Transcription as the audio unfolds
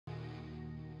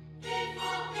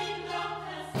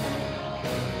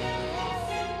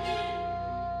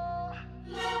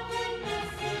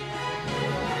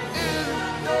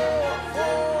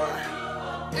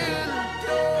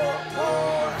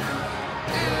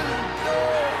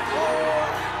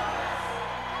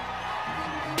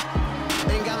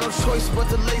choice but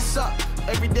to lace up.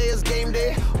 Every day is game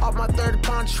day. Off my third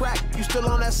contract, you still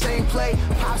on that same play.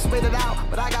 Pop spit it out,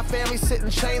 but I got family sitting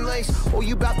chain links. Oh,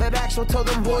 you bout that action? Tell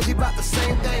them boys you bout the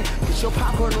same thing. Get your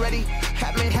popcorn ready.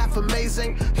 Half made, half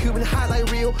amazing. Human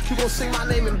highlight reel. You gon' sing my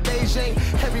name in Beijing.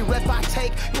 Every rep I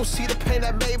take, you'll see the pain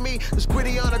that made me. It's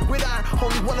gritty on a gridiron.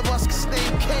 Only one of us can stay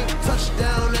king.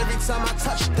 Touchdown every time I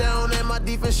touch down, and my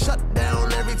defense shut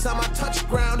down every time I touch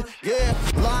ground. Yeah,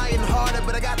 lying harder,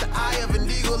 but I got the eye of an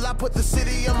eagle. I put the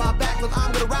city on my back. Look,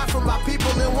 I'm gonna ride for my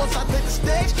people, and once I take the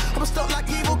stage, I'm stuck like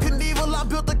Evil Knievel. I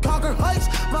built to conquer heights.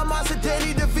 My mind's a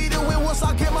Danny DeVito, and once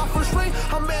I get my first ring,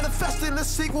 I'm manifesting the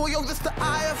sequel. Yo, this the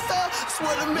IFL.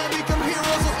 Swear the men become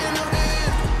heroes in the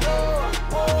end.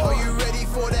 Are you ready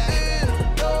for that?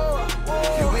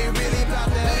 You ain't really about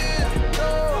that.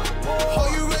 Are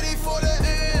you ready for that?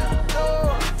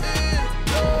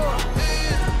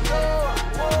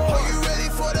 Are you ready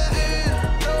for that?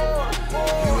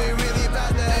 You ain't really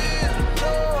about that.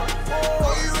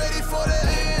 Are you ready for that?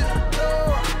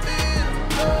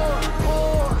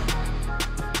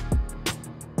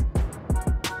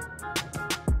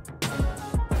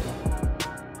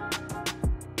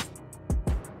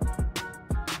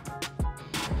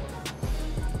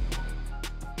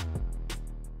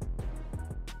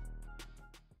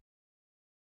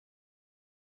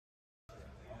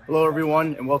 Hello,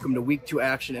 everyone, and welcome to Week 2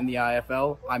 action in the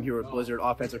IFL. I'm here with Blizzard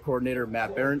Offensive Coordinator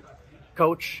Matt Barrett.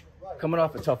 Coach, coming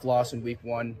off a tough loss in Week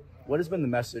 1, what has been the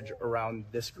message around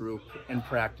this group in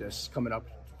practice coming up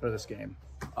for this game?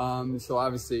 So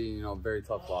obviously, very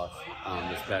tough loss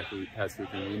this past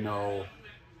weekend. We know,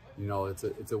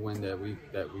 it's a win that we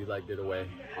get away.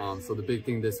 So the big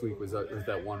thing this week was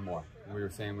that one more. We were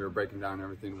saying we were breaking down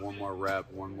everything, one more rep,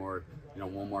 one more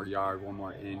yard, one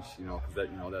more inch, because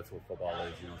that's what football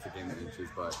is, it's a game of inches.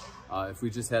 But if we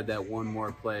just had that one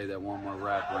more play, that one more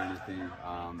rep or anything,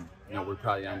 we'd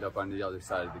probably end up on the other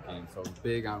side of the game. So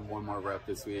big on one more rep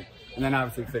this week. And then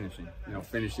obviously finishing.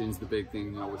 Finishing's the big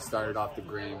thing. We started off the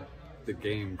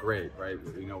game great, right?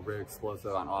 Very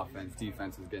explosive on offense.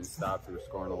 Defense was getting stopped. We were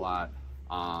scoring a lot.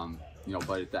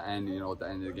 But at the end, of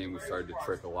the game, we started to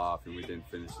trickle off, and we didn't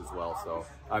finish as well. So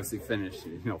obviously, finish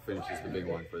is the big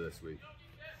one for this week.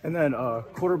 And then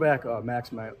quarterback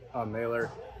Max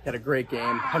Mailer had a great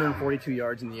game, 142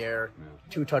 yards in the air,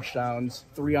 2 touchdowns,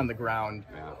 3 on the ground.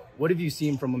 Yeah. What have you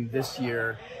seen from him this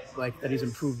year, that he's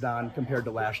improved on compared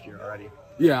to last year already?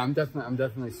 Yeah, I'm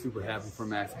definitely super happy for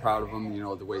Max. Proud of him,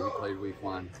 the way he played Week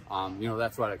 1.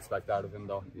 That's what I expect out of him,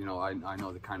 though. I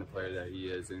know the kind of player that he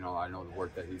is. I know the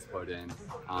work that he's put in.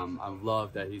 I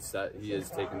love that he is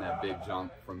taking that big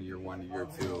jump from year 1 to year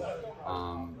 2.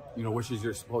 Which is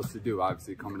you're supposed to do.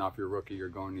 Obviously, coming off your rookie, you're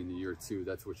going into year 2.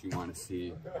 That's what you want to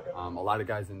see. A lot of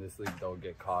guys in this league, they'll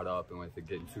get caught up and with it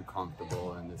getting too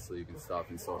comfortable in this league and stuff.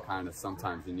 And so kind of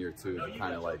sometimes in year 2, you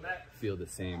kind of feel the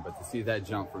same. But to see that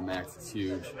jump from Max is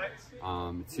huge.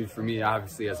 It's huge for me.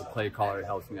 Obviously, as a play caller, it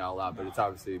helps me out a lot, but it's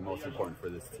obviously most important for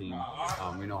this team.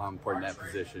 We know how important that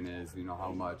position is. We know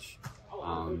how much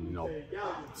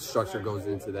structure goes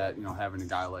into that, having a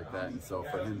guy like that. And so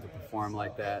for him to perform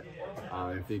like that,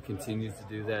 if he continues to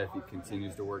do that, if he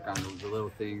continues to work on the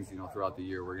little things, throughout the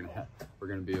year, we're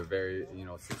gonna be a very,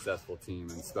 successful team,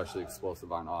 and especially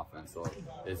explosive on offense. So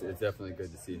it's definitely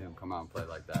good to see him come out and play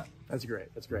like that. That's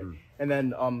great. That's great. Mm-hmm. And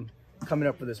then coming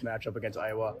up for this matchup against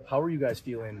Iowa, how are you guys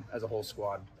feeling as a whole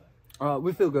squad?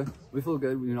 We feel good. We feel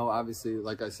good. Obviously,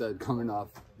 like I said, coming off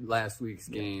last week's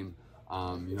game,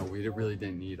 we really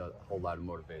didn't need a whole lot of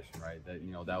motivation, right?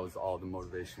 That was all the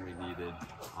motivation we needed.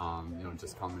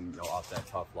 Just coming off that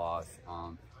tough loss.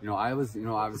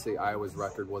 Obviously Iowa's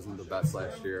record wasn't the best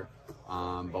last year,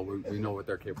 but we know what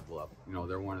they're capable of.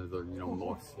 They're one of the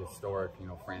most historic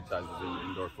franchises in the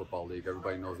indoor football league.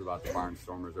 Everybody knows about the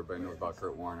Barnstormers. Everybody knows about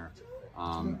Kurt Warner.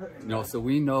 So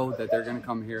we know that they're going to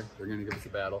come here. They're going to give us a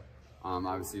battle.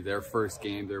 Obviously, their first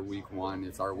game, their Week 1.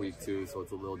 It's our Week 2, so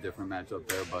it's a little different matchup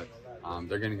there. But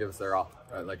they're going to give us their all.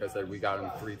 Like I said, we got them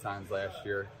 3 times last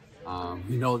year.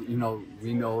 We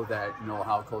know that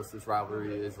how close this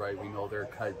rivalry is, right? We know their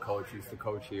head coach used to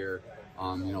coach here.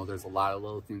 There's a lot of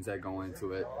little things that go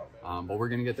into it, but we're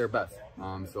gonna get their best.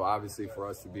 So obviously, for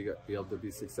us to be able to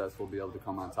be successful, be able to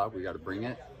come on top, we got to bring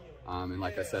it. And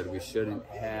like I said, we shouldn't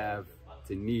have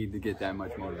to need to get that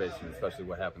much motivation, especially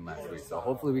what happened last week. So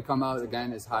hopefully, we come out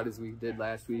again as hot as we did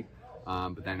last week.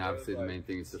 But then obviously, the main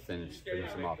thing is to finish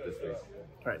them off this week.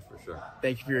 All right, for sure.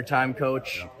 Thank you for your time,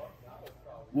 Coach.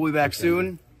 We'll be back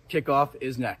soon. Kickoff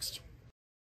is next.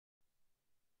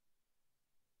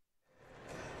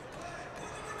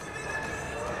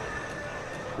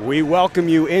 We welcome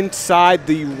you inside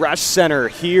the Resch Center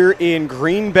here in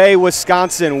Green Bay,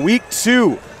 Wisconsin. Week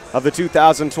 2 of the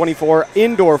 2024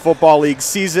 Indoor Football League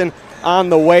season on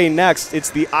the way next. It's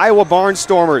the Iowa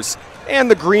Barnstormers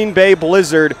and the Green Bay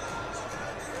Blizzard.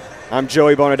 I'm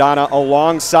Joey Bonadonna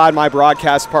alongside my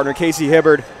broadcast partner, Casey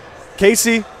Hibbard.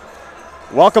 Casey,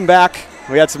 welcome back.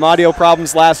 We had some audio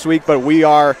problems last week, but we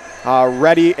are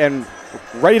ready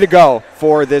to go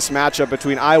for this matchup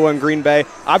between Iowa and Green Bay.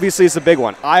 Obviously, it's a big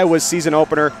one. Iowa's season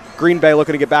opener. Green Bay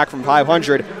looking to get back from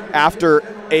 500 after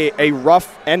a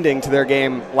rough ending to their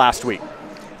game last week.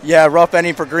 Yeah, rough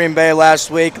ending for Green Bay last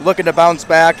week. Looking to bounce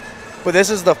back. But this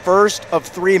is the first of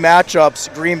 3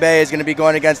 matchups Green Bay is going to be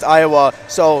going against Iowa.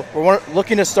 So we're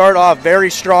looking to start off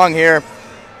very strong here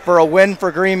for a win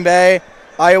for Green Bay.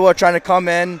 Iowa trying to come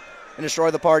in and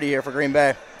destroy the party here for Green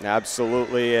Bay.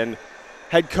 Absolutely. And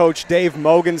head coach Dave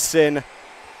Mogensen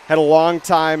had a long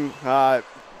time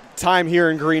here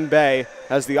in Green Bay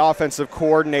as the offensive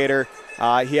coordinator.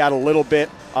 He had a little bit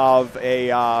of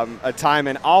a time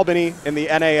in Albany in the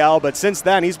NAL, but since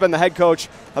then he's been the head coach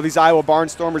of these Iowa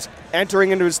Barnstormers,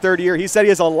 entering into his 3rd year. He said he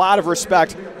has a lot of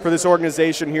respect for this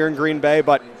organization here in Green Bay,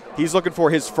 but he's looking for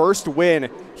his first win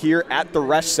here at the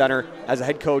Resch Center as a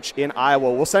head coach in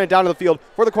Iowa. We'll send it down to the field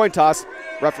for the coin toss.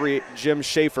 Referee Jim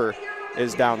Schaefer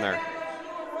is down there.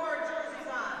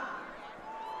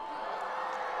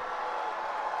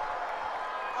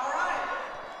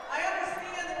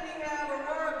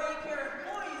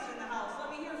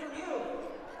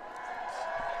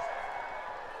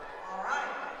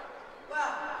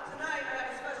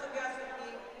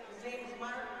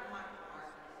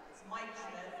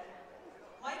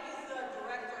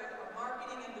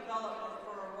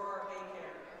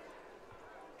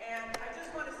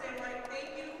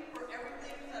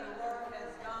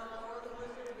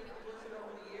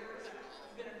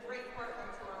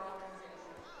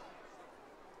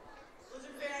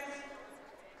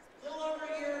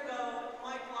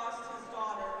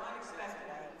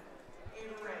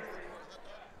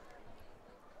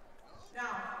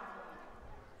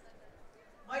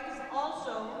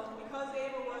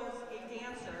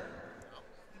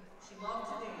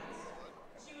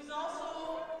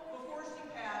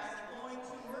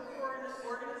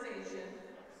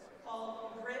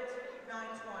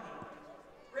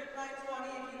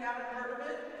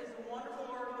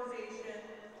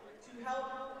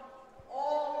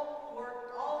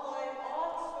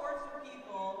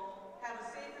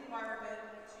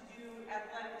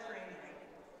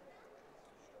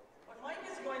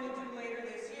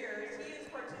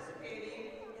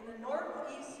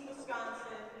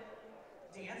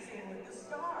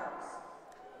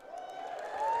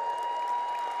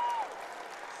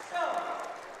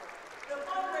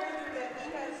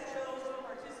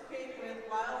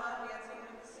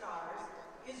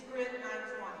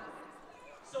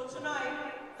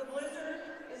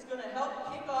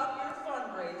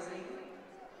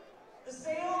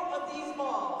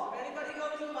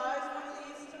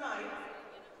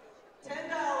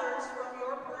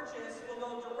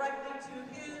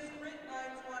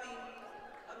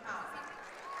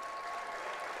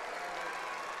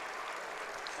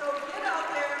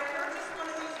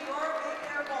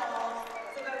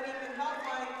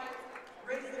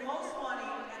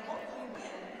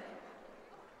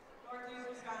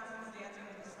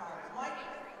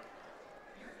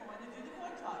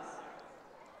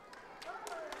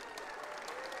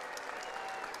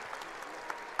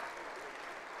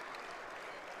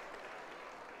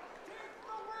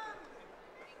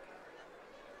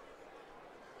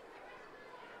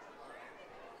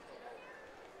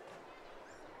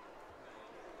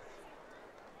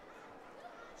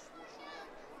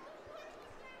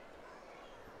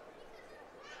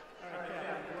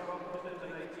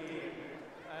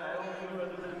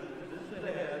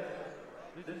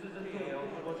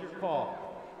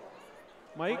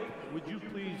 Mike, would you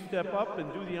please step up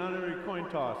and do the honorary coin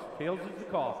toss? Tails is the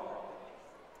call.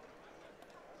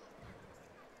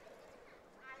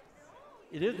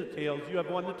 It is a tails. You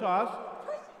have won the toss.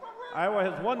 Iowa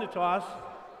has won the toss.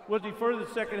 We'll defer the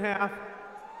second half.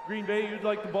 Green Bay, you'd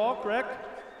like the ball, correct?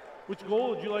 Which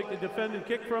goal would you like to defend and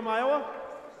kick from, Iowa?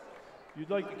 You'd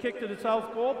like to kick to the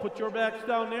south goal. Put your backs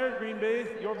down there. Green Bay,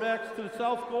 your backs to the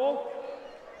south goal.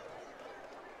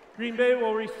 Green Bay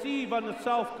will receive on the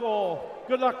south goal.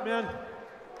 Good luck, man.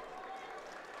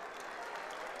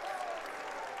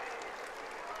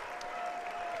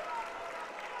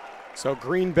 So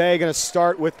Green Bay going to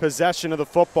start with possession of the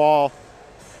football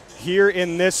here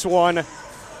in this one.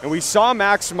 And we saw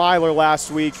Max Myler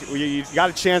last week. We got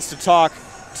a chance to talk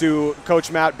to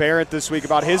Coach Matt Barrett this week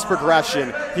about his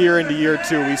progression here into year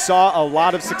 2. We saw a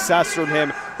lot of success from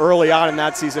him early on in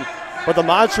that season, but the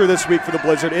mantra this week for the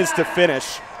Blizzard is to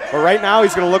finish. But right now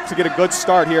he's going to look to get a good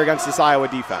start here against this Iowa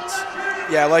defense.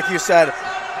 Yeah, like you said,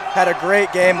 had a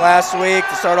great game last week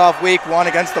to start off week 1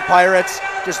 against the Pirates.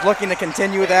 Just looking to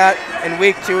continue that in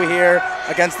week 2 here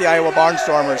against the Iowa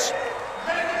Barnstormers.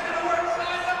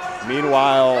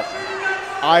 Meanwhile,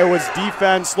 Iowa's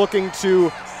defense looking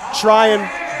to try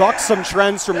and buck some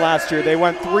trends from last year. They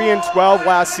went 3-12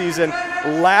 last season,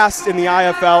 last in the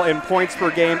IFL in points per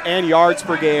game and yards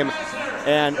per game.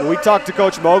 And we talked to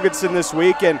Coach Mogensen this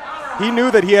week, and he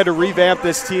knew that he had to revamp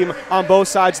this team on both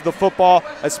sides of the football,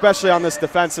 especially on this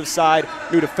defensive side.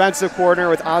 New defensive coordinator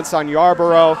with Anson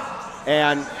Yarborough,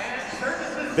 and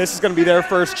this is going to be their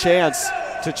first chance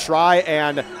to try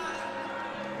and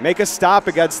make a stop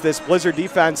against this Blizzard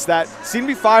defense that seemed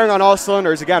to be firing on all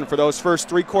cylinders. Again, for those first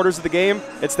 3 quarters of the game,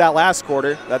 it's that last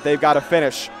quarter that they've got to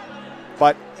finish.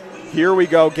 But here we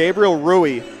go. Gabriel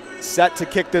Rui set to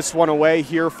kick this one away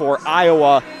here for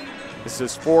Iowa. This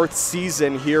is his 4th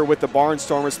season here with the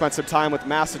Barnstormers. Spent some time with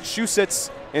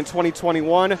Massachusetts in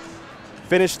 2021.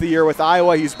 Finished the year with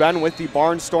Iowa. He's been with the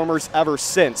Barnstormers ever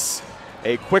since.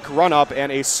 A quick run-up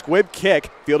and a squib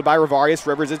kick fielded by Rivarius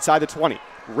Rivers inside the 20.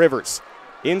 Rivers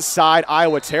inside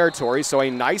Iowa territory, so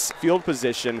a nice field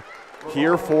position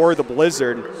here for the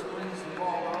Blizzard.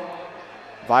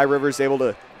 Vi Rivers able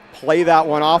to play that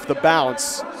one off the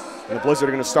bounce. And the Blizzard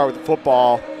are going to start with the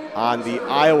football on the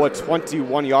Iowa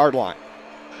 21-yard line.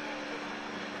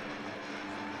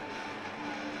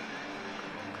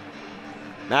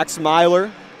 Max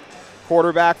Myler,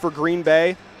 quarterback for Green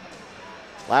Bay.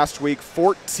 Last week,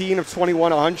 14 of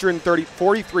 21,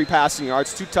 43 passing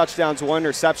yards, 2 touchdowns, 1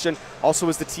 interception. Also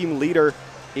was the team leader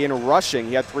in rushing.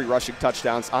 He had 3 rushing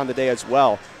touchdowns on the day as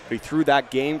well. But he threw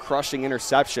that game-crushing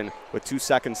interception with 2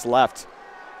 seconds left.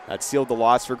 That sealed the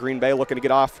loss for Green Bay, looking to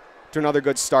get off to another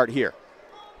good start here.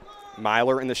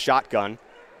 Myler in the shotgun,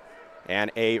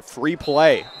 and a free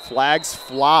play. Flags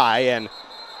fly, and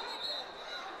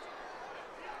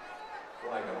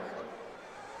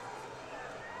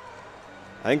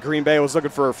I think Green Bay was looking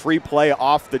for a free play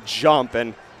off the jump,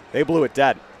 and they blew it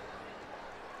dead.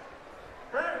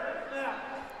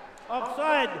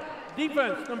 Offside,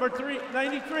 defense, number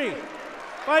 93.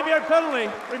 5-yard penalty,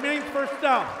 remains first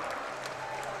down.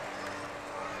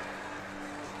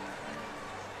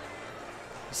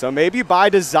 So maybe by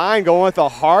design going with a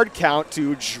hard count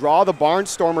to draw the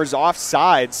Barnstormers off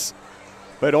sides,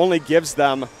 but it only gives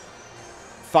them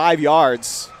 5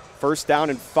 yards. First down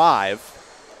and 5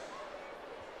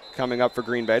 coming up for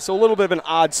Green Bay. So a little bit of an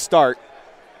odd start.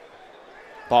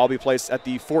 Ball will be placed at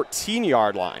the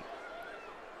 14-yard line.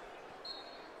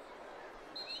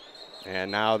 And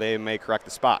now they may correct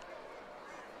the spot.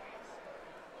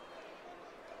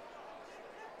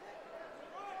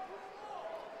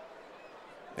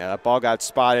 Yeah, that ball got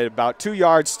spotted about 2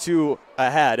 yards too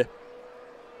ahead.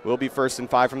 Will be first and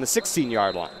 5 from the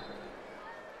 16-yard line.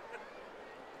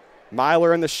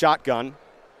 Myler in the shotgun.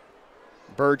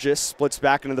 Burgess splits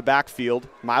back into the backfield.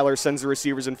 Myler sends the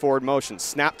receivers in forward motion.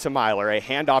 Snap to Myler, a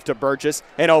handoff to Burgess,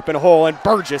 an open hole, and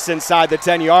Burgess inside the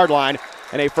 10-yard line.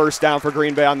 And a first down for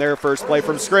Green Bay on their first play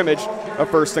from scrimmage. A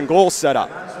 1st and goal set up.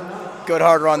 Good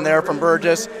hard run there from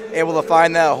Burgess. Able to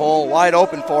find that hole wide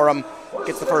open for him.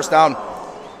 Gets the first down.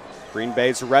 Green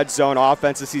Bay's red zone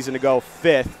offense this season to go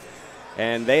 5th.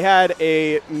 And they had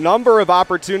a number of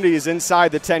opportunities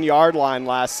inside the 10-yard line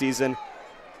last season.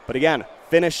 But again,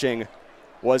 finishing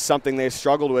was something they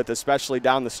struggled with, especially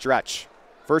down the stretch.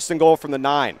 1st and goal from the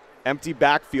 9. Empty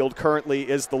backfield currently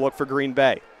is the look for Green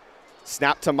Bay.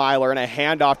 Snap to Myler and a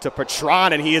handoff to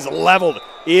Patron, and he is leveled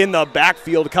in the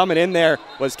backfield. Coming in there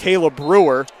was Caleb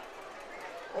Brewer,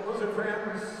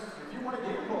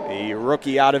 the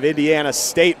rookie out of Indiana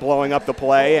State, blowing up the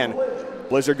play, and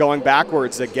Blizzard going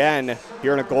backwards again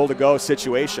here in a goal-to-go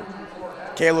situation.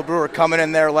 Caleb Brewer coming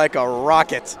in there like a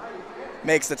rocket.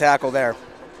 Makes the tackle there.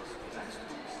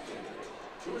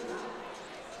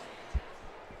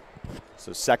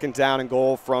 So 2nd down and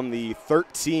goal from the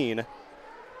 13.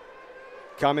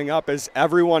 Coming up as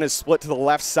everyone is split to the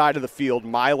left side of the field.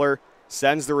 Myler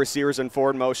sends the receivers in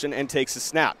forward motion and takes a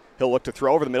snap. He'll look to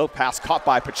throw over the middle. Pass caught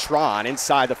by Patron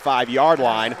inside the 5-yard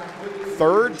line.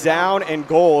 3rd down and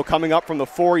goal coming up from the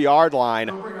 4-yard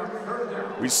line.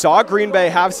 We saw Green Bay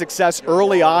have success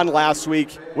early on last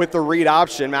week with the read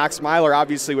option. Max Myler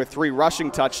obviously with 3 rushing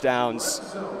touchdowns.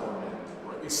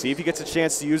 See if he gets a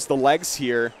chance to use the legs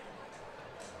here.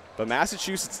 But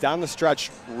Massachusetts down the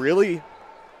stretch really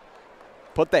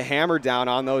put the hammer down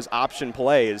on those option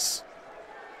plays.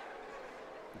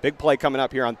 Big play coming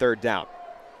up here on third down.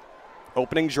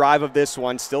 Opening drive of this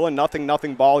one, still a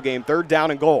 0-0 ball game. Third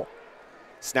down and goal.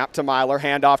 Snap to Myler,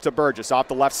 handoff to Burgess off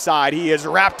the left side. He is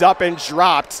wrapped up and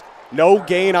dropped. No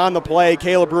gain on the play.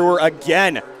 Caleb Brewer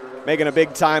again making a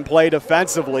big-time play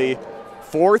defensively.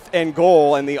 4th and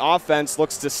goal, and the offense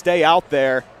looks to stay out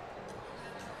there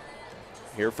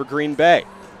here for Green Bay.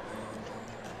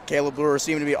 Caleb Brewer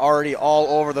seemed to be already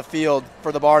all over the field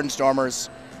for the Barnstormers.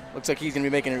 Looks like he's going to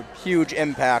be making a huge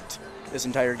impact this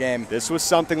entire game. This was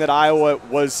something that Iowa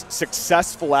was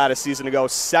successful at a season ago.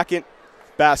 Second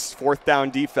best 4th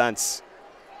down defense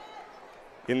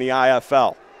in the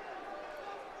IFL.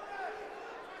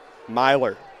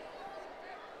 Myler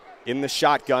in the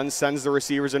shotgun, sends the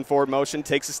receivers in forward motion,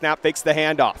 takes a snap, fakes the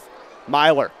handoff.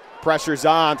 Myler pressures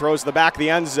on, throws the back of the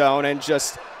end zone, and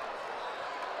just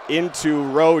into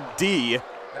row D.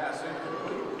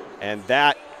 And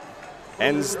that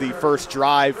ends the first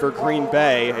drive for Green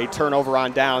Bay, a turnover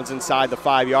on downs inside the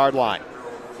 5-yard line.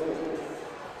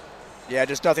 Yeah,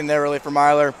 just nothing there really for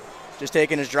Myler. Just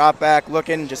taking his drop back,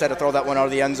 looking, just had to throw that one out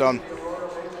of the end zone.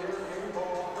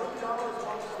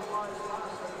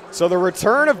 So the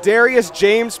return of Darius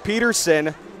James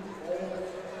Peterson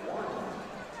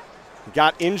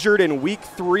got injured in week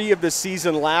 3 of the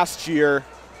season last year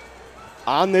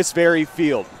on this very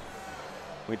field.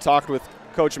 We talked with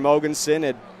Coach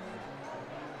Mogensen.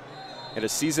 Had a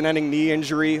season-ending knee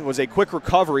injury. It was a quick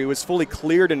recovery. Was fully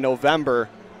cleared in November.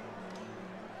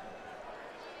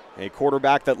 A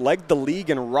quarterback that led the league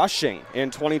in rushing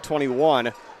in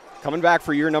 2021. Coming back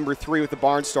for year number 3 with the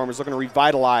Barnstormers, looking to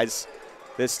revitalize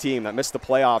this team that missed the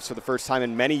playoffs for the first time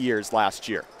in many years last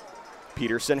year.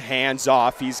 Peterson hands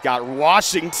off. He's got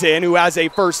Washington, who has a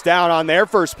first down on their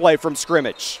first play from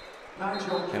scrimmage.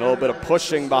 And a little bit of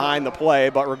pushing behind the play,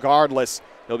 but regardless,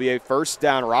 it'll be a first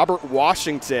down. Robert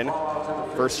Washington,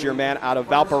 first-year man out of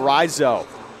Valparaiso,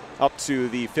 up to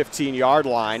the 15-yard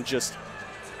line, just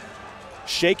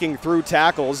shaking through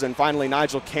tackles, and finally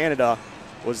Nigel Canada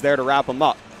was there to wrap him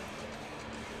up.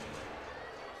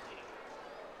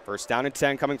 First down and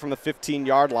 10 coming from the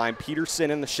 15-yard line.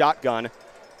 Peterson in the shotgun.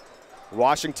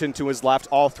 Washington to his left,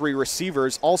 all 3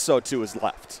 receivers also to his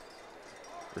left.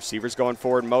 Receivers going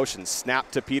forward motion. Snap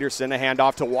to Peterson, a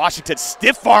handoff to Washington.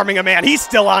 Stiff-arming a man. He's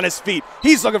still on his feet.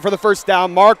 He's looking for the first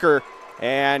down marker,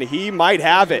 and he might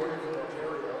have it.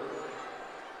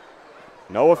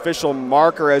 No official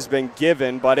marker has been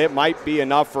given, but it might be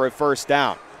enough for a first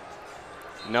down.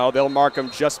 No, they'll mark him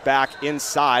just back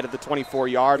inside of the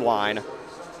 24-yard line.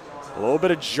 A little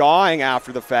bit of jawing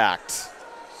after the fact.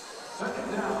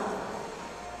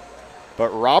 But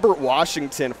Robert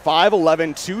Washington,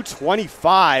 5'11",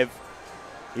 225.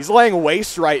 He's laying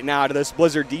waste right now to this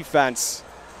Blizzard defense.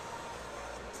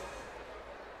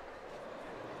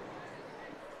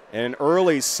 And an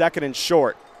early 2nd and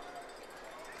short.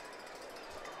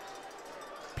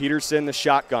 Peterson, the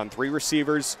shotgun. 3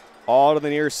 receivers, all to the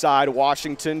near side.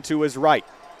 Washington to his right.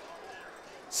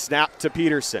 Snap to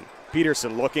Peterson.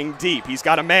 Peterson looking deep. He's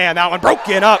got a man. That one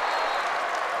broken up.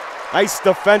 Nice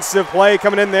defensive play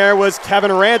coming in there was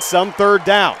Kevin Ransom, 3rd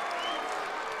down.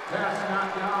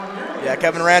 Yeah,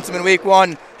 Kevin Ransom in week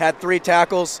 1 had 3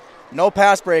 tackles, no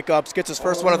pass breakups, gets his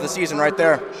first one of the season right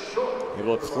there.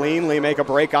 Able to cleanly make a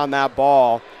break on that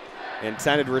ball.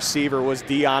 Intended receiver was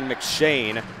Dion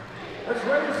McShane.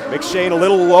 McShane, a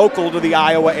little local to the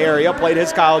Iowa area, played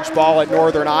his college ball at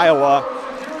Northern Iowa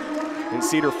in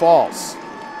Cedar Falls.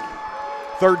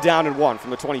 3rd down and 1 from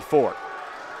the 24.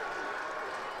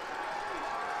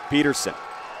 Peterson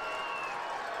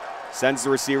sends the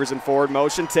receivers in forward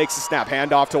motion, takes the snap,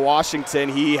 handoff to Washington.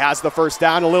 He has the first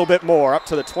down, a little bit more, up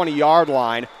to the 20-yard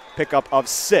line, pickup of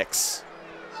 6.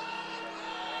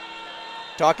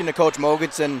 Talking to Coach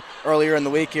Mogensen earlier in the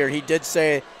week here, he did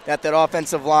say that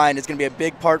offensive line is going to be a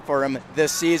big part for him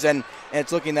this season, and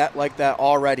it's looking like that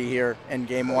already here in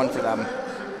game 1 for them.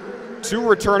 2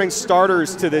 returning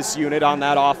starters to this unit on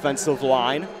that offensive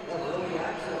line.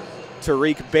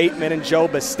 Tariq Bateman and Joe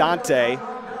Bastante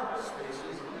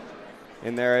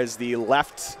in there as the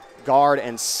left guard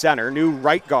and center. New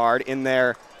right guard in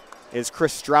there is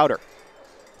Chris Strouder.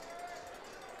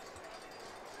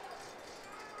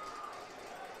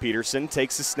 Peterson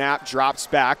takes the snap, drops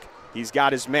back. He's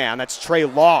got his man. That's Trey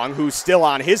Long, who's still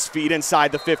on his feet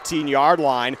inside the 15-yard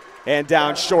line and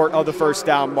down short of the first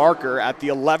down marker at the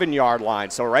 11-yard line.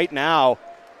 So right now,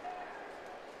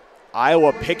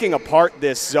 Iowa picking apart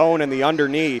this zone and the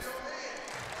underneath.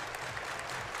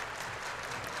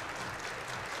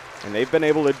 And they've been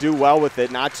able to do well with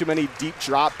it. Not too many deep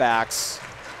dropbacks.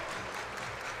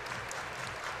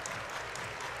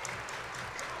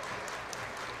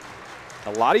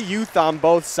 A lot of youth on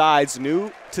both sides,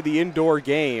 new to the indoor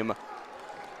game.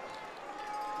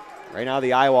 Right now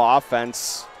the Iowa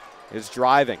offense is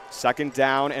driving. 2nd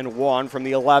down and 1 from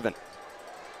the 11.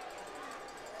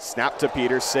 Snap to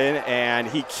Peterson, and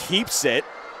he keeps it.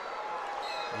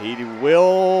 He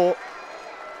will,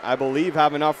 I believe,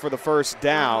 have enough for the first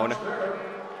down.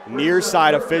 Near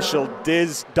side official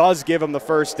does give him the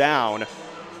first down.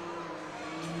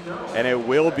 And it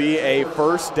will be a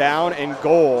first down and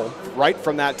goal right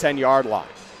from that 10-yard line.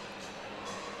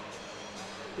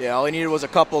 Yeah, all he needed was a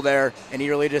couple there, and he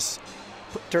really just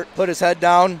put his head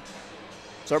down,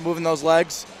 start moving those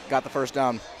legs, got the first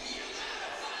down.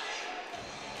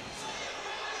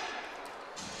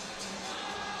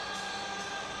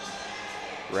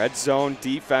 Red zone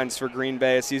defense for Green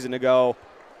Bay a season ago.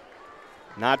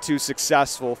 Not too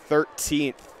successful,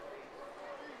 13th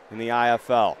in the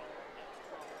IFL.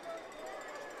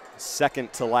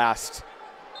 Second to last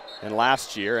in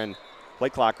last year, and play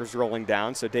clock is rolling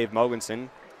down, so Dave Mogensen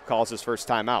calls his first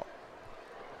timeout.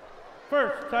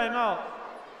 First timeout,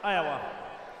 Iowa.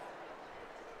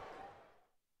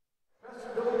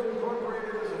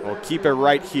 We'll keep it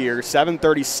right here.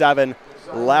 7:37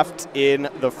 left in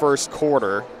the first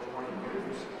quarter.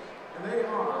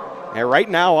 And right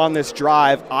now on this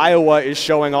drive, Iowa is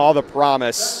showing all the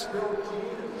promise.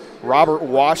 Robert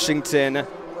Washington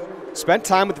spent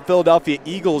time with the Philadelphia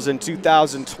Eagles in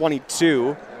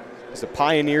 2022. He's the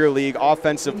Pioneer League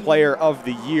Offensive Player of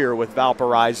the Year with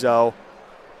Valparaiso.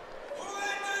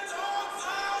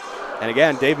 And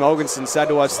again, Dave Mogensen said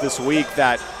to us this week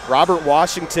that Robert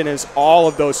Washington is all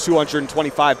of those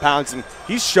 225 pounds, and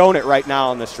he's shown it right now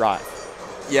on this drive.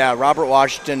 Yeah, Robert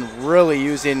Washington really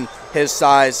using his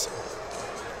size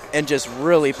and just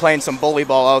really playing some bully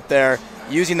ball out there,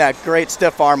 using that great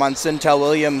stiff arm on Sintel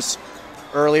Williams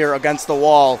earlier against the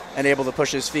wall and able to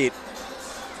push his feet.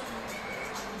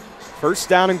 First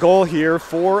down and goal here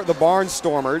for the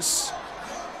Barnstormers.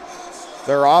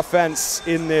 Their offense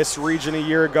in this region a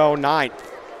year ago, 9th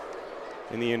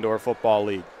in the Indoor Football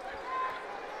League.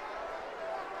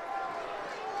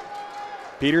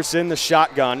 Peterson, the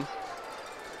shotgun.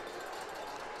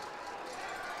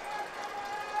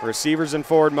 Receivers in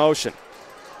forward motion.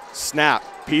 Snap,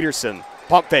 Peterson,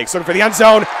 pump fake, looking for the end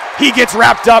zone. He gets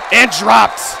wrapped up and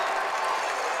dropped.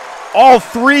 All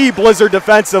 3 Blizzard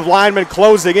defensive linemen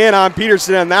closing in on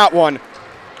Peterson on that one.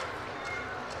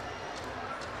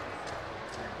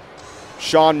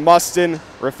 Sean Mustin,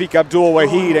 Rafiq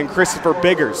Abdul-Wahid, and Christopher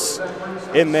Biggers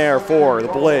in there for the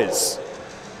Blizz.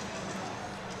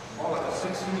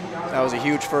 That was a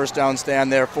huge first down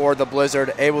stand there for the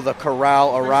Blizzard, able to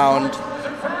corral around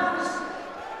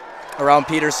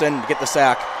Peterson to get the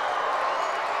sack.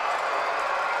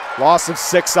 Loss of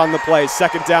 6 on the play,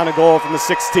 2nd down and goal from the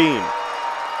 16.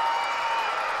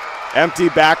 Empty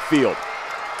backfield.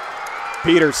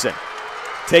 Peterson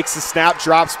takes the snap,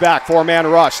 drops back, 4-man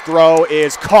rush, throw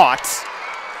is caught.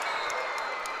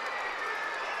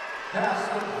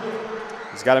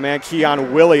 He's got a man,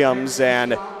 Keon Williams,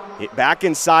 and back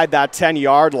inside that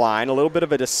 10-yard line. A little bit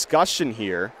of a discussion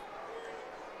here.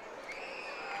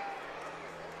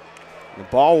 The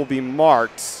ball will be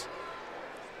marked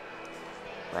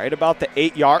right about the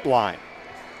 8-yard line.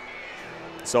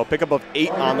 So a pickup of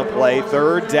 8 on the play.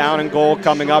 3rd down and goal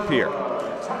coming up here.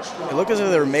 It looked as though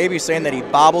they were maybe saying that he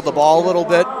bobbled the ball a little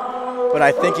bit, but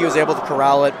I think he was able to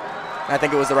corral it, and I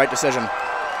think it was the right decision.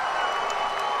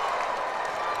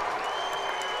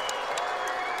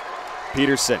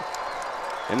 Peterson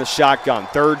in the shotgun.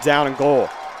 3rd down and goal.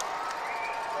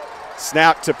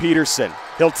 Snap to Peterson.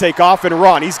 He'll take off and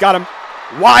run. He's got a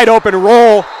wide open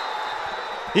roll.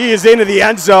 He is into the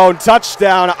end zone.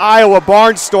 Touchdown, Iowa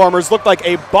Barnstormers. Looked like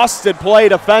a busted play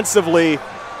defensively.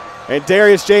 And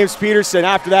Darius James Peterson,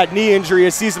 after that knee injury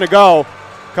a season ago,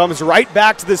 comes right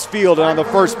back to this field, and on the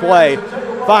first play,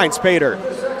 finds Pater.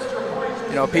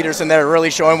 You know, Peterson there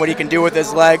really showing what he can do with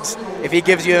his legs. If you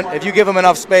give him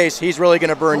enough space, he's really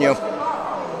going to burn you.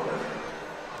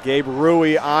 Gabe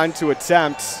Rui on to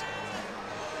attempt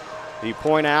the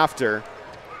point after.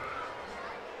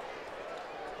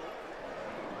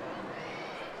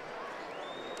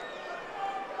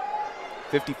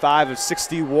 .55 of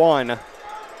 61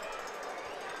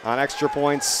 on extra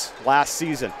points last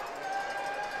season.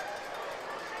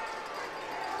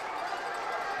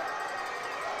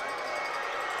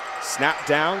 Snap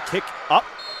down, kick up,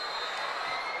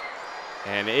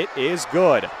 and it is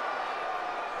good.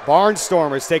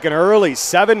 Barnstormers take an early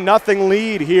 7-0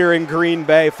 lead here in Green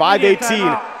Bay.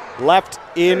 5:18 left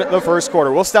in the first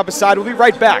quarter. We'll step aside. We'll be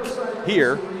right back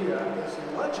here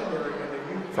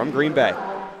from Green Bay.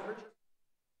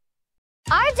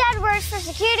 Our dad works works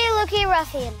for Security Lukey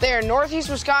Roofing. They are Northeast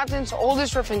Wisconsin's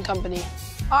oldest roofing company.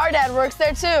 Our dad works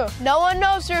there too. No one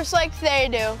knows roofs like they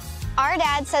do. Our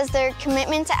dad says their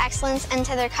commitment to excellence and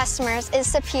to their customers is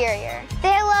superior.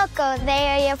 They're local. They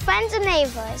are your friends and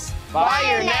neighbors. Buy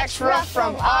your next roof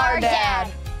from our dad.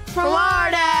 From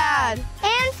our dad.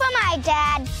 And from my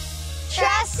dad.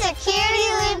 Trust Security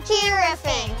Lukey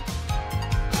Roofing.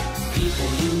 People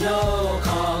you know,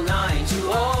 call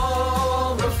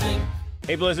 920 Roofing.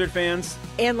 Hey Blizzard fans.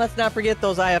 And let's not forget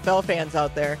those IFL fans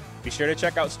out there. Be sure to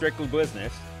check out Strictly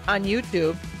Business on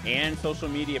YouTube and social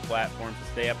media platforms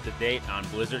to stay up to date on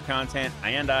Blizzard content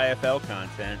and IFL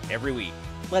content every week.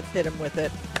 Let's hit them with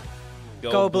it.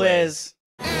 Go Blizz.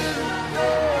 Ain't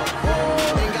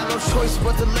got no choice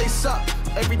but to lace up.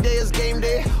 Every day is game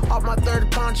day. Off my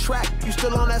third contract, you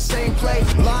still on that same play.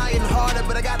 Lying harder,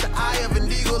 but I got the eye of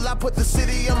an eagle. I put the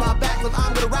city on my back, look,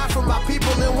 I'm gonna ride for my people.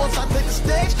 And once I take the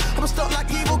stage, I'm stuck like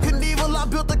Evil Knievel. I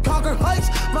built to conquer heights.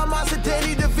 My mind's a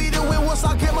Danny DeVito. And once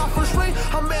I get my first ring,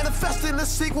 I'm manifesting the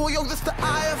sequel. Yo, this the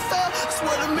IFL.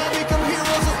 Swear to man, become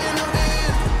heroes in the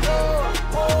end.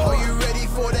 Are you ready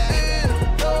for that?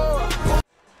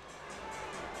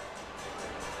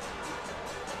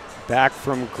 Back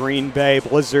from Green Bay,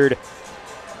 Blizzard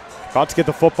about to get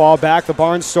the football back. The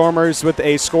Barnstormers with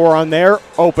a score on their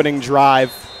opening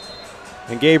drive.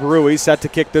 And Gabe Ruiz set to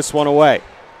kick this one away.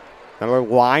 Another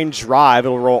line drive.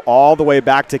 It'll roll all the way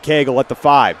back to Cagle at the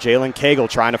 5. Jalen Cagle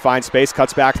trying to find space,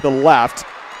 cuts back to the left.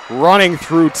 Running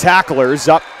through tacklers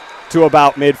up to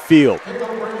about midfield.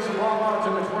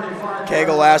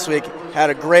 Cagle last week had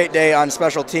a great day on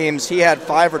special teams. He had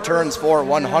 5 returns for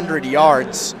 100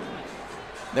 yards.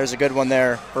 There's a good one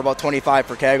there for about 25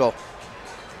 for Cagle.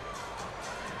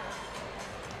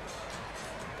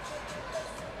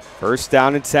 First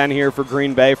down and 10 here for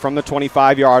Green Bay from the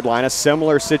 25-yard line. A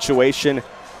similar situation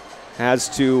as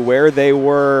to where they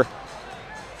were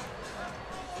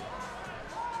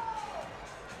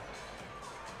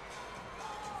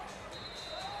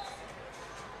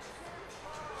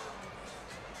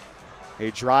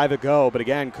a drive ago, but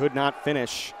again, could not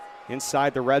finish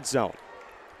inside the red zone.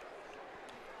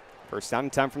 First down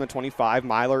and 10 from the 25,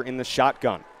 Myler in the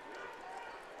shotgun.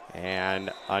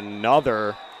 And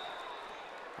another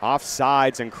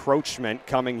offsides encroachment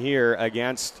coming here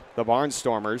against the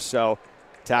Barnstormers, so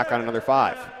tack on another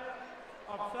 5.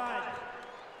 Offside.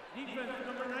 Defense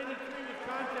number 93 with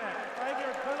contact.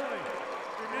 5-yard penalty.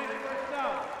 Remaining first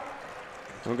down.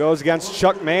 One goes against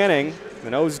Chuck Manning, the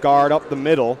nose guard up the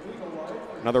middle.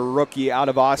 Another rookie out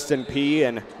of Austin P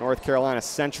and North Carolina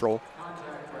Central.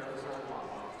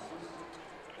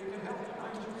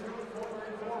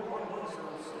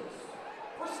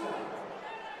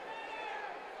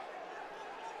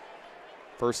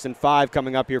 First and 5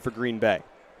 coming up here for Green Bay.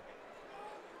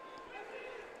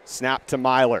 Snap to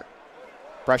Myler.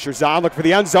 Pressure's on, look for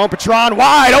the end zone. Patron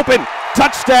wide open.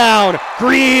 Touchdown,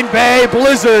 Green Bay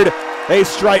Blizzard. They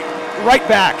strike right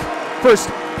back. First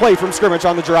play from scrimmage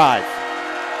on the drive.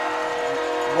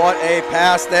 What a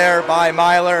pass there by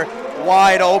Myler.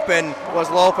 Wide open was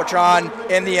Lowell Patron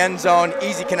in the end zone.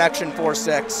 Easy connection for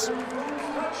 6.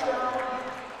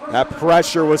 That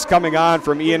pressure was coming on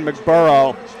from Ian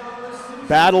McBurrow.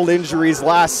 Battled injuries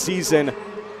last season,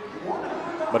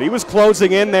 but he was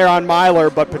closing in there on Myler,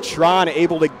 but Patron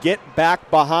able to get back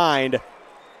behind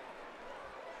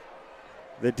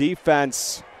the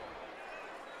defense,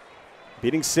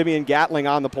 beating Simeon Gatling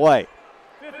on the play.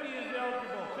 50 is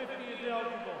eligible. 50 is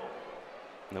eligible.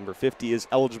 Number 50 is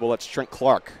eligible. That's Trent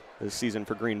Clark this season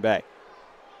for Green Bay.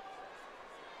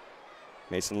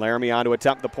 Mason Laramie on to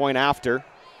attempt the point after,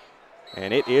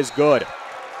 and it is good.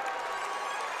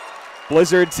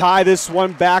 Blizzard tie this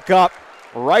one back up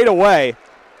right away.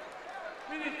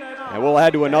 And we'll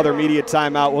head to another media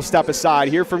timeout. We'll step aside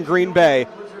here from Green Bay.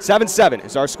 7-7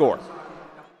 is our score.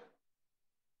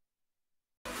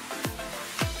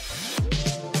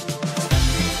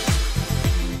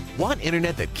 Want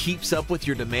internet that keeps up with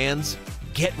your demands?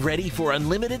 Get ready for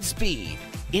unlimited speed.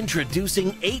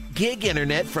 Introducing 8 gig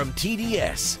internet from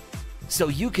TDS. So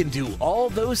you can do all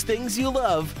those things you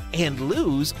love and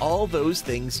lose all those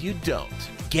things you don't.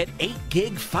 Get 8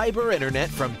 gig fiber internet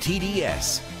from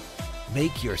TDS.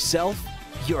 Make yourself,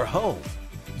 your home,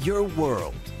 your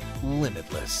world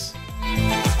limitless.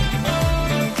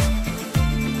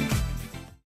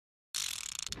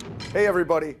 Hey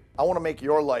everybody, I want to make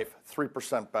your life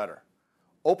 3% better.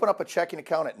 Open up a checking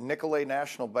account at Nicolet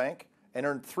National Bank and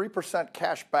earn 3%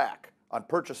 cash back on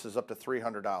purchases up to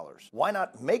 $300. Why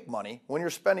not make money when you're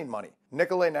spending money?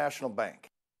 Nicolet National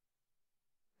Bank.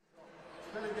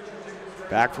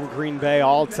 Back from Green Bay,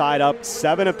 all tied up,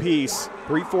 7 apiece.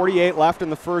 3:48 left in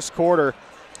the first quarter.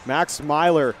 Max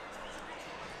Myler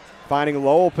finding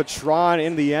Lowell Patron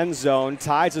in the end zone,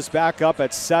 ties us back up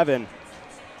at 7.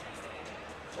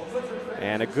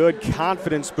 And a good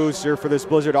confidence booster for this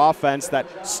Blizzard offense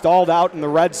that stalled out in the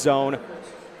red zone.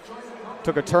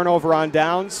 Took a turnover on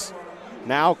downs.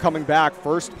 Now coming back,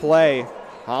 first play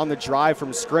on the drive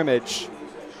from scrimmage,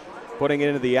 putting it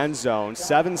into the end zone.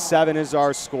 7-7 is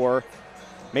our score.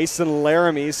 Mason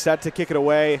Laramie set to kick it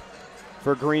away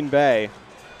for Green Bay.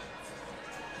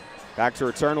 Back to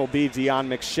return will be Deion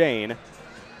McShane,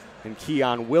 and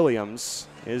Keon Williams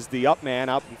is the up man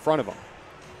out in front of him.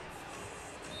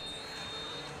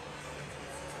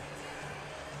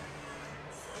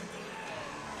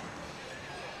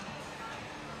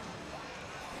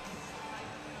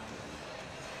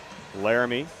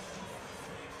 Laramie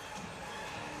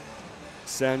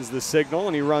sends the signal,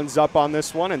 and he runs up on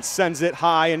this one and sends it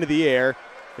high into the air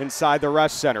inside the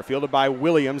rush center, fielded by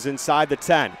Williams inside the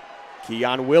 10.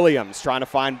 Keon Williams trying to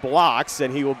find blocks,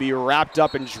 and he will be wrapped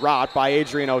up and dropped by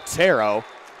Adrian Otero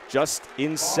just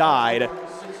inside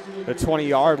the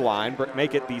 20-yard line, but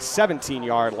make it the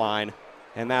 17-yard line,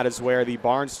 and that is where the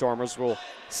Barnstormers will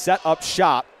set up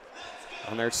shop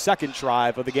on their second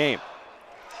drive of the game.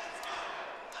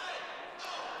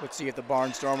 Let's see if the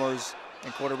Barnstormers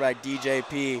and quarterback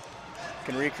DJP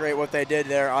can recreate what they did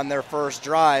there on their first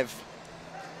drive.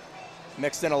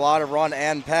 Mixed in a lot of run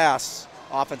and pass.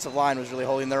 Offensive line was really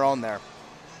holding their own there.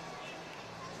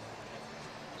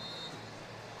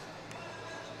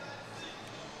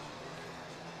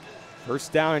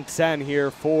 First down and 10 here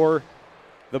for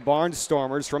the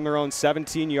Barnstormers from their own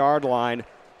 17-yard line.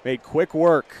 Made quick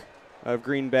work of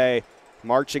Green Bay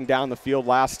marching down the field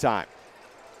last time.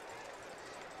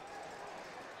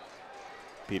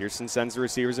 Peterson sends the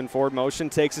receivers in forward motion,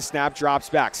 takes a snap, drops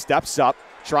back, steps up,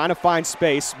 trying to find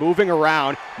space, moving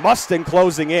around. Mustin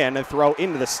closing in and throw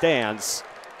into the stands.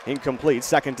 Incomplete.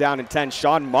 Second down and 10.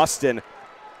 Sean Mustin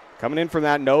coming in from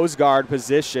that nose guard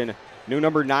position. New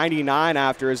number 99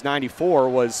 after his 94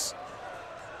 was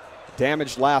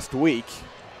damaged last week.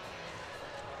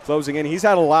 Closing in. He's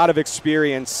had a lot of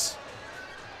experience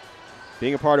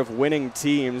being a part of winning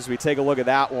teams. We take a look at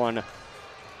that one.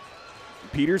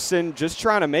 Peterson just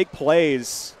trying to make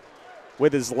plays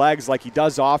with his legs like he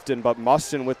does often, but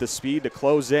Mustin with the speed to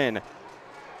close in.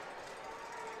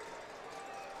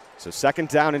 So second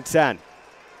down and 10.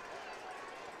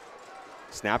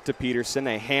 Snap to Peterson,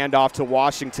 a handoff to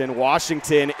Washington.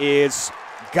 Washington is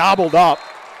gobbled up.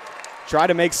 Try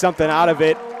to make something out of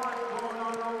it.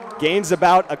 Gains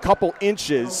about a couple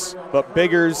inches, but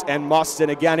Biggers and Mustin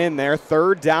again in there.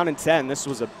 Third down and 10. This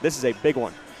is a big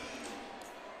one.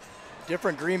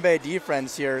 Different Green Bay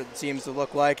defense here, it seems to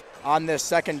look like, on this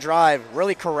second drive,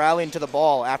 really corralling to the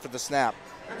ball after the snap.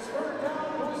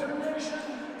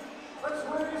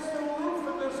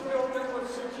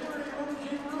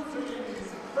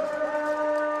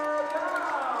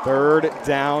 Third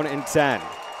down and 10.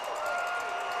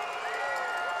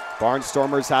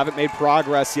 Barnstormers haven't made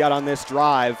progress yet on this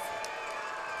drive.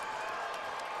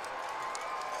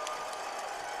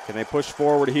 Can they push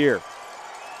forward here?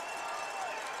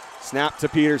 Snap to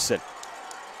Peterson.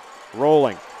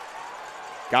 Rolling.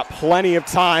 Got plenty of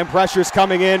time. Pressure's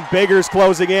coming in. Biggers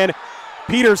closing in.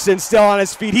 Peterson still on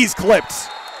his feet. He's clipped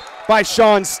by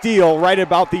Sean Steele right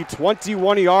about the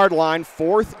 21-yard line.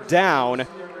 Fourth down.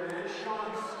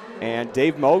 And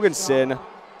Dave Mogensen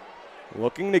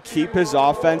looking to keep his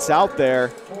offense out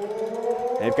there.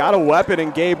 They've got a weapon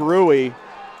in Gabe Rui,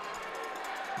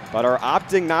 but are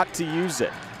opting not to use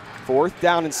it. Fourth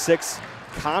down and 6.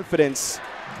 Confidence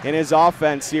in his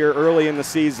offense here early in the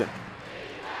season.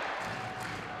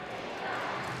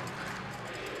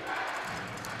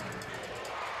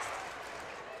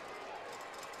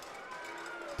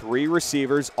 Three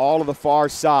receivers, all to the far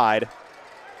side.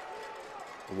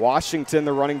 Washington,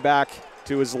 the running back,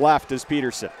 to his left is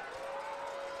Peterson.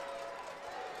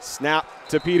 Snap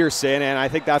to Peterson, and I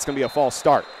think that's going to be a false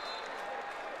start.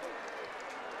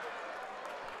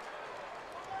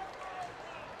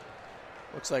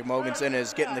 Looks like Mogensen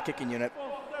is getting the kicking unit.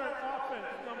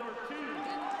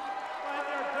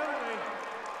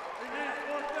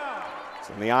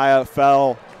 So in the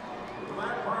IFL,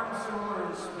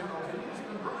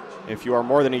 if you are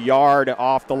more than a yard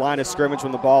off the line of scrimmage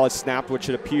when the ball is snapped, which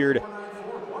it appeared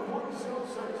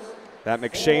that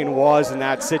McShane was in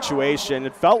that situation,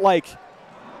 it felt like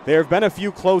there have been a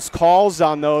few close calls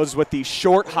on those with the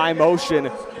short high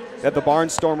motion that the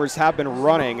Barnstormers have been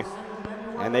running,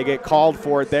 and they get called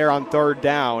for it there on third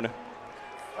down.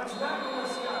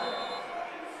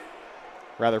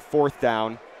 Rather, fourth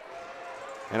down.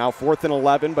 And now 4th and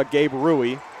 11, but Gabe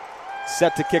Rui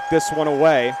set to kick this one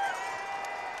away.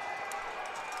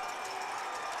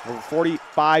 Over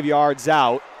 45 yards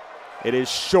out. It is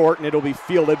short, and it'll be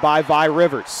fielded by Vi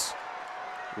Rivers.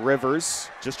 Rivers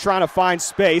just trying to find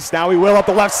space. Now he will up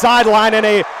the left sideline, and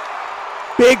a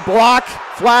big block,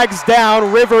 flags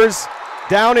down. Rivers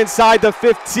down inside the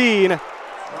 15.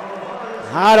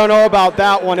 I don't know about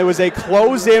that one. It was a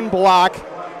close-in block.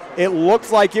 It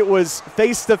looked like it was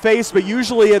face-to-face, but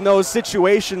usually in those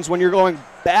situations when you're going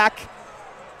back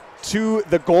to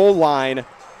the goal line,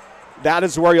 that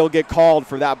is where you'll get called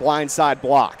for that blindside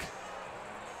block.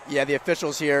 Yeah, the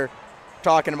officials here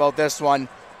talking about this one.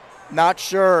 Not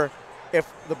sure if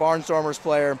the Barnstormers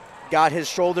player got his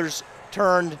shoulders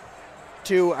turned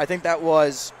to, I think that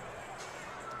was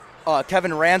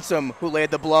Kevin Ransom who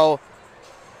laid the blow.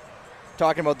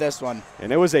 Talking about this one.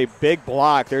 And it was a big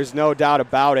block. There's no doubt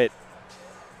about it.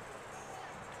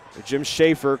 Jim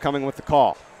Schaefer coming with the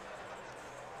call.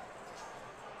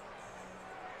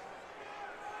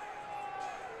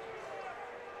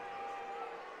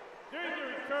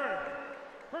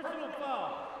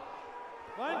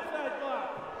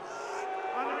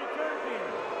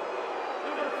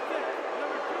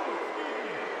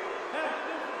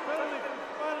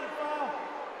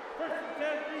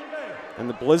 And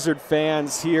the Blizzard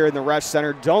fans here in the Resch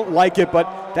Center don't like it,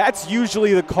 but that's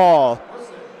usually the call.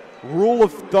 Rule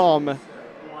of thumb,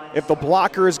 if the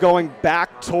blocker is going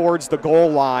back towards the goal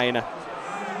line,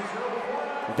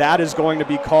 that is going to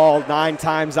be called 9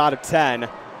 times out of 10,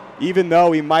 even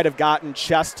though he might have gotten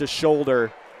chest to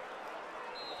shoulder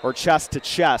or chest to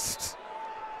chest.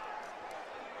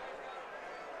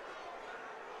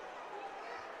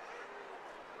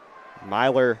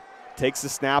 Myler takes the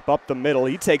snap up the middle.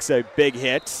 He takes a big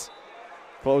hit.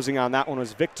 Closing on that one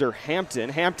was Victor Hampton.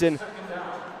 Hampton,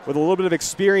 with a little bit of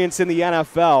experience in the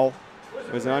NFL,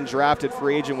 was an undrafted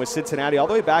free agent with Cincinnati all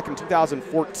the way back in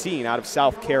 2014 out of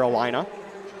South Carolina.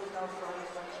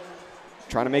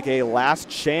 Trying to make a last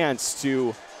chance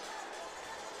to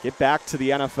get back to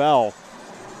the NFL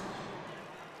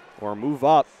or move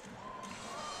up.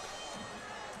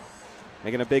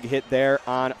 Making a big hit there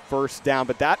on first down,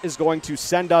 but that is going to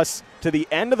send us to the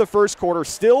end of the first quarter,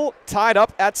 still tied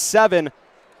up at 7.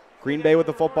 Green Bay with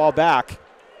the football back.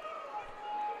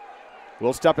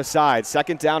 We'll step aside.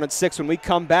 2nd down and 6 when we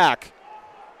come back.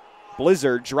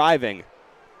 Blizzard driving.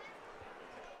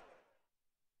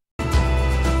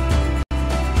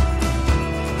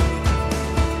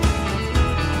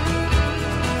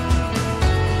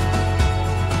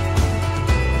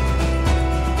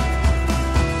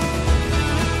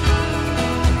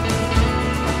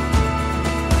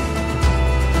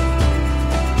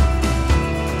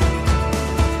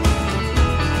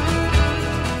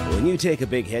 When you take a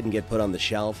big hit and get put on the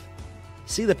shelf,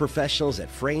 see the professionals at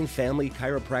Frayne Family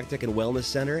Chiropractic and Wellness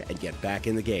Center and get back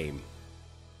in the game.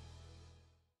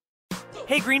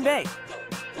 Hey Green Bay,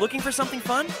 looking for something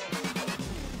fun?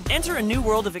 Enter a new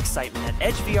world of excitement at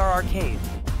Edge VR Arcade.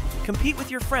 Compete with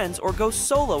your friends or go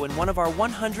solo in one of our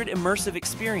 100 immersive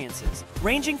experiences,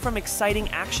 ranging from exciting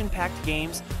action-packed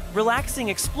games, relaxing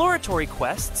exploratory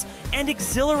quests, and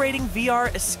exhilarating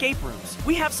VR escape rooms.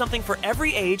 We have something for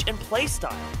every age and play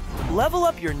style. Level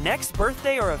up your next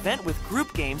birthday or event with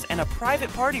group games and a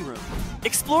private party room.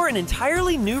 Explore an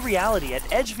entirely new reality at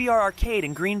Edge VR Arcade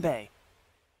in Green Bay.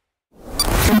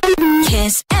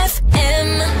 Kiss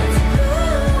FM.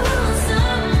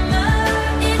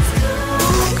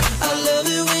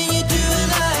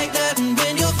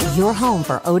 Your home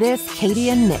for Otis, Katie,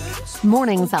 and Nick.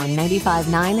 Mornings on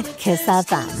 95.9 Kiss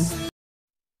FM.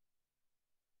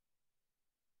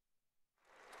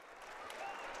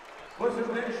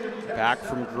 Back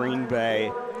from Green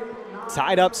Bay.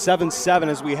 Tied up 7-7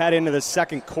 as we head into the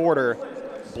second quarter.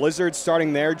 Blizzard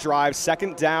starting their drive,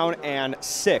 2nd down and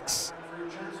 6.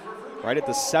 Right at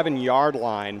the 7-yard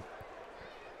line.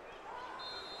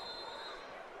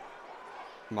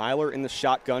 Myler in the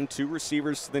shotgun, 3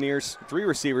 receivers to the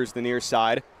near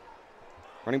side.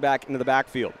 Running back into the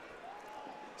backfield.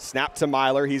 Snap to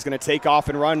Myler. He's going to take off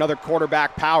and run. Another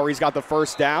quarterback power. He's got the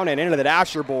first down and into the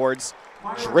dasher boards.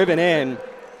 Driven in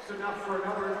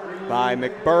by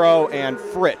McBurrow and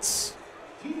Fritz.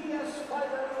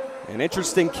 An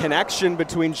interesting connection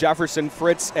between Jefferson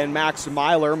Fritz and Max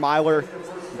Myler. Myler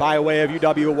by way of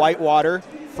UW Whitewater.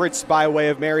 Fritz by way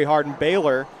of Mary Hardin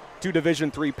Baylor. 2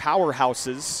 Division III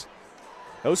powerhouses.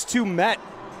 Those two met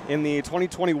in the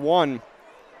 2021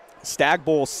 Stag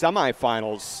Bowl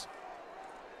semifinals,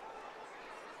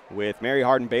 with Mary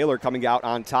Hardin Baylor coming out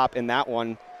on top in that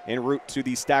one en route to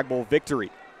the Stag Bowl victory.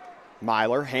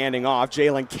 Myler handing off.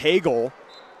 Jalen Cagle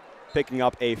picking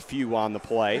up a few on the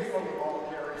play.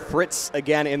 Fritz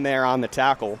again in there on the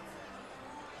tackle.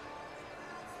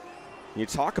 You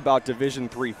talk about Division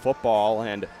III football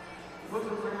and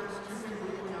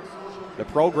the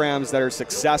programs that are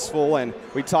successful, and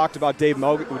we talked about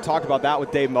that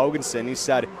with Dave Mogensen. He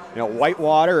said,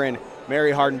 Whitewater and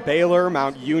Mary Hardin Baylor,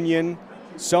 Mount Union,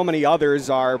 so many others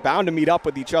are bound to meet up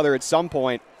with each other at some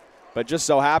point, but just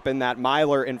so happened that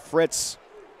Myler and Fritz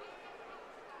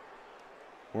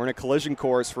were in a collision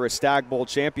course for a Stag Bowl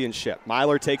championship.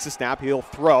 Myler takes a snap, he'll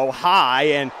throw high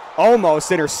and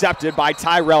almost intercepted by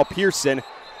Tyrell Pearson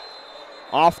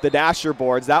off the dasher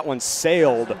boards. That one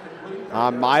sailed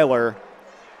on Myler.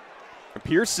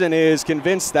 Pearson is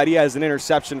convinced that he has an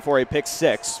interception for a pick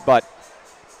six, but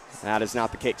that is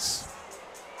not the case.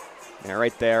 And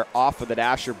right there off of the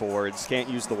dasher boards, can't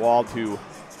use the wall to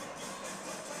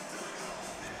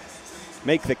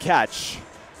make the catch.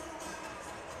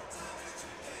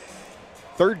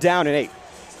 3rd down and 8.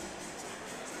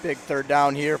 Big 3rd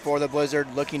down here for the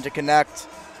Blizzard, looking to connect.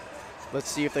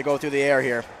 Let's see if they go through the air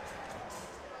here.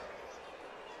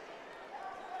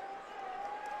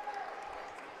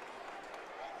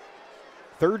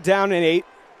 Third down and 8,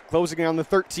 closing on the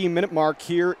 13-minute mark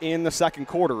here in the second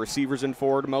quarter. Receivers in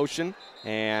forward motion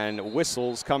and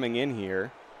whistles coming in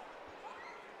here.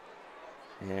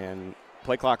 And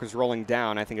play clock is rolling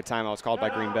down. I think a timeout was called by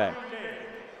Green Bay.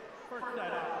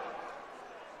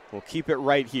 We'll keep it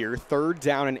right here. 3rd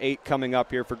down and 8 coming up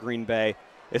here for Green Bay.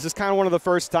 This is kind of one of the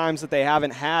first times that they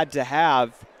haven't had to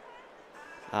have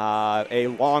a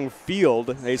long field.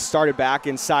 They started back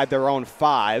inside their own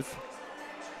 5.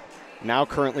 Now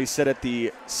currently sit at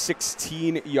the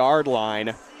 16-yard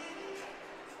line.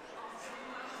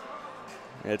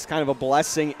 It's kind of a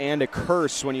blessing and a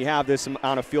curse when you have this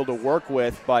amount of field to work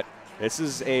with, but this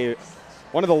is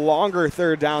one of the longer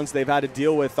 3rd downs they've had to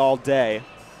deal with all day.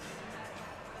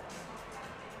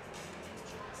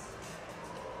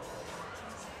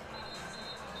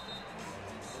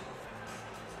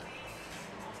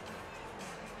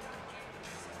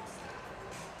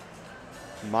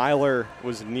 Myler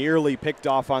was nearly picked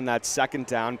off on that 2nd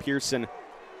down. Pearson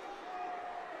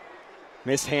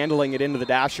mishandling it into the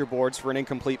dasher boards for an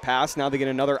incomplete pass. Now they get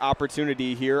another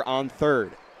opportunity here on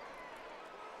 3rd.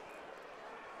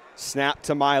 Snap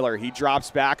to Myler. He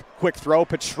drops back. Quick throw.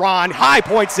 Patron high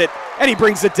points it, and he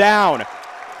brings it down.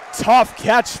 Tough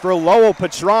catch for Lowell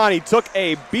Patron. He took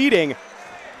a beating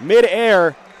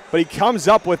midair, but he comes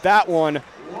up with that one.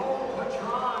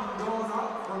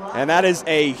 And that is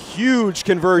a huge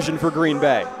conversion for Green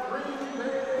Bay.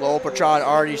 Lowell Patron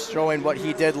already showing what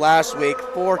he did last week.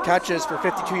 4 catches for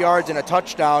 52 yards and a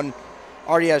touchdown.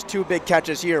 Already has 2 big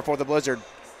catches here for the Blizzard.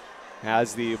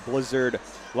 Has the Blizzard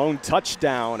lone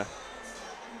touchdown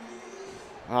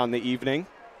on the evening.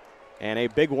 And a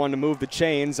big one to move the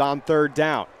chains on 3rd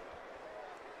down.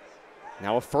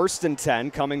 Now a 1st and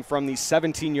 10 coming from the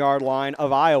 17-yard line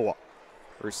of Iowa.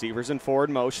 Receivers in forward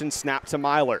motion, snap to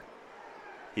Myler.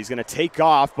 He's going to take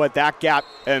off, but that gap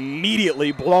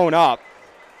immediately blown up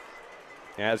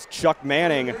as Chuck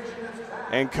Manning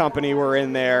and company were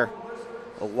in there.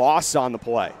 A loss on the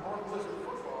play.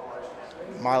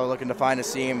 Myler looking to find a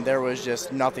seam. There was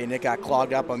just nothing. It got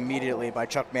clogged up immediately by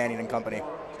Chuck Manning and company.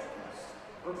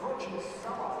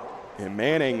 And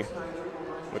Manning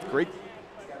with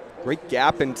great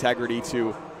gap integrity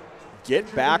to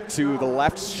get back to the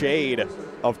left shade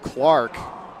of Clark.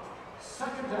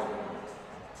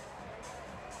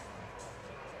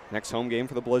 Next home game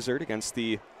for the Blizzard against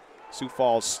the Sioux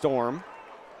Falls Storm.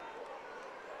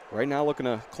 Right now looking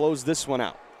to close this one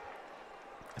out.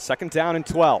 2nd down and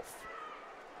 12.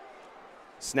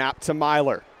 Snap to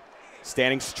Myler.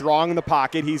 Standing strong in the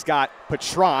pocket. He's got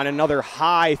Patron, another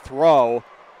high throw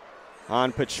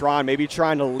on Patron, maybe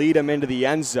trying to lead him into the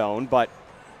end zone, but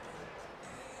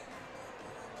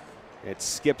it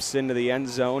skips into the end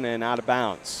zone and out of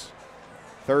bounds.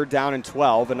 3rd down and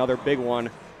 12, another big one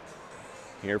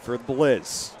here for the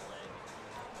Blizz.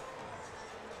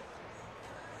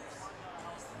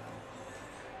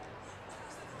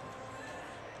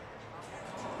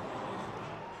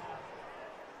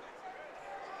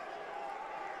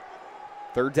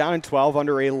 Third down and 12,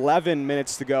 under 11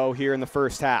 minutes to go here in the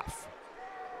first half.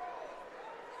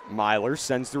 Myler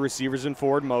sends the receivers in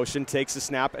forward motion, takes a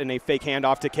snap and a fake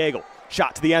handoff to Cagle.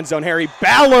 Shot to the end zone, Harry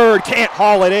Ballard can't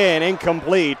haul it in,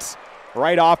 incomplete.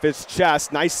 Right off his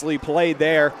chest, nicely played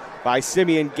there by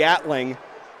Simeon Gatling.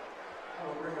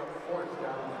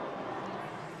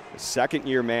 The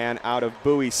 2nd-year man out of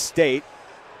Bowie State,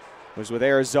 was with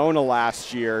Arizona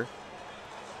last year.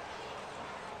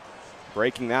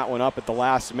 Breaking that one up at the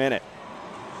last minute.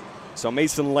 So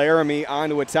Mason Laramie on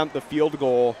to attempt the field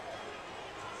goal.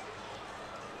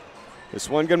 This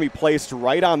one going to be placed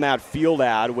right on that field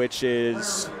ad, which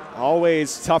is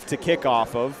always tough to kick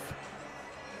off of.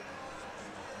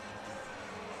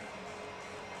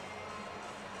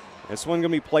 This one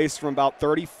going to be placed from about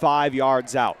 35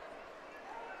 yards out.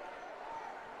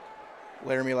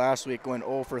 Laramie last week went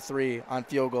 0 for 3 on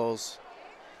field goals.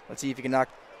 Let's see if he can knock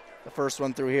the first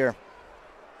one through here.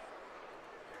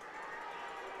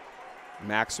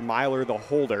 Max Myler, the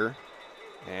holder,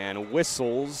 and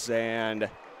whistles and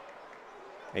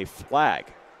a flag.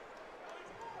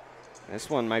 This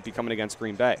one might be coming against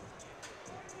Green Bay.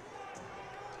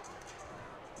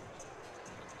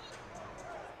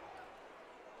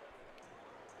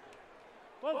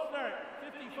 Full start,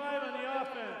 55 on the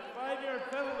offense, 5-yard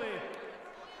penalty,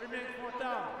 remains 4th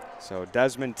down. So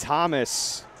Desmond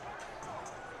Thomas,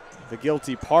 the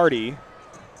guilty party,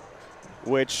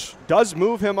 which does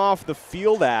move him off the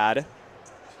field ad.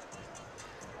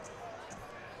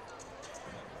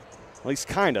 At least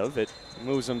kind of. It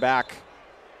moves him back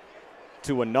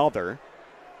to another.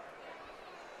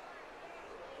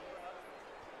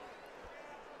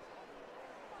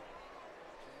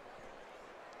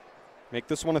 Make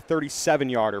this one a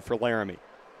 37-yarder for Laramie.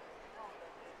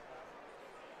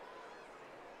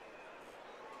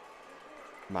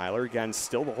 Myler again,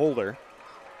 still the holder.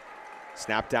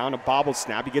 Snap down, a bobbled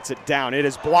snap. He gets it down. It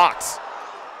is blocked.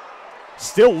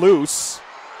 Still loose.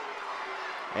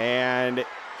 And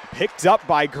picked up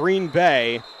by Green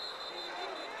Bay.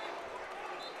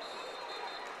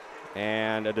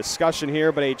 And a discussion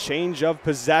here, but a change of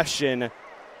possession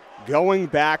going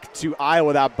back to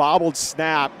Iowa. That bobbled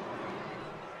snap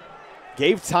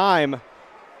gave time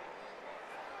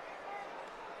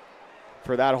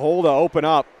for that hole to open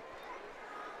up.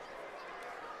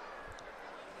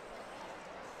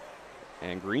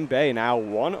 And Green Bay now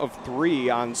 1 of 3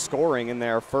 on scoring in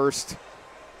their first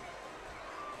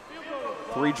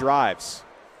 3 drives.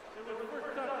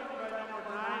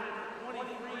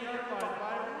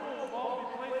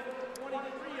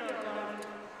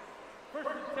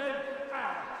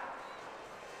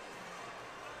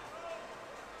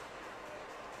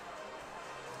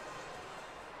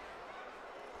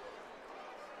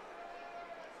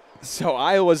 So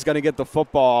Iowa's going to get the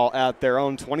football at their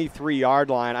own 23-yard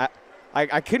line.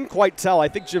 I couldn't quite tell. I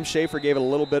think Jim Schaefer gave us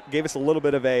a little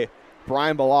bit of a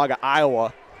Brian Balaga,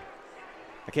 Iowa.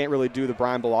 I can't really do the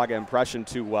Brian Balaga impression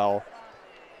too well.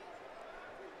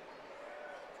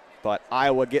 But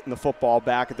Iowa getting the football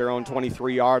back at their own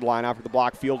 23-yard line after the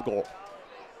blocked field goal.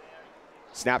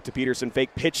 Snap to Peterson,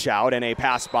 fake pitch out, and a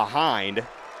pass behind.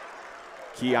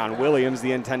 Keon Williams,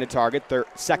 the intended target,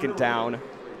 second down.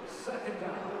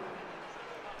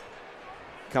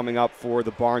 Coming up for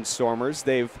the Barnstormers.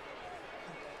 They've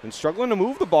been struggling to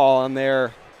move the ball on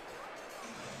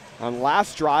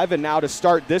last drive, and now to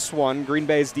start this one, Green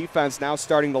Bay's defense now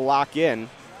starting to lock in.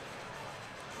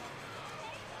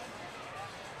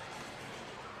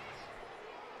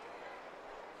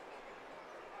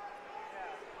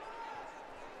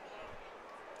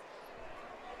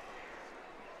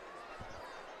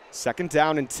 Second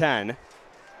down and 10.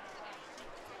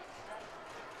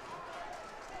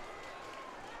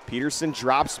 Peterson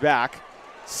drops back,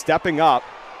 stepping up.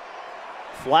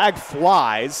 Flag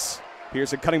flies.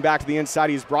 Peterson cutting back to the inside.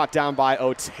 He's brought down by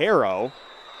Otero.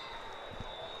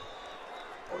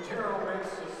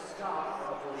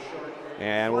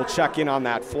 And we'll check in on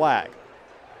that flag.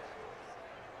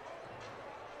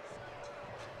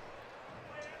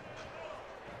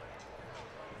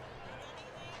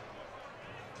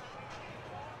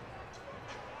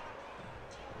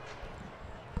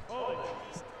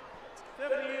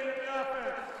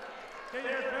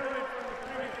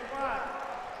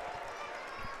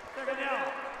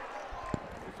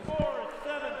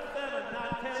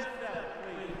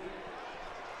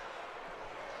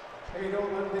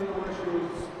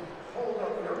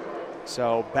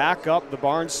 So back up the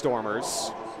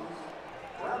Barnstormers.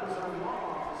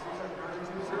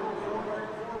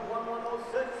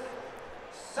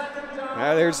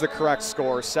 There's the correct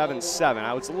score, 7-7.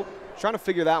 I was trying to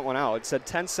figure that one out. It said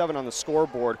 10-7 on the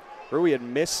scoreboard. Rui had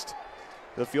missed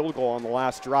the field goal on the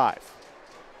last drive.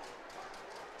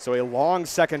 So a long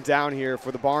second down here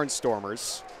for the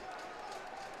Barnstormers.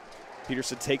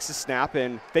 Peterson takes the snap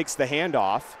and fakes the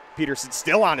handoff. Peterson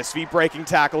still on his feet, breaking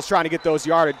tackles, trying to get those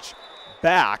yardage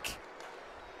back.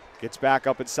 Gets back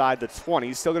up inside the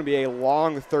 20. Still going to be a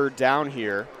long third down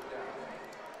here.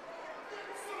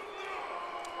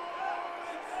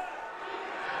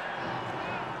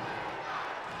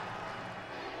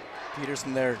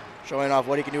 Peterson there showing off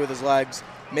what he can do with his legs,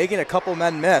 making a couple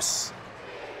men miss.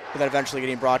 but then eventually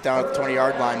getting brought down at the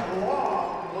 20-yard line.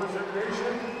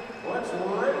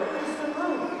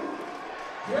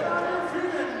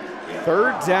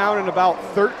 Third down and about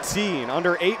 13.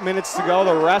 Under 8 minutes to go.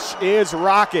 The rush is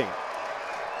rocking.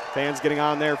 Fans getting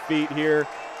on their feet here.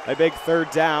 A big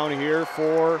third down here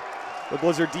for the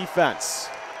Blizzard defense.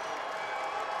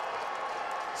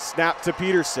 Snap to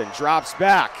Peterson. Drops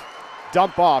back.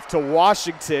 Dump off to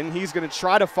Washington. He's going to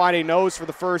try to find a nose for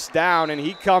the first down, and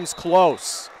he comes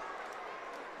close.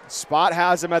 Spot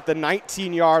has him at the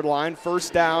 19-yard line.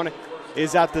 First down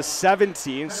is at the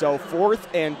 17, so 4th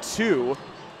and 2.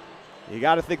 You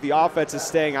got to think the offense is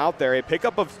staying out there. A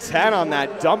pickup of 10 on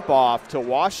that dump off to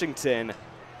Washington.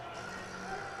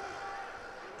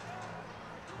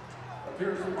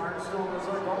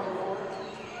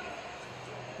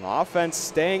 Offense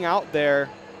staying out there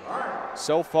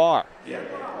so far.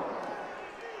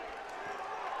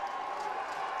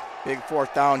 Big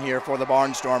 4th down here for the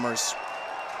Barnstormers.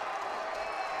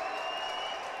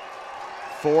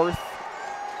 4th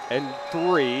and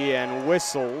 3, and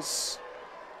whistles.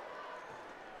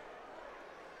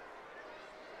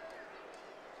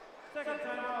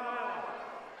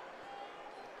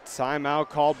 Timeout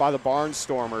called by the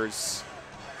Barnstormers.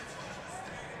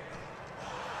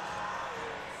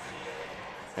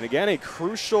 And again, a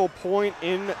crucial point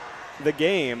in the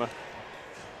game.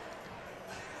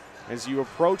 As you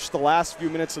approach the last few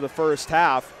minutes of the first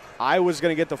half, Iowa's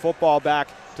going to get the football back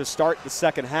to start the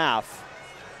second half.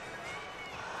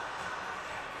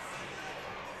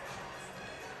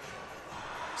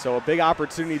 So a big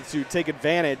opportunity to take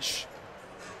advantage.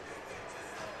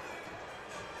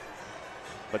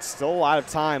 But still a lot of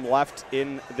time left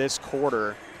in this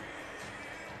quarter.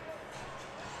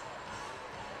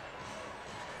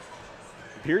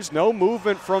 Appears no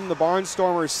movement from the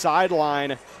Barnstormers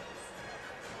sideline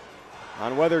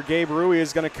on whether Gabe Rui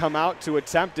is going to come out to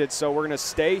attempt it. So we're going to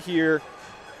stay here.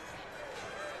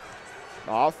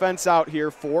 Offense out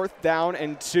here, 4th down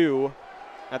and 2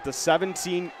 at the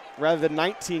 17, rather than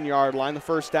 19-yard line. The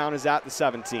first down is at the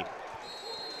 17.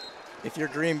 If you're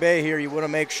Green Bay here, you want to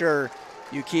make sure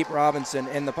you keep Robinson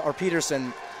or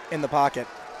Peterson in the pocket.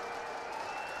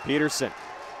 Peterson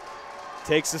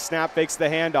takes the snap, fakes the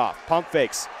handoff, pump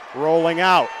fakes, rolling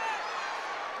out.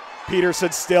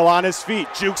 Peterson still on his feet,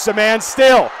 jukes a man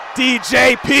still.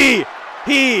 DJP,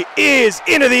 he is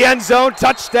into the end zone.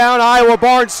 Touchdown, Iowa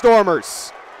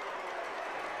Barnstormers.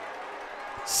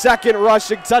 Second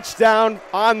rushing touchdown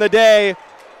on the day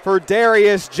for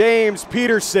Darius James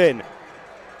Peterson.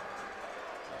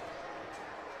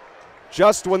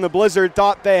 Just when the Blizzard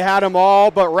thought they had them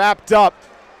all, but wrapped up.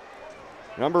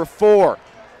 Number 4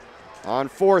 on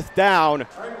 4th down.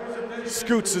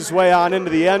 Scoots his way on into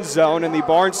the end zone, and the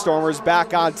Barnstormers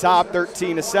back on top,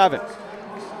 13-7.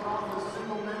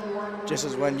 Just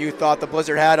as when you thought the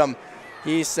Blizzard had him,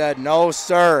 he said, "No,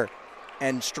 sir,"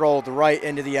 and strolled right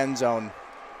into the end zone.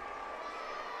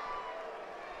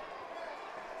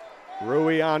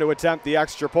 Rui on to attempt the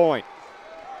extra point.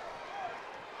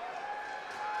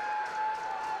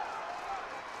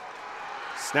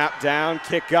 Snap down,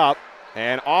 kick up,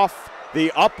 and off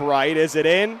the upright. Is it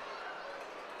in?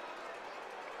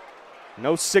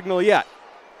 No signal yet.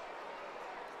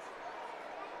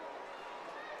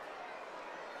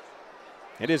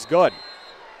 It is good.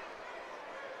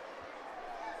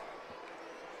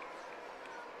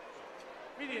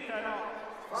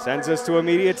 Sends us to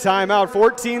immediate timeout.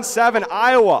 14-7,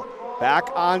 Iowa back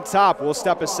on top. We'll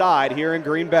step aside here in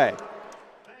Green Bay.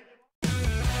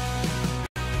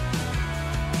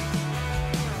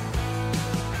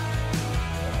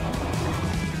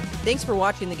 Thanks for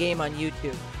watching the game on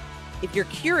YouTube. If you're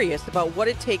curious about what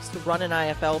it takes to run an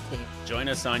IFL team, join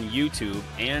us on YouTube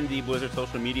and the Blizzard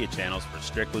social media channels for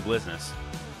Strictly Blizness.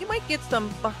 You might get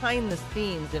some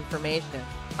behind-the-scenes information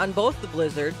on both the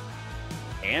Blizzard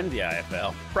and the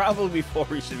IFL, probably before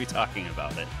we should be talking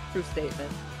about it. True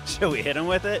statement. Should we hit him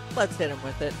with it? Let's hit him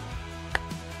with it.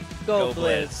 Go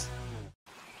Blizz.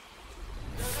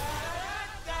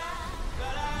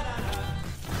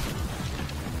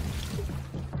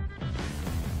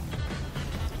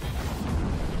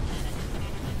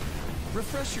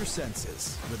 Refresh your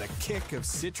senses with a kick of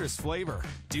citrus flavor.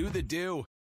 Do the do.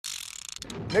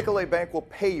 Nicolay Bank will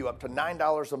pay you up to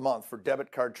 $9 a month for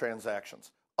debit card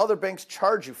transactions. Other banks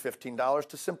charge you $15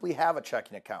 to simply have a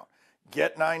checking account.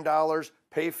 Get $9,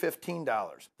 pay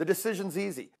 $15. The decision's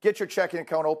easy. Get your checking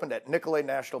account opened at Nicolay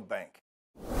National Bank.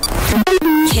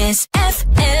 Kiss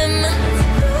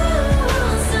FM.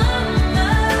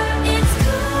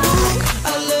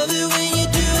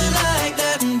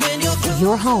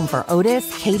 Your home for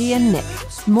Otis, Katie, and Nick.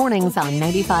 Mornings on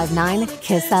 95.9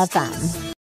 Kiss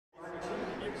FM.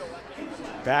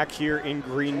 Back here in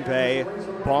Green Bay,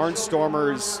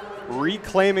 Barnstormers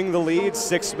reclaiming the lead.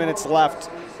 6 minutes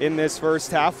left in this first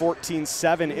half.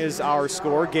 14-7 is our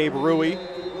score. Gabe Rui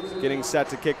getting set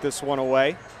to kick this one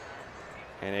away.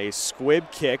 And a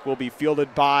squib kick will be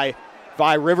fielded by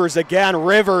Rivers again.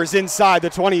 Rivers inside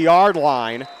the 20-yard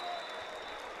line.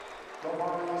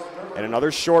 And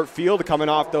another short field coming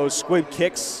off those squib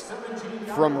kicks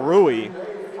from Rui.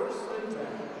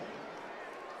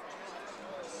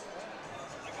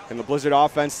 And the Blizzard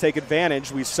offense take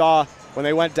advantage. We saw when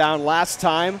they went down last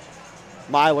time,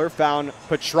 Myler found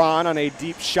Patron on a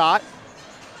deep shot.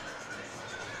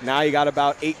 Now you got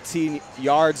about 18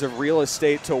 yards of real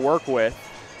estate to work with.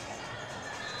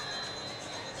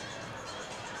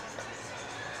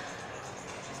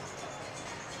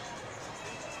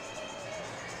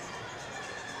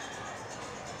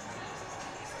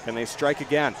 Can they strike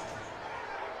again?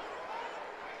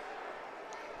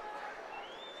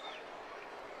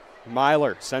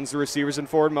 Myler sends the receivers in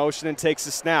forward motion and takes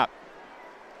the snap.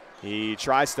 He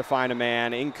tries to find a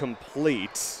man,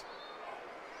 incomplete.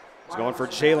 He's going for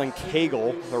Jalen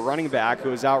Cagle, the running back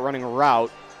who is out running a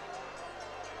route.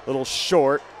 A little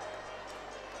short.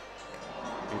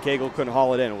 And Cagle couldn't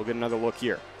haul it in. We'll get another look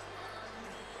here.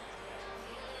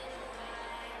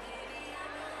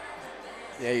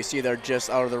 Yeah, you see they're just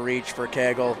out of the reach for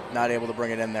Cagle, not able to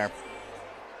bring it in there.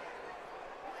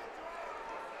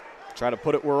 Try to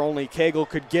put it where only Cagle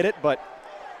could get it, but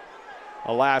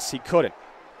alas, he couldn't.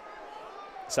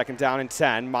 2nd down and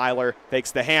 10. Myler fakes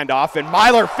the handoff, and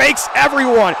Myler fakes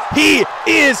everyone. He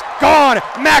is gone.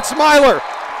 Max Myler.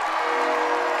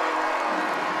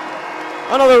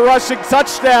 Another rushing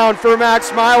touchdown for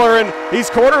Max Myler, and these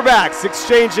quarterbacks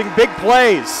exchanging big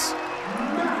plays.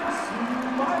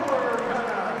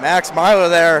 Max Myler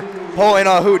there pulling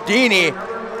a Houdini.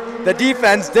 The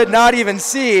defense did not even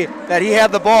see that he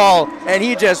had the ball, and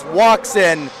he just walks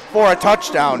in for a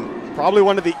touchdown. Probably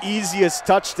one of the easiest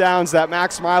touchdowns that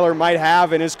Max Myler might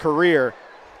have in his career.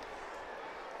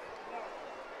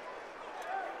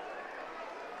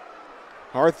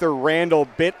 Arthur Randall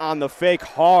bit on the fake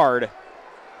hard.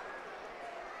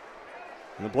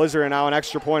 And the Blizzard are now an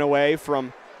extra point away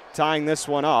from tying this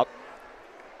one up.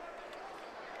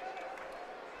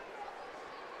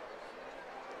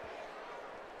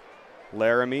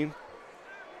 Laramie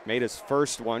made his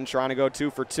first one, trying to go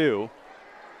 2 for 2.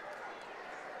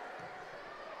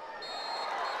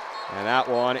 And that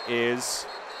one is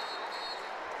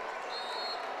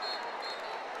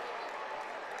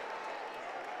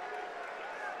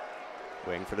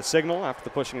waiting for the signal after the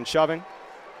pushing and shoving.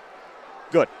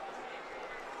 Good.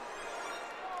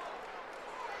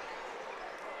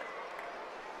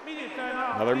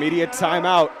 Another media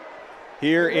timeout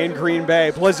here in Green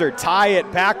Bay. Blizzard tie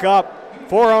it back up.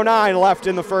 4:09 left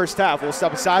in the first half. We'll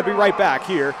step aside, be right back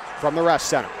here from the Rest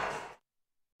Center.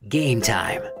 Game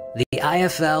time. The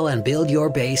IFL and Build Your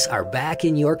Base are back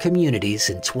in your communities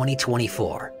in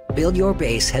 2024. Build Your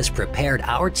Base has prepared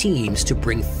our teams to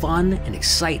bring fun and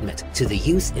excitement to the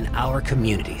youth in our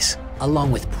communities,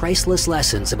 along with priceless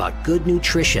lessons about good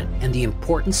nutrition and the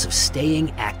importance of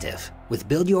staying active. With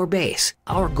Build Your Base,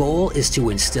 our goal is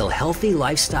to instill healthy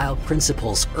lifestyle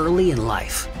principles early in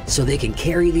life so they can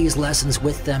carry these lessons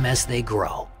with them as they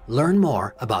grow. Learn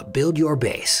more about Build Your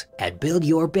Base at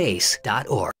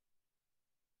buildyourbase.org.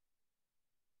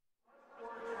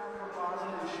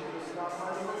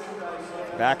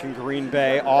 Back in Green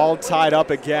Bay, all tied up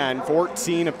again,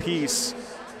 14 apiece.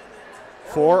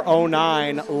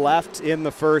 4:09 left in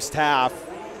the first half.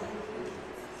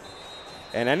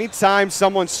 And anytime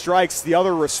someone strikes, the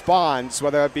other responds,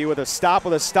 whether it be with a stop,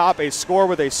 a score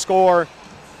with a score.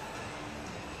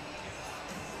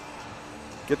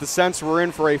 Get the sense we're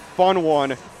in for a fun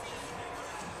one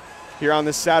here on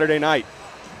this Saturday night.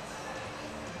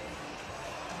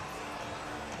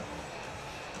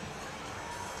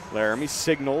 Laramie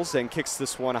signals and kicks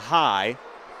this one high.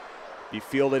 Be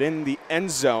fielded in the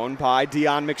end zone by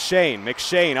Deion McShane.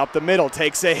 McShane up the middle,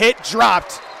 takes a hit,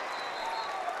 dropped.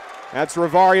 That's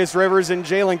Ravarius Rivers and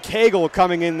Jalen Cagle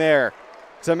coming in there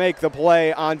to make the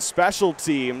play on special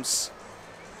teams.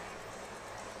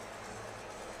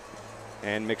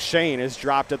 And McShane is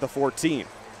dropped at the 14.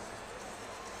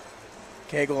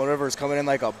 Cagle and Rivers coming in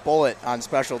like a bullet on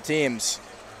special teams.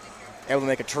 Able to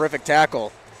make a terrific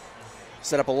tackle.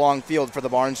 Set up a long field for the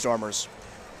Barnstormers.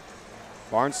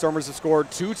 Barnstormers have scored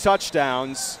 2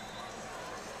 touchdowns,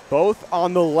 both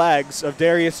on the legs of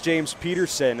Darius James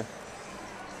Peterson.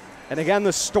 And again,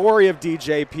 the story of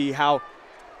DJP, how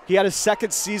he had his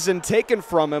second season taken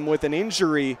from him with an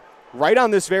injury right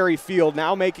on this very field,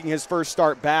 now making his first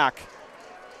start back.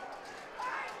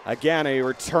 Again, a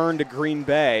return to Green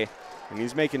Bay, and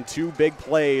he's making 2 big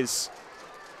plays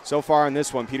so far in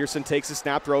this one. Peterson takes a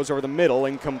snap, throws over the middle,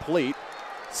 incomplete.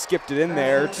 Skipped it in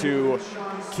there to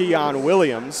Keon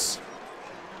Williams.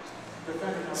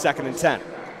 2nd and 10.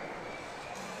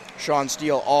 Sean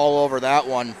Steele all over that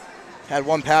one. Had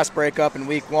 1 pass breakup in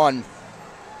week 1,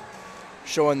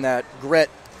 showing that grit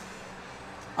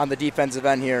on the defensive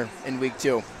end here in week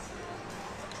 2.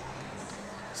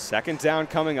 2nd down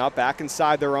coming up, back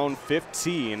inside their own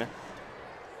 15.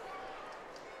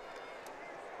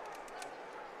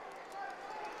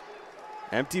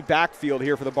 Empty backfield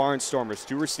here for the Barnstormers.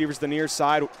 2 receivers to the near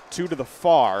side, 2 to the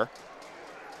far.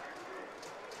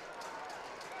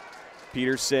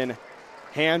 Peterson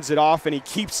hands it off and he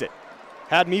keeps it.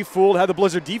 Had me fooled, had the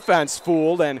Blizzard defense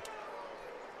fooled, and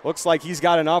looks like he's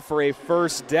got enough for a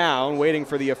 1st down, waiting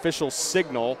for the official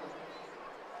signal.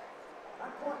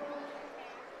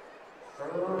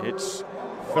 It's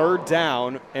 3rd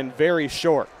down and very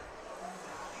short.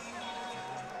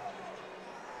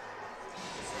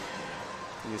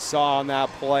 You saw on that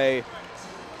play,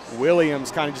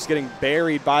 Williams kind of just getting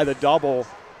buried by the double.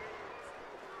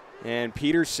 And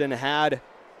Peterson had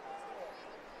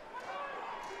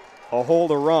a hole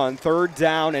to run. 3rd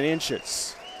down and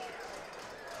inches.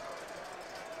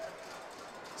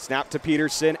 Snap to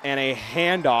Peterson and a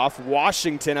handoff.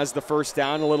 Washington has the 1st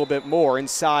down, a little bit more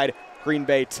inside Green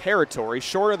Bay territory.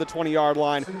 Short of the 20-yard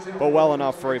line, but well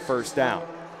enough for a 1st down.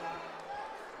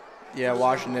 Yeah,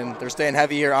 Washington, they're staying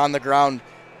heavy here on the ground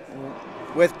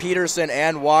with Peterson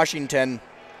and Washington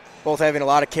both having a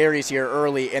lot of carries here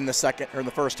early in the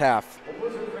 1st half.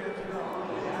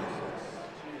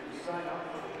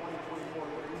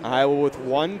 Iowa with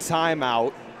 1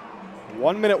 timeout,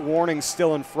 1-minute warning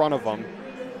still in front of them.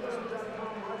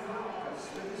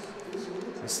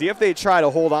 See if they try to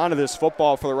hold on to this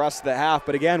football for the rest of the half,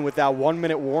 but again, with that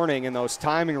 1-minute warning and those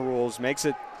timing rules, makes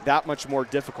it that much more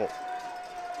difficult.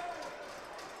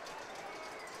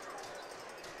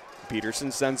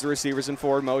 Peterson sends the receivers in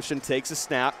forward motion, takes a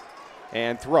snap,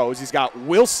 and throws. He's got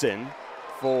Wilson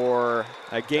for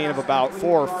a gain of about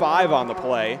 4 or 5 on the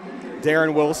play.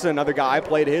 Darren Wilson, another guy,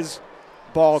 played his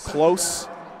ball close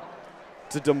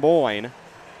to Des Moines,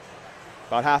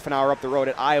 about half an hour up the road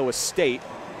at Iowa State.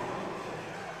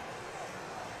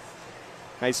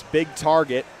 Nice big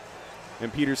target,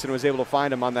 and Peterson was able to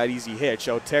find him on that easy hitch.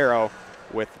 Otero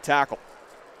with the tackle.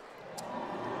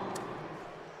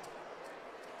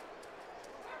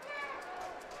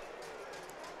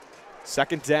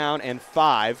 Second down and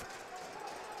 5.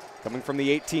 Coming from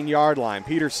the 18-yard line.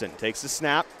 Peterson takes the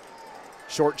snap.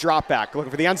 Short drop back,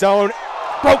 looking for the end zone.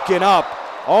 Broken up.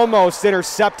 Almost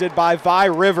intercepted by Vi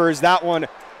Rivers. That one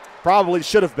probably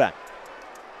should have been.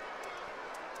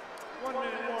 1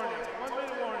 minute warning. 1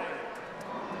 minute warning.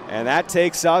 And that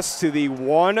takes us to the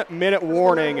 1-minute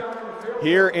warning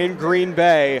here in Green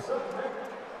Bay.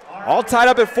 All tied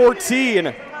up at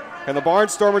 14. Can the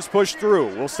Barnstormers push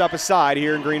through? We'll step aside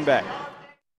here in Green Bay.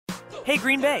 Hey,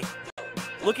 Green Bay.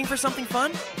 Looking for something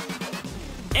fun?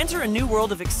 Enter a new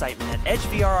world of excitement at Edge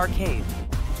VR Arcade.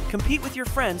 Compete with your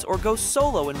friends or go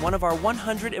solo in one of our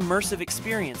 100 immersive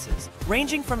experiences,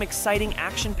 ranging from exciting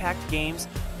action-packed games,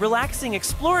 relaxing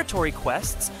exploratory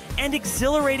quests, and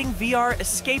exhilarating VR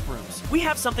escape rooms. We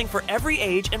have something for every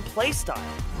age and play style.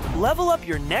 Level up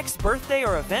your next birthday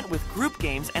or event with group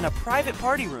games and a private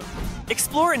party room.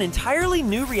 Explore an entirely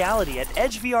new reality at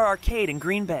Edge VR Arcade in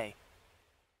Green Bay.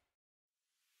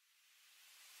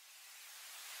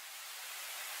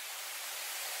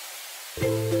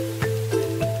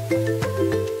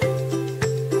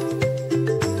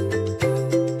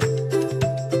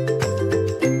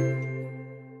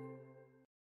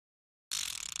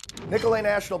 Nicolay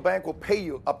National Bank will pay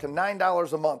you up to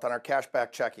 $9 a month on our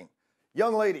cashback checking.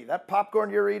 Young lady, that popcorn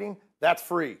you're eating, that's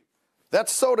free. That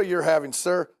soda you're having,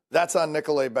 sir, that's on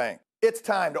Nicolay Bank. It's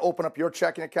time to open up your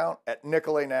checking account at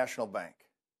Nicolay National Bank.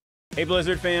 Hey,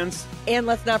 Blizzard fans. And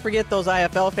let's not forget those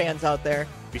IFL fans out there.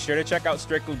 Be sure to check out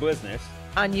Strictly Business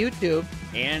on YouTube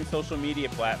and social media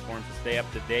platforms to stay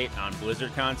up to date on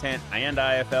Blizzard content and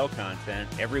IFL content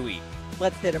every week.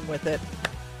 Let's hit them with it.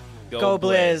 Go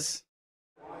Blizz.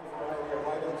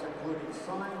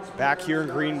 Back here in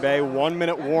Green Bay,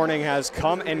 1-minute warning has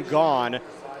come and gone.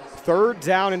 3rd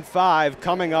down and 5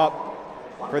 coming up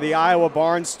for the Iowa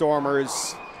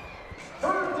Barnstormers.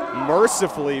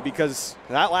 Mercifully, because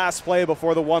that last play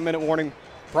before the 1-minute warning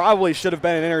probably should have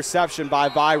been an interception by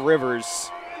Vi Rivers.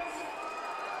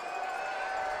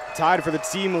 Tied for the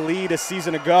team lead a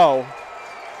season ago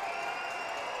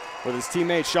with his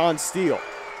teammate Sean Steele.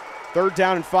 3rd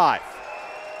down and 5.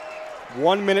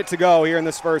 1 minute to go here in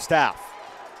this first half.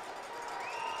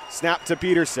 Snap to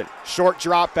Peterson. Short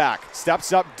drop back.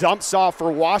 Steps up, dumps off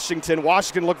for Washington.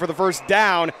 Washington look for the first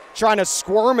down, trying to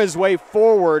squirm his way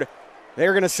forward.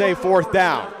 They're going to say 4th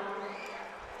down.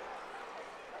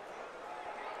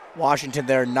 Washington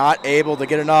there not able to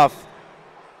get enough.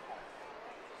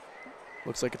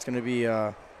 Looks like it's going to be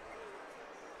about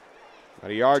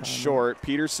a yard short.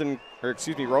 Roberson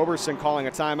calling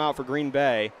a timeout for Green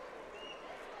Bay.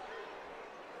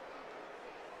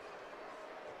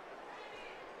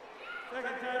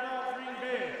 Second timeout, Green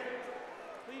Bay.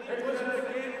 Please listen the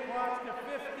game clock to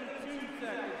 52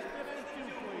 seconds.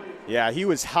 52, please. Yeah, he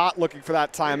was hot looking for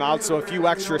that timeout, so a few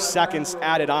extra seconds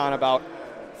added on, about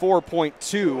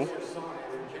 4.2.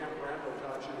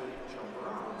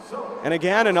 And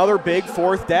again, another big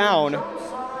 4th down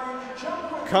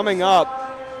coming up.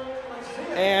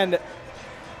 And,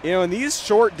 you know, in these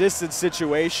short distance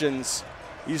situations,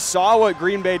 you saw what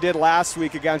Green Bay did last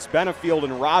week against Benefield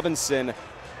and Robinson,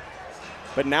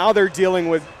 but now they're dealing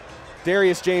with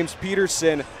Darius James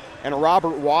Peterson and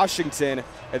Robert Washington.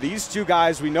 And these two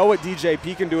guys, we know what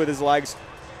DJP can do with his legs,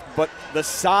 but the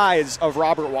size of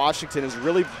Robert Washington has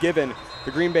really given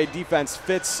the Green Bay defense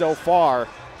fits so far.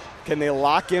 Can they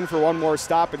lock in for one more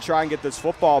stop and try and get this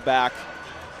football back?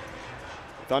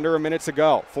 With under a minute to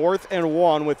go. 4th and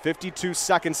 1 with 52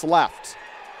 seconds left.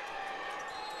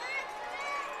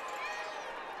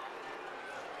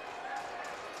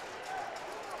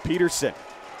 Peterson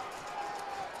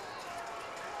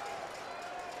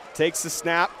takes the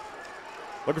snap.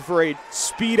 Looking for a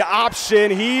speed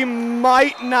option. He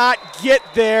might not get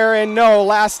there, and no,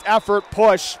 last effort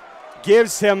push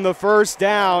gives him the first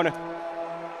down.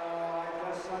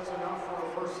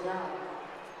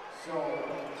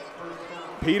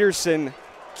 Peterson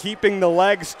keeping the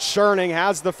legs churning,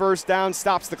 has the first down,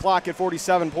 stops the clock at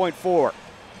 47.4.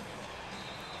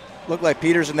 Looked like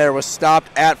Peterson there was stopped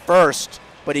at first,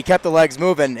 but he kept the legs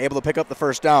moving, able to pick up the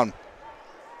first down.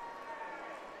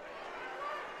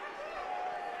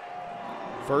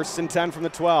 1st and 10 from the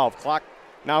 12. Clock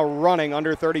now running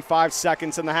under 35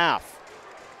 seconds in the half.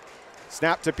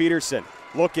 Snap to Peterson.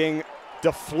 Looking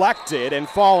deflected and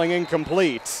falling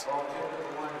incomplete.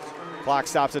 Clock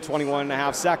stops at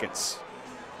 21.5 seconds.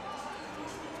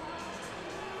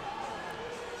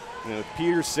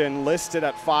 Peterson listed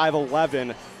at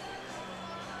 5'11".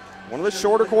 One of the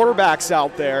shorter quarterbacks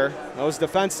out there. Those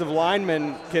defensive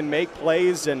linemen can make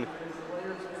plays and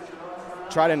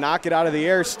try to knock it out of the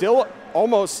air. Still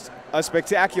almost a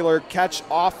spectacular catch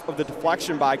off of the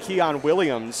deflection by Keon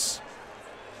Williams.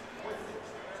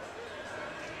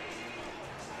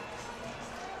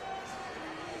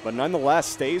 But nonetheless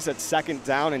stays at 2nd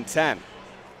down and 10.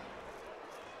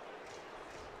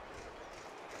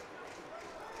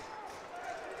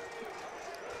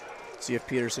 See if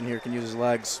Peterson here can use his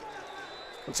legs.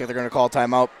 Looks like they're going to call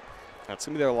timeout. That's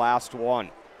going to be their last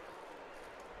one.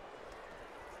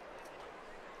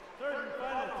 Third and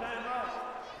final timeout,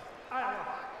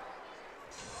 Iowa.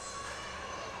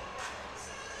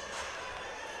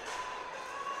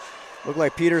 Looked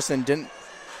like Peterson didn't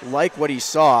like what he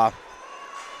saw.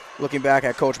 Looking back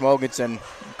at Coach Mogensen,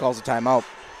 he calls a timeout.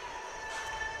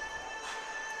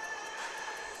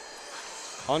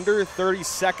 Under 30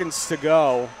 seconds to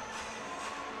go.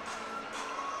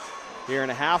 Here in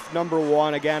half number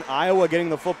 1. Again, Iowa getting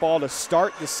the football to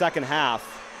start the second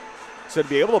half. So to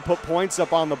be able to put points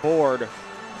up on the board,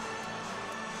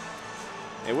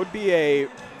 it would be a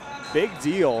big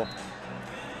deal.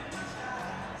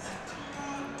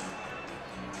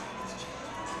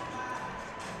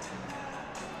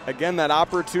 Again, that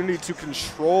opportunity to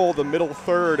control the middle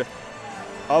third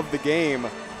of the game.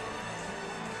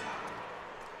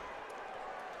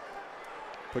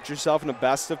 Put yourself in the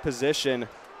best of position.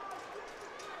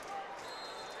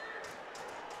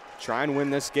 Try and win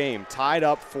this game. Tied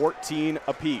up 14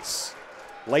 apiece.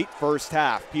 Late first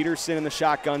half. Peterson in the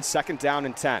shotgun, 2nd down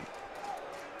and 10.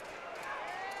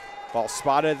 Ball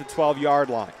spotted at the 12-yard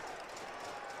line.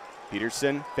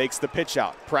 Peterson fakes the pitch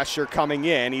out. Pressure coming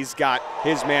in. He's got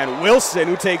his man Wilson,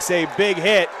 who takes a big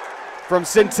hit from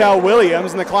Sintel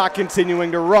Williams, and the clock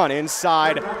continuing to run.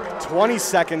 Inside 20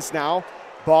 seconds now.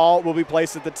 Ball will be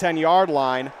placed at the 10-yard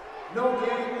line. No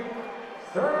game.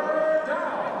 3rd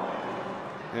down.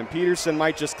 And Peterson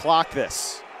might just clock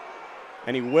this,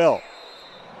 and he will.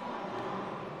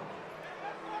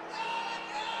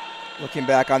 Looking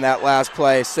back on that last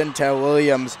play, Sintel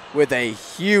Williams with a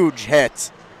huge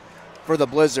hit for the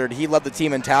Blizzard. He led the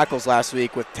team in tackles last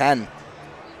week with 10.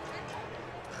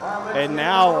 And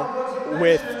now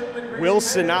with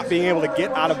Wilson not being able to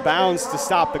get out of bounds to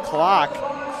stop the clock,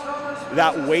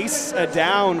 that wastes a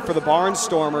down for the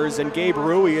Barnstormers, and Gabe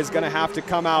Rui is going to have to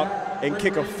come out and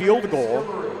kick a field goal.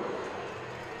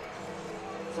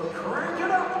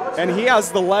 And he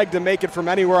has the leg to make it from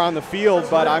anywhere on the field,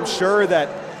 but I'm sure that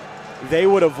they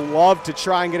would have loved to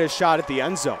try and get a shot at the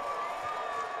end zone.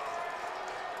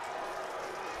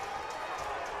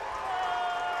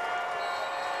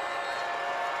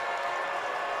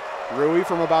 Rui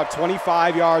from about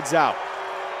 25 yards out.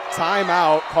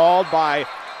 Timeout called by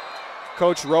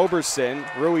Coach Roberson.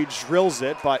 Rui drills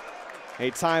it, but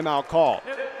a timeout call.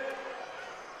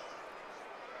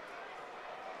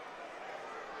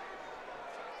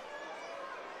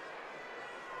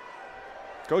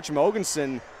 Coach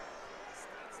Mogensen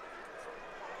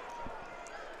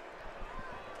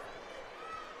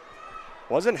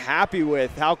wasn't happy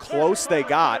with how close they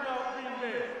got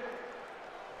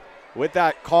with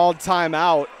that called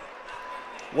timeout.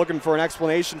 Looking for an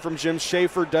explanation from Jim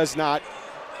Schaefer, does not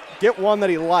get one that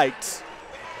he liked.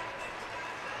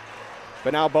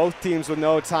 But now both teams with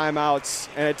no timeouts.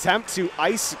 An attempt to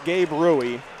ice Gabe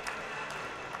Rui,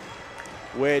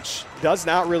 which does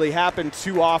not really happen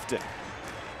too often.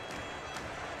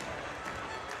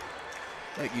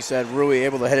 Like you said, Rui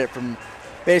able to hit it from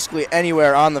basically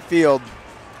anywhere on the field.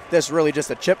 This really just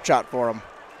a chip shot for him.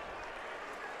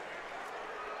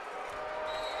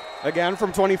 Again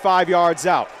from 25 yards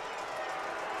out.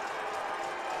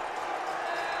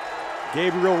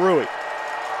 Gabriel Rui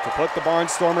to put the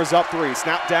Barnstormers up 3.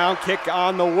 Snap down, kick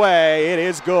on the way. It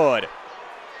is good.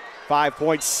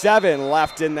 5.7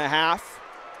 left in the half.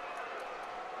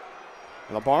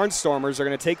 And the Barnstormers are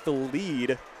going to take the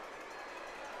lead,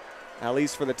 at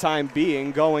least for the time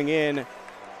being, going in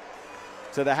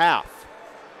to the half.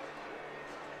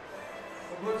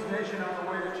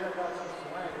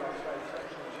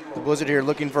 The Blizzard here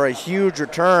looking for a huge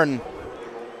return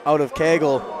out of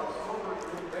Cagle.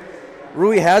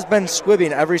 Rui has been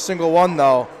squibbing every single one,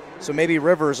 though, so maybe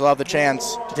Rivers will have the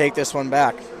chance to take this one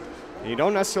back. You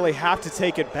don't necessarily have to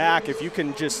take it back. If you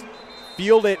can just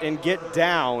field it and get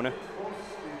down,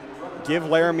 give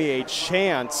Laramie a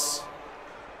chance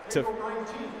to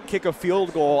kick a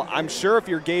field goal. I'm sure if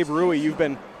you're Gabe Rui, you've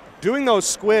been doing those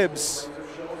squibs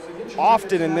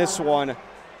often in this one,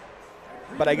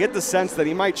 but I get the sense that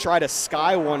he might try to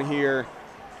sky one here.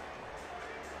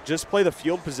 Just play the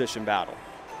field position battle.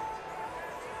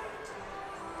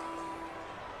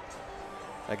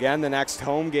 Again, the next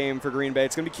home game for Green Bay.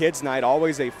 It's going to be kids' night,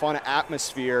 always a fun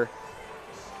atmosphere.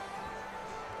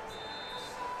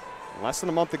 Less than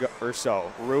a month ago or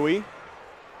so, Rui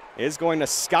is going to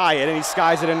sky it, and he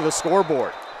skies it into the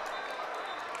scoreboard.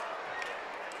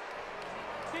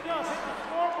 Kickoff hit the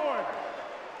scoreboard.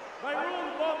 By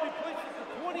rule, the ball will be placed at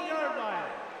the 20-yard line.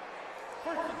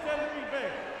 First and 10, Green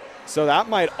Bay. So that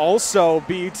might also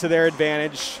be to their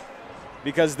advantage,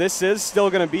 because this is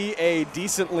still going to be a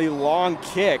decently long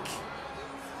kick.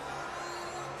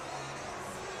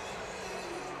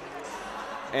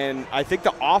 And I think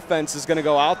the offense is going to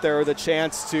go out there with a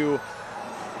chance to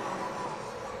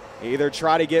either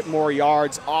try to get more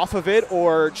yards off of it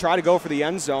or try to go for the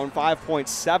end zone.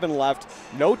 5.7 left.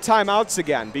 No timeouts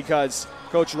again, because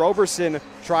Coach Roberson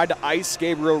tried to ice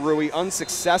Gabriel Rui,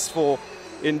 unsuccessful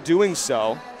in doing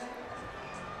so.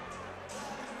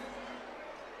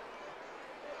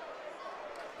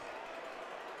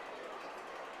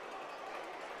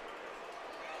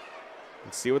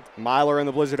 Let's see what Myler and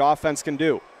the Blizzard offense can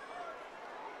do.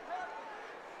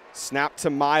 Snap to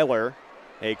Myler.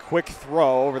 A quick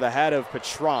throw over the head of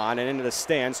Patron and into the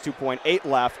stands. 2.8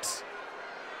 left.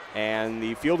 And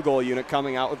the field goal unit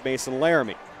coming out with Mason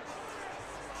Laramie.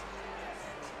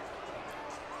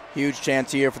 Huge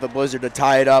chance here for the Blizzard to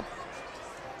tie it up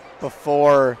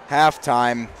before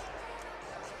halftime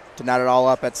to knot it all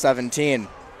up at 17.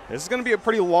 This is going to be a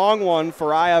pretty long one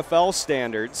for IFL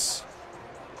standards.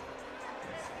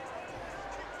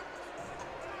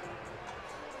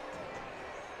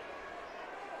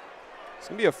 It's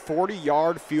going to be a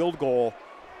 40-yard field goal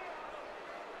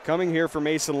coming here for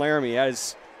Mason Laramie. At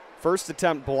his first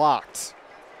attempt blocked.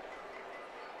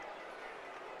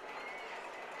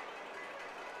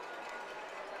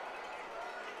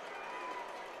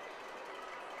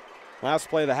 Last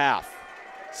play of the half.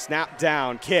 Snap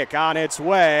down, kick on its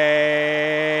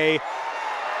way.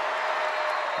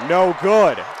 No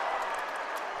good.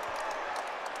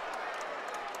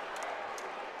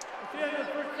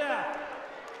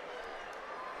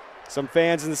 Some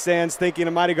fans in the stands thinking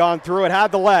it might have gone through. It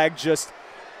had the leg, just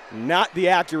not the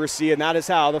accuracy, and that is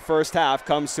how the first half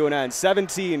comes to an end.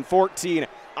 17-14,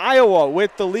 Iowa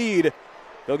with the lead.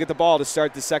 They'll get the ball to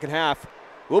start the second half.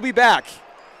 We'll be back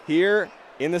here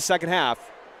in the second half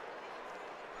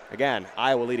Again,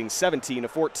 Iowa leading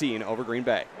 17-14 over Green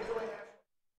Bay.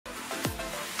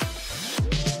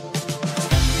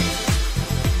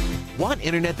 Want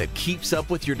internet that keeps up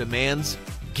with your demands?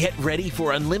 Get ready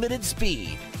for unlimited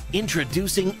speed.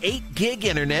 Introducing 8 gig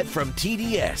internet from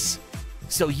TDS.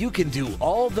 So you can do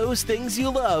all those things you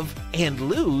love and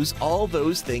lose all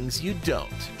those things you don't.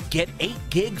 Get 8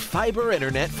 gig fiber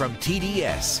internet from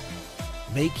TDS.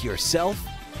 Make yourself,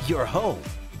 your home,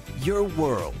 your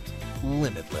world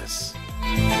limitless.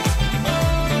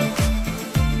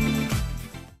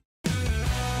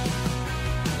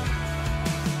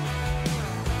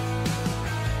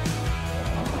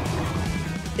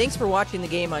 Thanks for watching the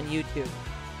game on YouTube.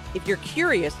 If you're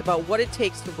curious about what it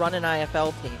takes to run an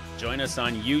IFL team, join us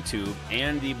on YouTube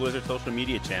and the Blizzard social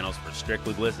media channels for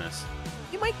Strictly Business.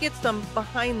 You might get some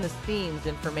behind-the-scenes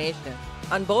information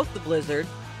on both the Blizzard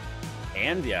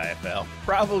and the IFL,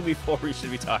 probably before we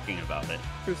should be talking about it.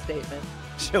 True statement.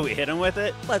 Should we hit him with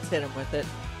it? Let's hit him with it.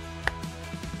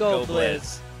 Go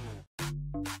Blizz.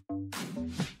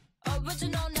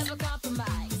 Original, never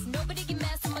compromise. Nobody can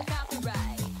mess with my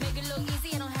copyright. Make it look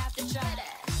easy, I don't have to try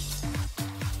that.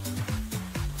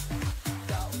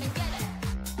 Go and get it.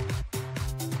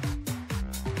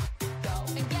 Go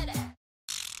and get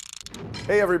it.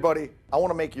 Hey everybody, I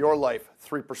want to make your life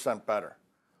 3% better.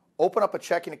 Open up a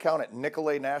checking account at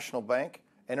Nicolay National Bank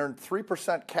and earn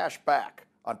 3% cash back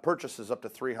on purchases up to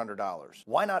 $300.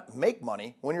 Why not make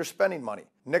money when you're spending money?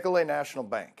 Nicolay National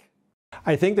Bank.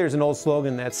 I think there's an old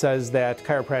slogan that says that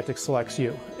chiropractic selects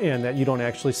you and that you don't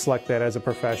actually select that as a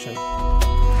profession.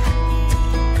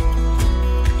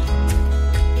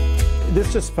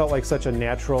 This just felt like such a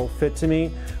natural fit to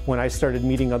me when I started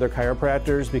meeting other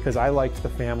chiropractors because I liked the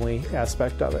family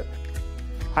aspect of it.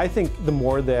 I think the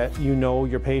more that you know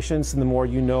your patients and the more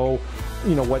you know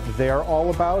what they're all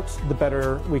about, the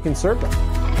better we can serve them.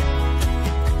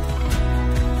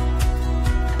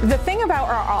 The thing about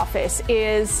our office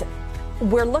is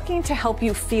we're looking to help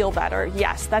you feel better.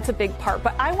 Yes, that's a big part,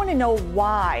 but I want to know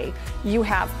why you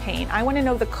have pain. I want to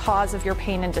know the cause of your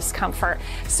pain and discomfort.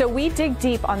 So we dig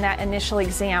deep on that initial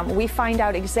exam. We find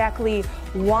out exactly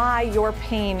why your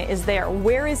pain is there.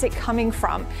 Where is it coming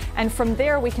from? And from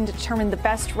there, we can determine the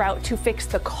best route to fix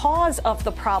the cause of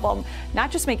the problem, not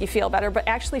just make you feel better, but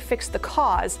actually fix the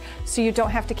cause so you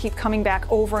don't have to keep coming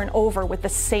back over and over with the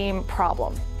same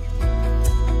problem.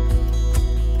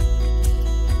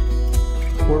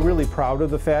 We're really proud of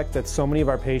the fact that so many of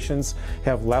our patients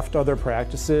have left other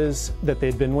practices that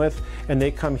they've been with, and they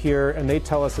come here and they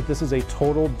tell us that this is a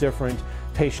total different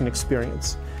patient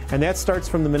experience. And that starts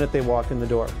from the minute they walk in the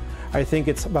door. I think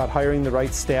it's about hiring the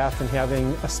right staff and having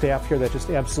a staff here that just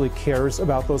absolutely cares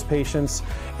about those patients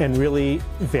and really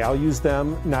values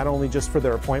them, not only just for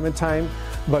their appointment time,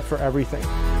 but for everything.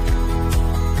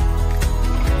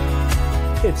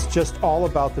 It's just all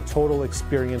about the total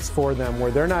experience for them, where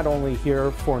they're not only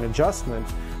here for an adjustment,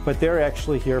 but they're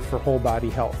actually here for whole body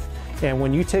health. And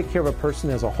when you take care of a person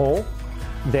as a whole,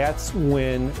 that's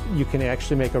when you can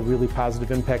actually make a really positive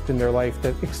impact in their life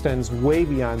that extends way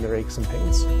beyond their aches and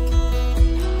pains.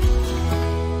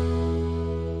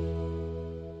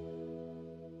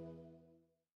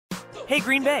 Hey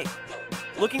Green Bay,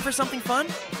 looking for something fun?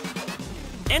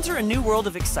 Enter a new world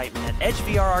of excitement at Edge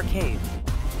VR Arcade.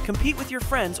 Compete with your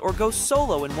friends or go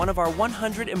solo in one of our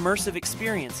 100 immersive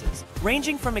experiences,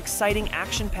 ranging from exciting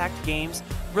action-packed games,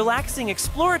 relaxing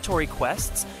exploratory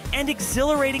quests, and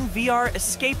exhilarating VR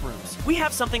escape rooms. We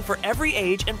have something for every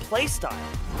age and play style.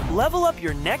 Level up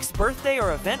your next birthday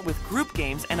or event with group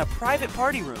games and a private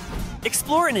party room.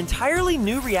 Explore an entirely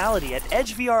new reality at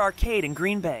Edge VR Arcade in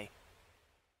Green Bay.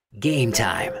 Game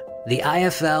time. The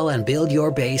IFL and Build Your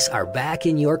Base are back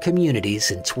in your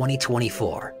communities in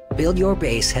 2024. Build Your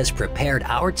Base has prepared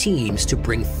our teams to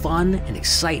bring fun and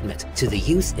excitement to the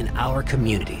youth in our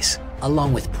communities,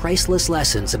 along with priceless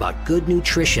lessons about good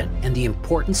nutrition and the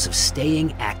importance of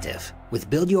staying active. With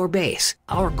Build Your Base,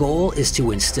 our goal is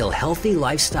to instill healthy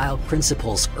lifestyle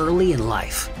principles early in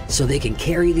life so they can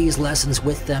carry these lessons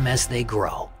with them as they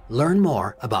grow. Learn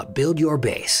more about Build Your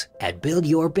Base at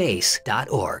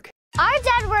buildyourbase.org. Our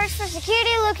dad works for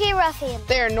Security Lukey Roofing.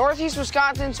 They are Northeast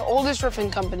Wisconsin's oldest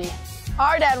roofing company.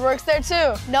 Our dad works there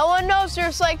too. No one knows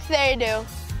roofs like they do.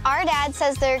 Our dad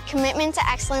says their commitment to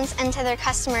excellence and to their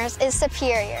customers is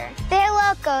superior. They're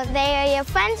local. They are your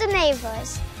friends and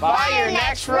neighbors. Buy your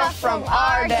next roof from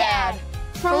our dad.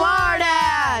 From our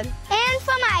dad. And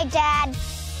from my dad.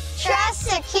 Trust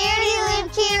Security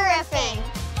Lukey Roofing.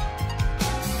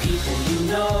 People you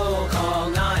know, call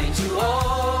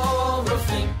 920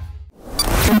 Roofing.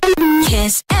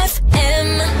 Kiss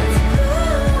FM.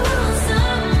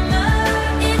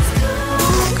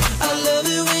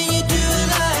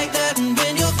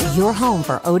 home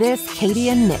for Otis, Katie,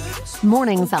 and Nick.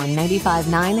 Mornings on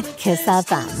 95.9 KISS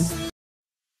FM.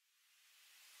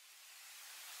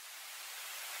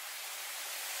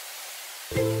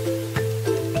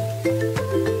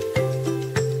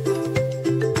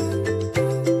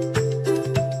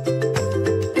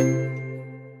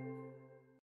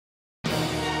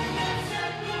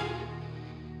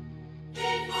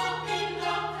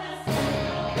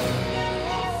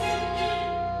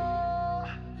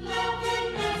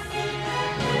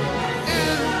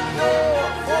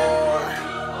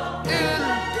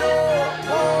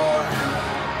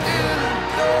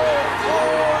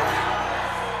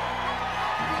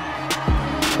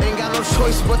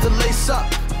 But to lace up,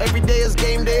 every day is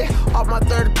game day. Off my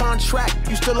third contract,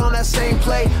 you still on that same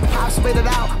play. Pop spit it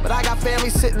out, but I got family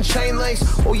sitting chain links.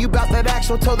 Oh, you bout that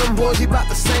action? Tell them boys you bout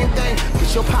the same thing.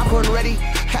 Get your popcorn ready,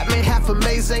 half made, half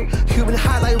amazing. Human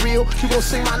highlight reel, you gon'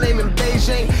 sing my name in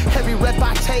Beijing. Every rep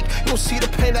I take, you'll see the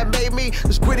pain that made me.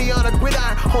 It's gritty on a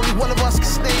gridiron, only one of us can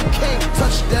stay king.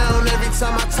 Touchdown every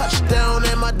time I touch down,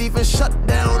 and my defense shut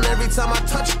down every time I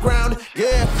touch ground.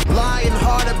 Yeah, lying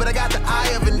harder, but I got the eye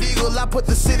of an eagle. I put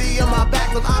the city on my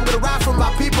back, look, I'm gonna ride for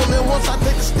my people. And once I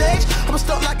take the stage, I'm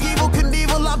stuck like Evil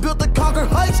Knievel. I built to conquer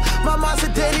heights. My mind's a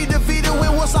Danny DeVito.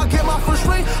 And once I get my first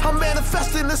ring, I'm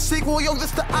manifesting the sequel. Yo, this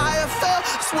the IFL.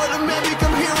 Swear to men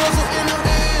become heroes in the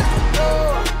end.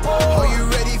 Are you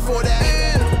ready for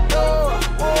that?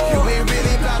 You ain't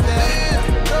really about that.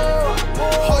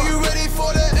 Are you ready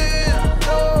for that?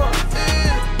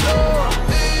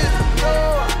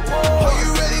 Are you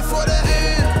ready for that?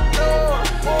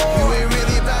 You ain't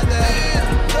really about that.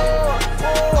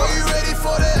 Are you ready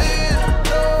for that?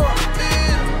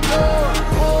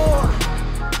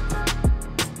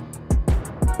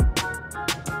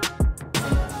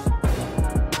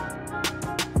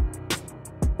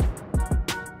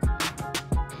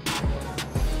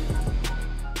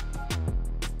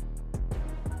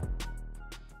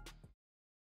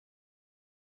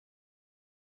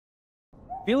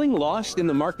 Feeling lost in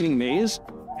the marketing maze?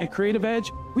 At Creative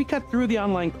Edge, we cut through the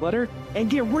online clutter and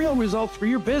get real results for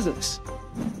your business.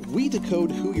 We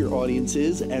decode who your audience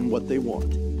is and what they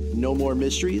want. No more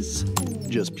mysteries,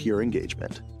 just pure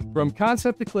engagement. From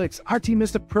concept to clicks, our team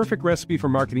is the perfect recipe for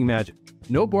marketing magic.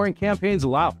 No boring campaigns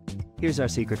allowed. Here's our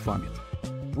secret formula.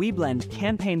 We blend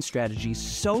campaign strategies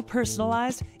so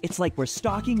personalized, it's like we're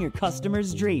stalking your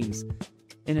customers' dreams.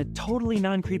 In a totally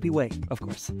non-creepy way, of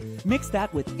course. Mix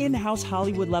that with in-house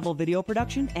Hollywood-level video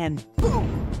production and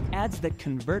boom! Ads that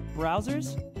convert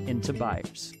browsers into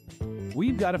buyers.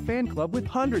 We've got a fan club with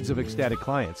hundreds of ecstatic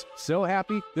clients. So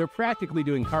happy, they're practically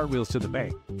doing cartwheels to the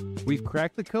bank. We've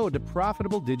cracked the code to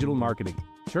profitable digital marketing,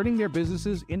 turning their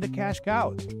businesses into cash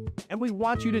cows. And we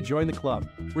want you to join the club,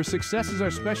 where success is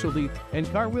our specialty and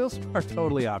cartwheels are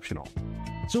totally optional.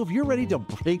 So if you're ready to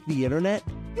break the internet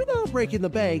without breaking the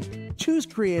bank, choose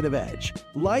Creative Edge.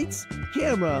 Lights,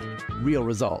 camera, real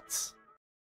results.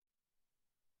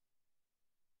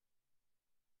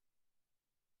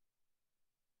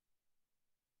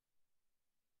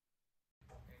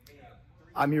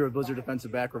 I'm here with Blizzard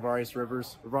defensive back Ravarius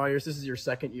Rivers. Ravarius, this is your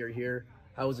second year here.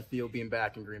 How does it feel being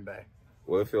back in Green Bay?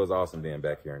 Well, it feels awesome being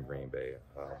back here in Green Bay.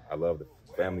 I love the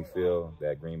family feel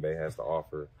that Green Bay has to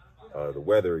offer. The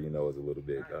weather, is a little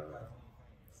bit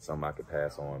something I could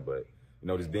pass on, but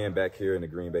just being back here in the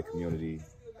Green Bay community,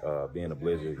 being a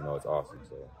Blizzard, it's awesome.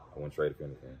 So I wouldn't trade it for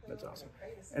anything. That's awesome.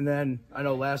 And then I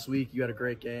know last week you had a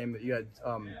great game. You had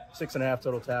 6.5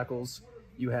 total tackles.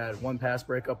 You had one pass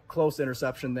breakup, close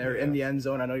interception there in the end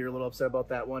zone. I know you're a little upset about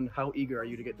that one. How eager are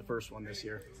you to get the first one this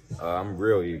year? I'm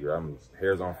real eager. I'm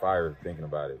hairs on fire thinking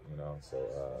about it,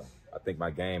 So I think my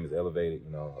game is elevated,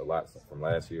 a lot from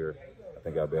last year. I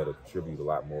think I'll be able to contribute a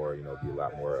lot more, be a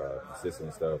lot more consistent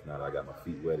and stuff now that I got my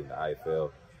feet wet in the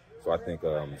IFL. So I think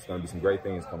it's going to be some great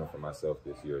things coming for myself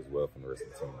this year as well from the rest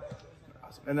of the team.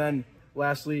 Awesome. And then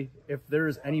lastly, if there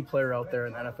is any player out there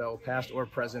in the NFL, past or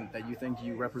present, that you think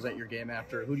you represent your game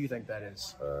after, who do you think that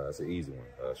is? That's an easy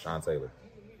one, Sean Taylor.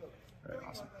 All right,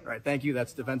 awesome. All right, thank you.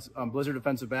 That's Blizzard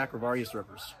defensive back Ravarius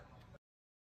Rivers.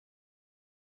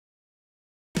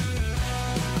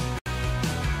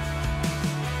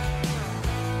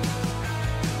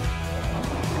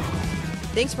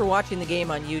 Thanks for watching the game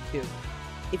on YouTube.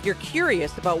 If you're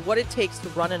curious about what it takes to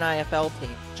run an IFL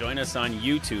team, join us on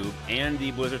YouTube and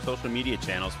the Blizzard social media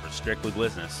channels for Strictly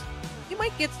Blizness. You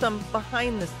might get some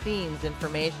behind-the-scenes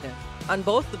information on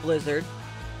both the Blizzard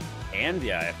and the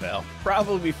IFL,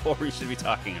 probably before we should be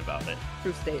talking about it.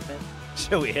 True statement.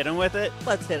 Should we hit him with it?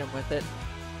 Let's hit him with it.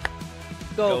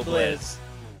 Go Blizz.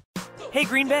 Hey,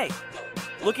 Green Bay.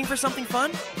 Looking for something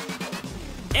fun?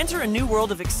 Enter a new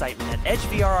world of excitement at Edge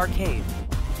VR Arcade.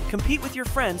 Compete with your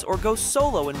friends or go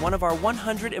solo in one of our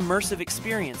 100 immersive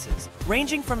experiences,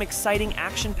 ranging from exciting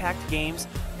action-packed games,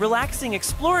 relaxing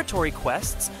exploratory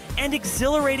quests, and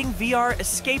exhilarating VR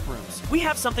escape rooms. We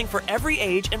have something for every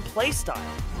age and play style.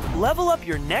 Level up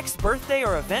your next birthday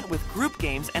or event with group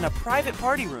games and a private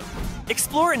party room.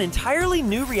 Explore an entirely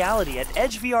new reality at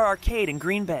Edge VR Arcade in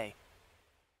Green Bay.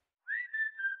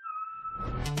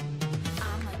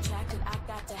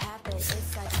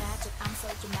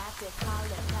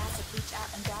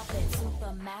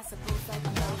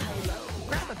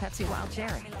 Grab a Pepsi Wild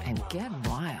Cherry and get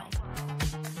wild.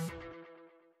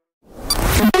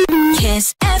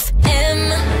 Kiss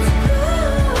FM.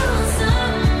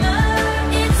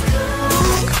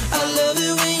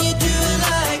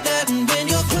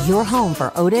 Your home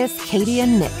for Otis, Katie,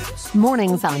 and Nick.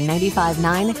 Mornings on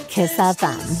 95.9 Kiss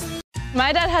FM.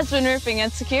 My dad has been roofing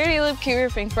at Security Loop Key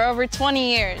Roofing for over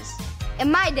 20 years.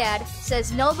 And my dad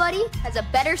says nobody has a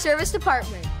better service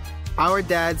department. Our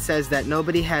dad says that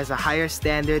nobody has a higher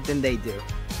standard than they do.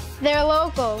 They're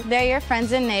local. They're your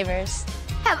friends and neighbors.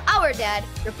 Have our dad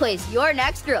replace your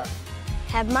next roof.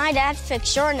 Have my dad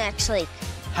fix your next leak.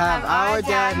 Have our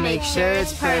dad make sure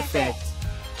it's perfect.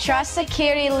 Trust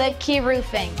Security Loop Key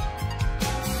Roofing.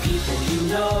 People you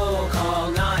know,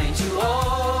 call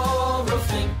 920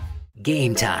 Roofing.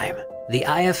 Game time. The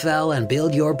IFL and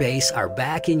Build Your Base are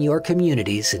back in your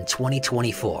communities in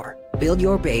 2024. Build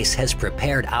Your Base has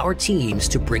prepared our teams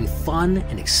to bring fun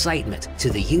and excitement to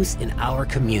the youth in our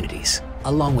communities,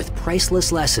 along with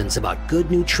priceless lessons about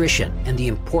good nutrition and the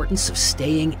importance of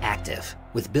staying active.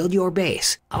 With Build Your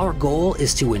Base, our goal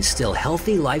is to instill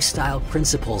healthy lifestyle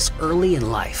principles early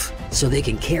in life so they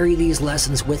can carry these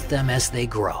lessons with them as they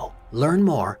grow. Learn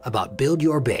more about Build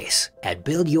Your Base at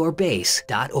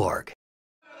buildyourbase.org.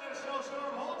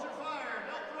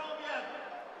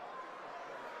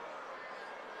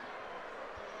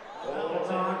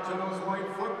 Hold on to those white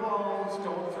footballs.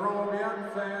 Don't throw them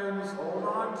yet, fans. Hold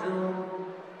on to them.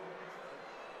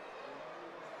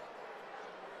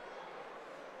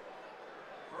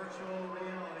 Virtual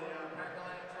reality on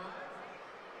Packerland Drive.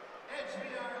 Edge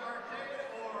VR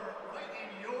Arcade, or right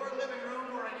in your living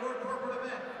room or at your corporate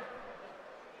event.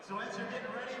 So as you're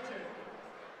getting ready to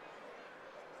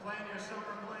plan your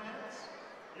summer plans,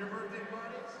 your birthday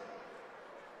parties,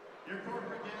 your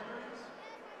corporate gatherings,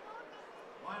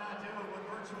 why not do it with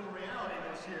virtual reality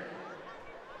this year?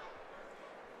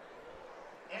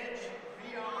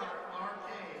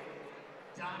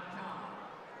 EdgeVRArcade.com.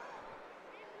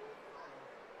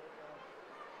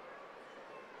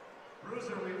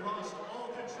 Bruiser, we've lost all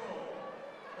control.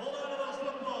 Hold on to those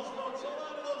footballs, folks. Hold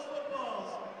on to those footballs.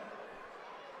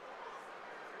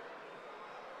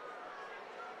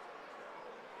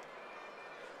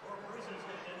 Poor Bruiser's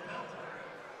going to get belted.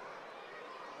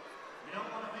 You don't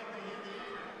want to make the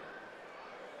injury.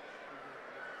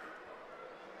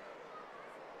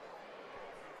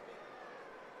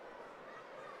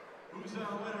 Who's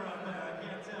our winner up there? I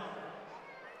can't tell.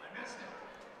 I missed it.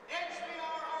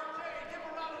 HVR Arcade. Give a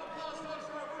round of applause, folks,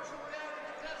 for our virtual reality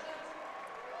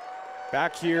contestants.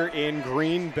 Back here in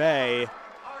Green Bay.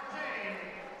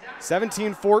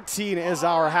 17-14 is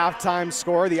our halftime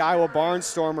score. The Iowa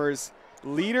Barnstormers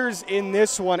leaders in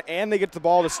this one, and they get the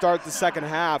ball to start the second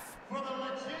half.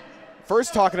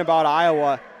 First, talking about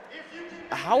Iowa,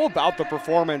 how about the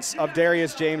performance of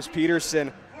Darius James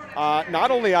Peterson?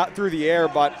 Not only out through the air,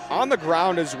 but on the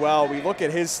ground as well. We look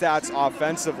at his stats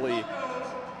offensively.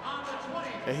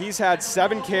 He's had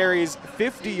 7 carries,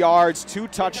 50 yards, 2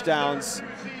 touchdowns,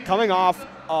 coming off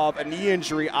of a knee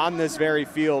injury on this very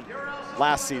field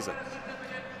last season.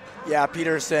 Yeah,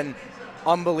 Peterson,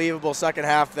 unbelievable second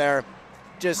half there.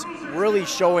 Just really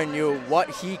showing you what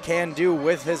he can do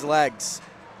with his legs.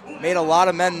 Made a lot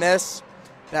of men miss.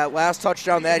 That last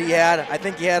touchdown that he had, I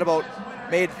think he had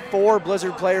made 4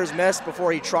 Blizzard players miss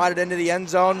before he trotted into the end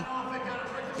zone.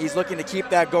 He's looking to keep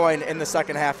that going in the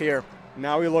second half here.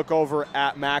 Now we look over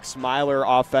at Max Myler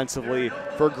offensively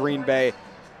for Green Bay.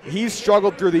 He's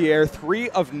struggled through the air, 3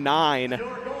 of 9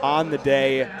 on the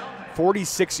day,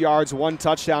 46 yards, 1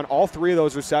 touchdown. All 3 of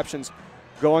those receptions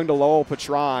going to Lowell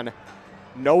Patron.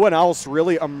 No one else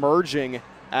really emerging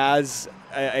as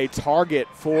a target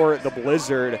for the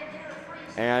Blizzard,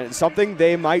 and something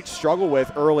they might struggle with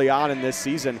early on in this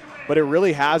season. But it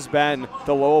really has been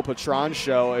the Lowell Patron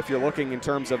show if you're looking in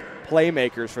terms of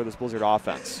playmakers for this Blizzard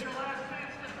offense.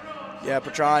 Yeah,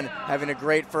 Patron having a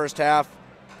great first half.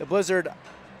 The Blizzard,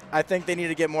 I think they need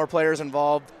to get more players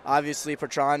involved. Obviously,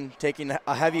 Patron taking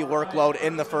a heavy workload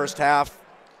in the first half.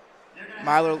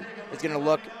 Myler is going to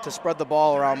look to spread the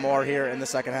ball around more here in the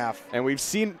second half. And we've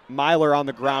seen Myler on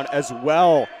the ground as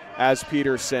well as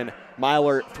Peterson.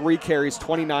 Myler, 3 carries,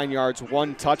 29 yards,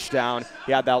 1 touchdown.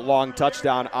 He had that long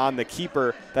touchdown on the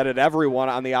keeper that had everyone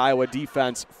on the Iowa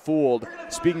defense fooled.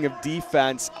 Speaking of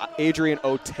defense, Adrian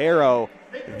Otero,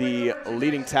 the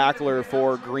leading tackler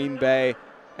for Green Bay,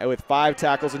 with 5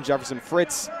 tackles, and Jefferson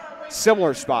Fritz,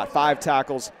 similar spot, 5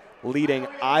 tackles leading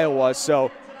Iowa.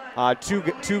 So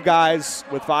two guys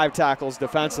with 5 tackles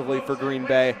defensively for Green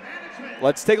Bay.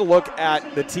 Let's take a look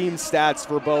at the team stats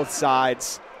for both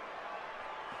sides.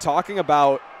 Talking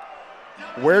about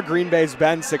where Green Bay's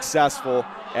been successful,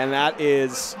 and that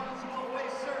is,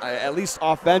 at least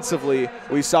offensively,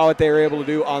 we saw what they were able to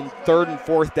do on 3rd and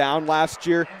 4th down last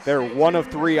year. They're 1 of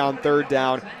 3 on 3rd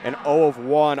down and 0 of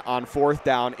 1 on 4th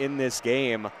down in this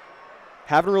game.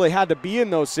 Haven't really had to be in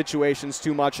those situations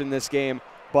too much in this game,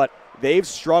 but they've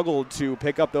struggled to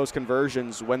pick up those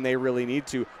conversions when they really need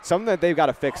to. Something that they've got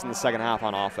to fix in the second half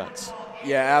on offense.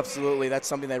 Yeah, absolutely. That's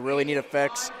something they really need to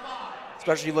fix.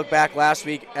 Especially you look back last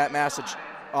week at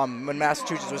when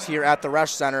Massachusetts was here at the Resch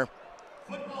Center.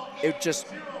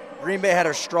 Green Bay had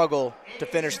a struggle to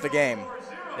finish the game.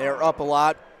 They were up a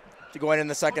lot to go in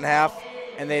the second half,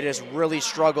 and they just really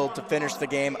struggled to finish the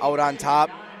game out on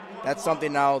top. That's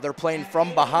something now they're playing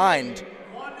from behind,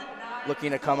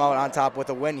 looking to come out on top with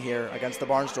a win here against the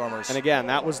Barnstormers. And again,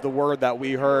 that was the word that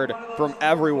we heard from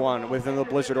everyone within the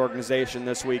Blizzard organization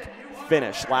this week,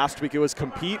 finish. Last week it was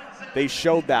compete. They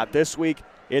showed that. This week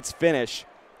it's finish.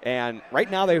 And right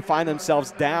now they find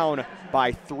themselves down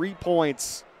by 3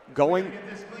 points going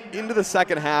into the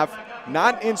second half.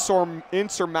 Not an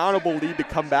insurmountable lead to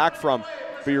come back from,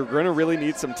 but you're going to really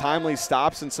need some timely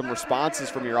stops and some responses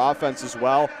from your offense as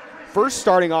well. First,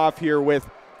 starting off here with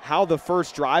how the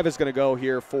first drive is going to go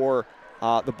here for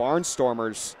the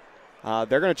Barnstormers.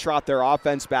 They're going to trot their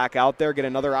offense back out there, get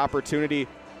another opportunity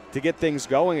to get things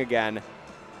going again.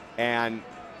 And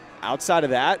outside of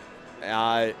that,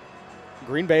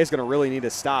 Green Bay is going to really need to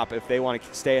stop if they want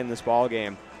to stay in this ball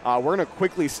game. We're going to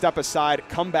quickly step aside,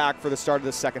 come back for the start of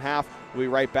the second half. We'll be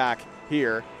right back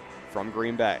here from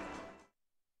Green Bay.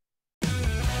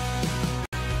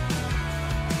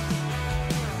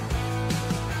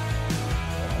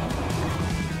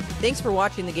 Thanks for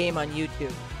watching the game on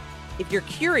YouTube. If you're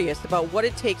curious about what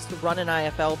it takes to run an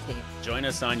IFL team, join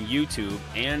us on YouTube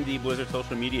and the Blizzard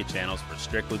social media channels for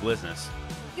Strictly Blizness.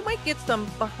 You might get some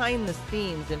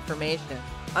behind-the-scenes information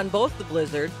on both the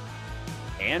Blizzard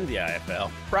and the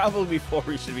IFL, probably before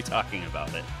we should be talking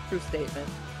about it. True statement.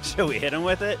 Should we hit him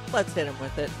with it? Let's hit him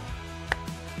with it.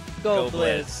 Go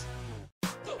Blizz.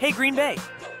 Hey Green Bay,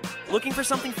 looking for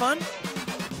something fun?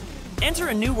 Enter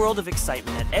a new world of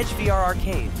excitement at Edge VR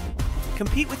Arcade.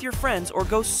 Compete with your friends or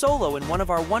go solo in one of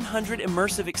our 100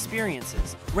 immersive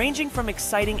experiences, ranging from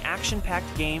exciting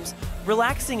action-packed games,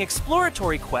 relaxing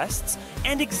exploratory quests,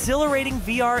 and exhilarating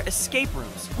VR escape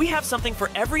rooms. We have something for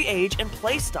every age and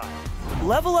play style.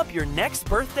 Level up your next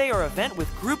birthday or event with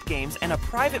group games and a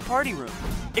private party room.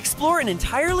 Explore an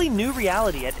entirely new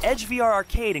reality at Edge VR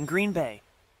Arcade in Green Bay.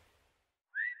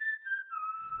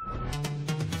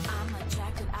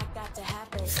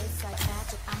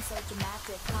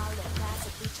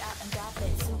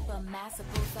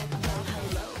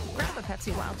 Grab a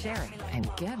Pepsi Wild Cherry and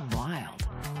get wild.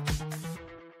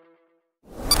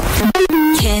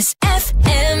 Kiss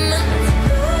FM.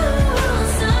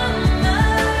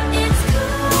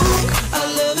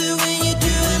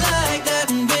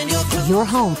 Your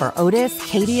home for Otis,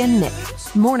 Katie, and Nick.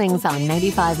 Mornings on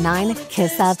 95.9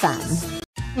 Kiss FM.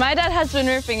 My dad has been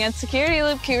roofing at Security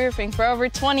Loop Key Roofing for over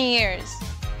 20 years.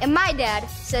 And my dad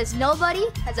says nobody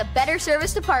has a better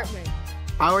service department.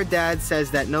 Our dad says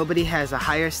that nobody has a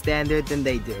higher standard than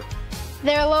they do.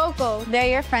 They're local. They're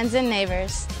your friends and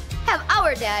neighbors. Have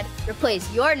our dad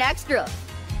replace your next roof.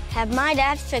 Have my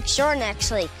dad fix your next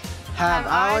leak. Have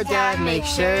our dad make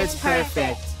sure it's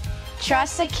perfect.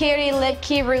 Trust Security Loop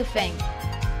Key Roofing.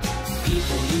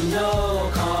 People you know,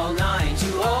 call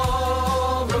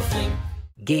 920 Roofing.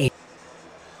 Game.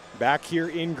 Back here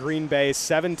in Green Bay,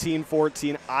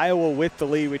 17-14, Iowa with the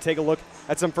lead. We take a look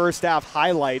at some first half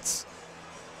highlights.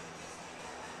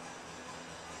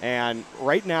 And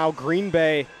right now, Green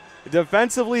Bay,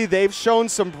 defensively, they've shown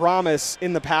some promise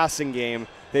in the passing game.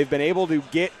 They've been able to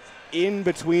get in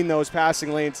between those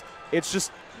passing lanes. It's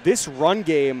just this run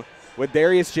game with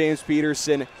Darius James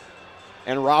Peterson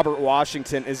and Robert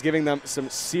Washington is giving them some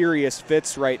serious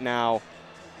fits right now.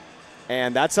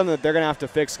 And that's something that they're going to have to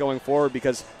fix going forward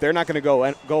because they're not going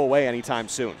to go away anytime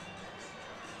soon.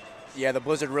 Yeah, the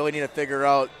Blizzard really need to figure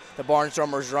out the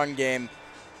Barnstormers' run game.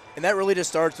 And that really just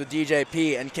starts with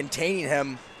DJP and containing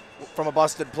him from a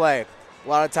busted play. A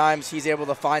lot of times he's able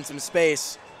to find some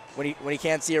space when he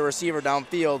can't see a receiver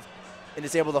downfield and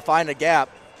is able to find a gap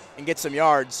and get some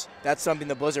yards. That's something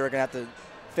the Blizzard are going to have to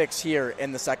fix here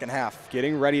in the second half.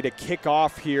 Getting ready to kick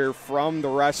off here from the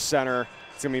Resch Center.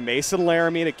 It's going to be Mason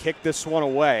Laramie to kick this one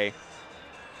away.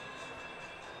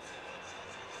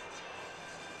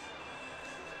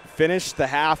 Finished the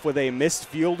half with a missed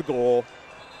field goal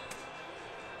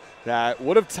that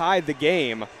would have tied the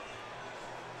game.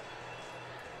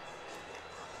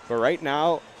 But right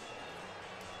now,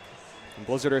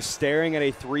 Blizzard are staring at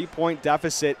a 3-point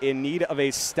deficit in need of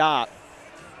a stop.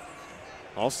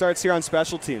 All starts here on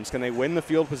special teams. Can they win the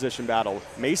field position battle?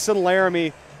 Mason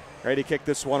Laramie ready to kick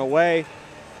this one away.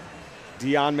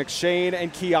 Deion McShane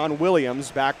and Keon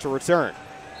Williams back to return.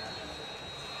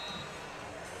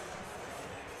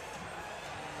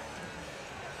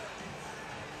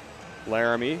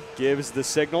 Laramie gives the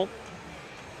signal.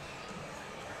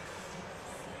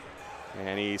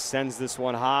 And he sends this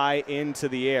one high into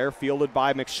the air, fielded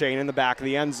by McShane in the back of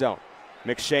the end zone.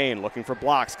 McShane looking for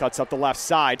blocks, cuts up the left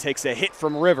side, takes a hit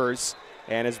from Rivers,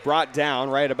 and is brought down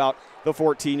right about the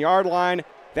 14-yard line.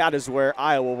 That is where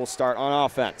Iowa will start on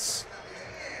offense.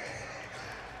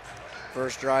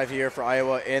 First drive here for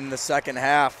Iowa in the second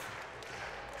half.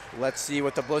 Let's see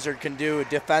what the Blizzard can do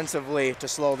defensively to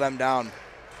slow them down.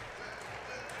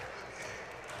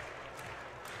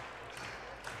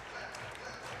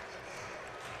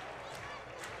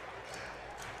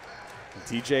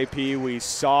 DJP, we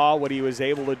saw what he was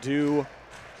able to do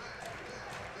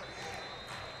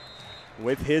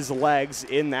with his legs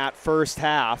in that first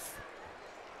half.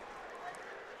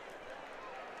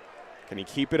 Can he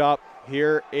keep it up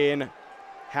here in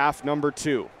half number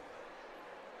 2?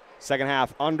 Second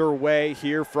half underway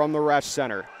here from the Resch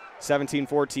Center.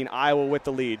 17-14, Iowa with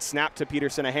the lead. Snap to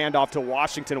Peterson, a handoff to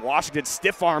Washington. Washington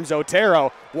stiff arms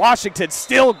Otero. Washington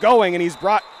still going, and he's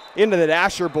brought into the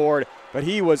dasher board, but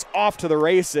he was off to the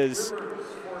races.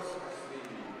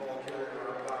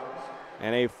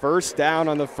 And a first down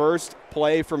on the first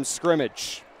play from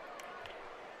scrimmage.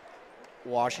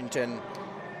 Washington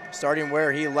starting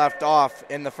where he left off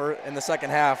in the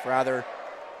second half, rather,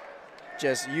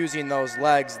 just using those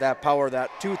legs, that power, that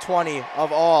 220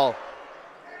 of all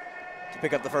to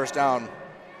pick up the first down.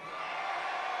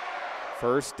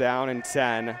 First down and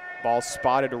 10. Ball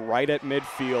spotted right at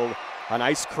midfield. A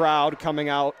nice crowd coming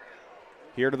out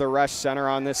here to the Resch Center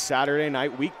on this Saturday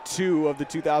night, week 2 of the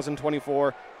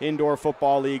 2024 Indoor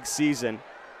Football League season.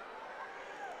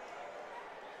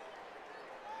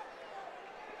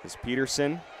 Is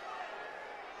Peterson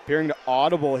appearing to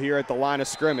audible here at the line of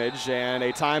scrimmage, and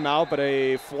a timeout, but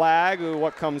a flag.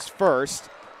 What comes first?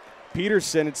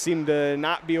 Peterson, it seemed to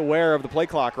not be aware of the play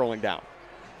clock rolling down.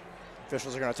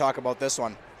 Officials are going to talk about this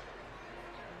one.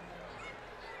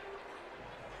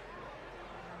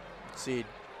 Let's see,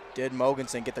 did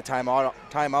Mogensen get the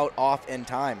timeout off in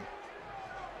time?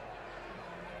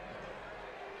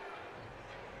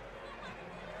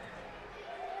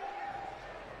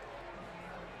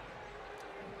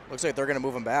 Looks like they're going to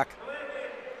move him back.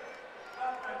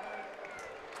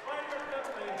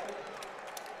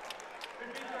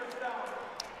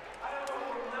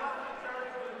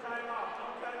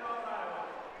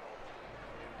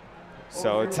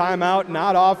 So a timeout,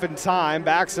 not off in time,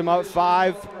 backs him up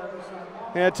 5.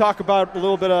 And talk about a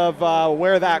little bit of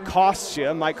where that costs you.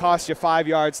 It might cost you 5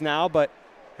 yards now, but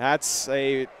that's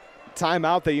a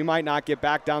timeout that you might not get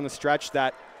back down the stretch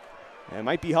that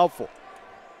might be helpful.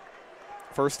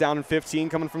 First down and 15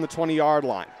 coming from the 20-yard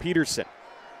line. Peterson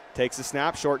takes a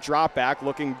snap, short drop back,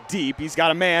 looking deep. He's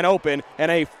got a man open, and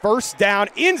a first down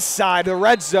inside the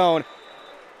red zone.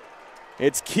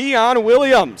 It's Keon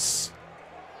Williams.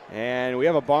 And we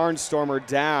have a Barnstormer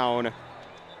down.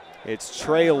 It's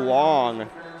Trey Long,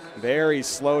 very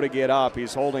slow to get up.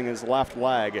 He's holding his left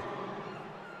leg.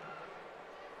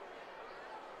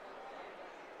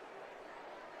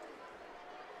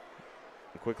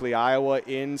 Quickly, Iowa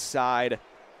inside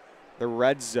the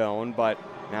red zone, but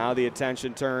now the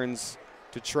attention turns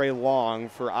to Trey Long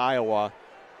for Iowa.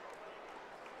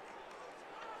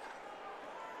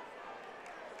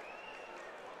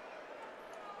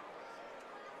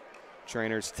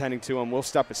 Trainers tending to him. We'll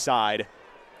step aside.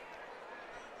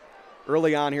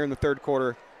 Early on here in the third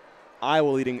quarter,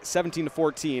 Iowa leading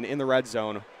 17-14 in the red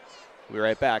zone. We'll be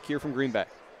right back here from Green Bay.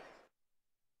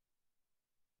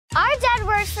 Our dad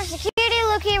works for Security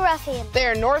Lukey Roofing.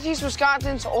 They're Northeast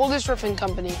Wisconsin's oldest roofing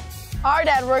company. Our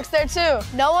dad works there too.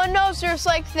 No one knows roofs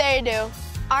like they do.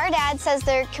 Our dad says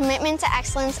their commitment to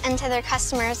excellence and to their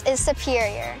customers is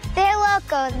superior. They're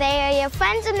local. They are your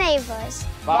friends and neighbors.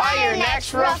 Buy your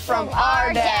next roof from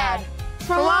our dad.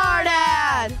 From our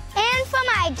dad. And from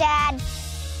my dad.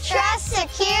 Trust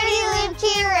Security Loop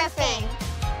Key Roofing.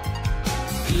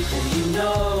 People you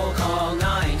know, call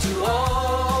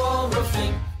 920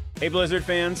 Roofing. Hey, Blizzard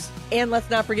fans. And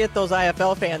let's not forget those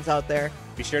IFL fans out there.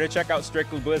 Be sure to check out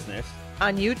Strictly Business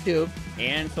on YouTube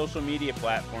and social media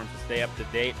platforms to stay up to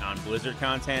date on Blizzard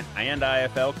content and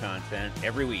IFL content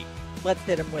every week. Let's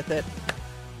hit them with it.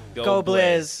 Go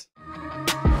Blizz.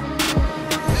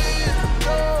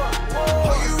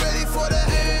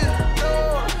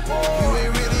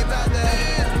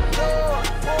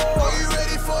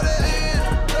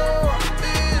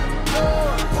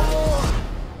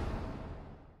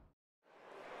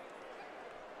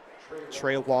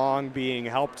 Trey Long being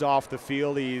helped off the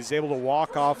field. He's able to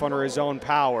walk off under his own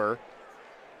power.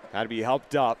 Had to be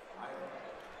helped up.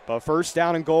 But first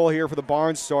down and goal here for the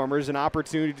Barnstormers. An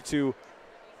opportunity to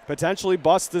potentially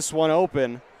bust this one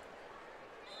open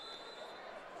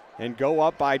and go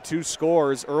up by 2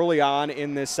 scores early on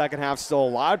in this second half. Still a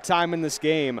lot of time in this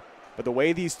game, but the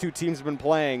way these two teams have been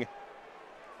playing,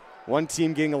 one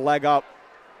team getting a leg up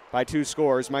by 2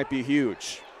 scores might be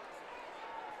huge.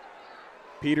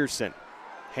 Peterson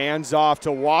hands off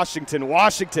to Washington.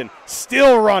 Washington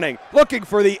still running, looking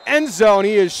for the end zone.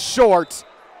 He is short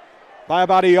by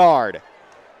about a yard.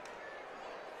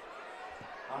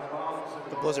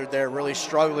 The Blizzard there really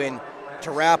struggling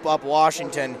to wrap up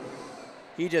Washington.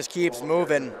 He just keeps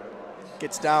moving,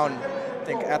 gets down, I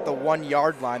think at the 1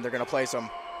 yard line they're going to place him.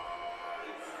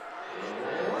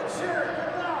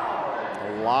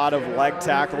 A lot of leg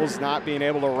tackles, not being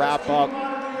able to wrap up.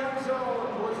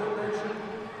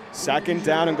 Second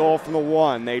down and goal from the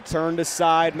 1. They turned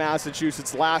aside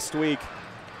Massachusetts last week,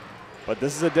 but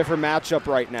this is a different matchup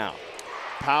right now.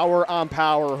 Power on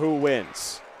power, who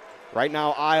wins? Right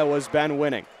now, Iowa's been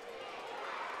winning.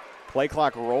 Play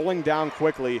clock rolling down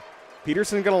quickly.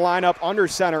 Peterson going to line up under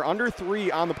center, under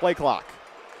 3 on the play clock.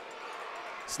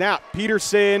 Snap,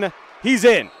 Peterson, he's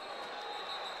in.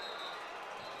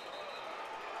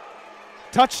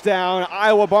 Touchdown,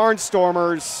 Iowa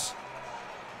Barnstormers.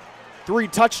 3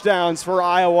 touchdowns for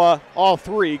Iowa, all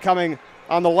 3 coming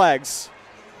on the legs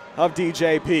of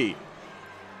DJP.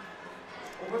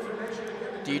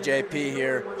 DJP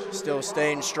here still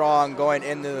staying strong going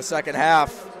into the second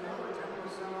half.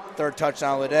 3rd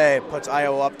touchdown of the day puts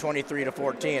Iowa up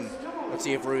 23-14. Let's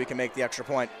see if Rui can make the extra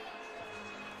point.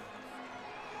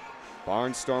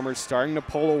 Barnstormers starting to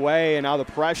pull away, and now the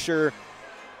pressure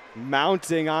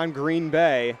mounting on Green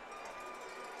Bay.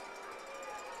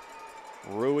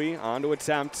 Rui on to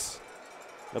attempt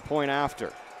the point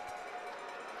after.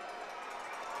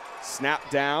 Snap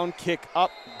down, kick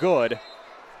up, good.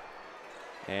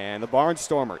 And the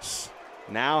Barnstormers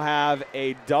now have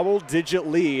a double-digit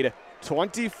lead,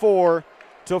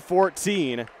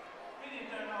 24-14.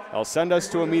 They'll send us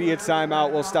to immediate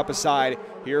timeout. We'll step aside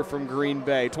here from Green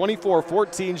Bay.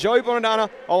 24-14, Joey Bonadonna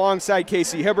alongside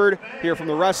Casey Hibbard here from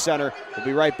the Rest Center. We'll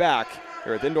be right back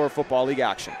here at the Indoor Football League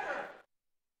action.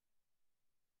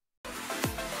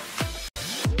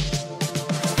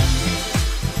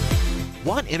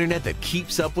 Want internet that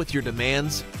keeps up with your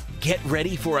demands? Get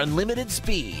ready for unlimited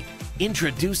speed.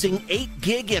 Introducing 8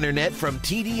 gig internet from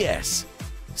TDS.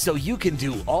 So you can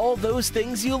do all those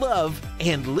things you love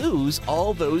and lose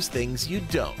all those things you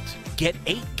don't. Get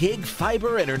 8 gig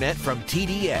fiber internet from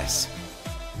TDS.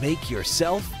 Make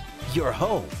yourself, your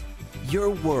home, your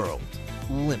world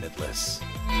limitless.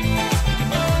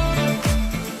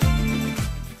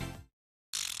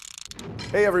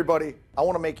 Hey everybody, I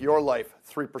want to make your life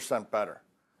 3% better.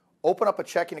 Open up a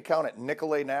checking account at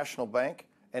Nicolet National Bank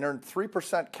and earn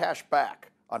 3% cash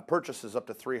back on purchases up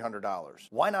to $300.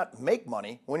 Why not make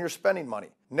money when you're spending money?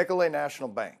 Nicolet National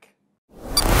Bank.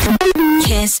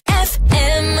 Kiss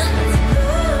FM.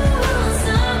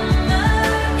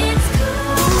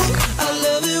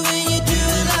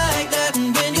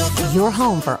 Your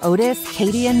home for Otis,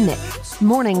 Katie, and Nick.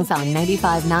 Mornings on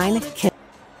 95.9 Kiss.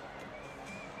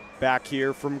 Back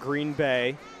here from Green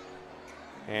Bay.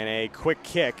 And a quick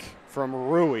kick from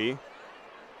Rui.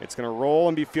 It's going to roll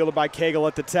and be fielded by Cagle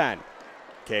at the 10.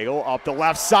 Cagle up the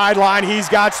left sideline. He's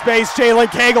got space. Jalen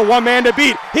Cagle, 1 man to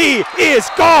beat. He is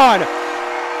gone.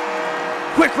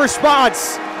 Quick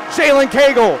response. Jalen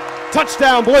Cagle,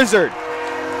 touchdown Blizzard.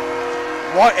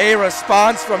 What a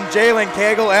response from Jalen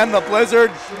Cagle and the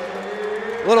Blizzard.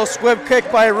 Little squib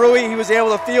kick by Rui. He was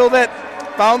able to field it.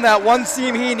 Found that one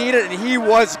seam he needed, and he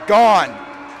was gone.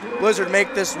 Blizzard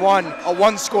make this one a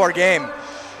 1-score game.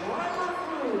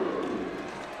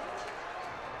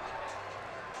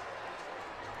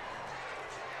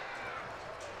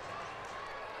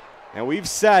 And we've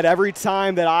said every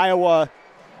time that Iowa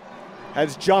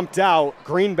has jumped out,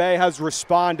 Green Bay has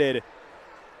responded.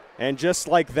 And just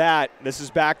like that, this is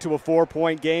back to a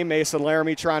 4-point game. Mason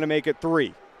Laramie trying to make it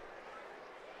 3.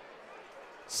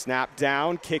 Snap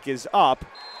down, kick is up,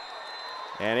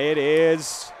 and it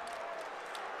is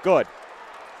good.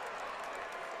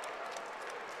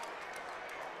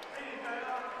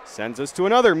 Sends us to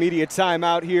another media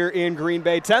timeout here in Green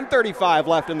Bay. 10:35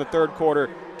 left in the third quarter,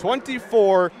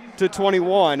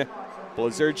 24-21.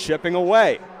 Blizzard chipping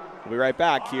away. We'll be right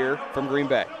back here from Green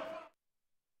Bay.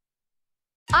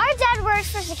 Our dad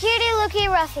works for Security Lukey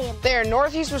Roofing. They're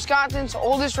Northeast Wisconsin's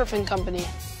oldest roofing company.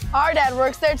 Our dad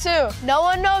works there too. No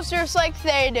one knows roofs like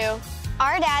they do.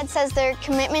 Our dad says their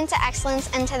commitment to excellence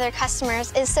and to their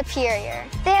customers is superior.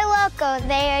 They're local.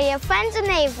 They are your friends and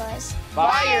neighbors.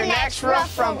 Buy your next roof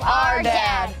from our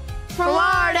dad. From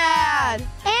our dad.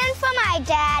 And from my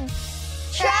dad.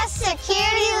 Trust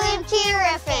Security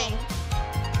Lukey Roofing.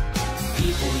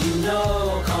 People you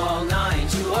know, call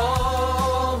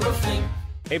 920 Roofing.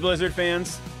 Hey, Blizzard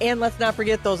fans. And let's not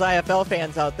forget those IFL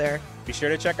fans out there. Be sure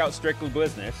to check out Strictly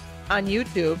Business on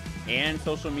YouTube and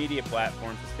social media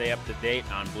platforms to stay up to date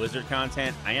on Blizzard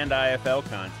content and IFL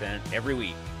content every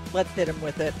week. Let's hit them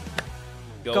with it.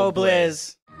 Go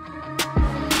Blizz.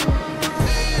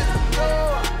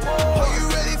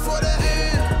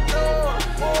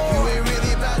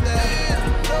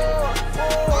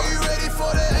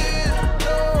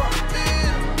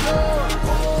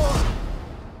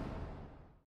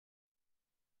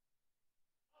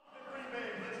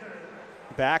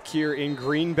 Back here in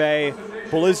Green Bay,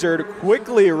 Blizzard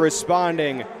quickly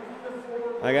responding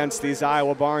against these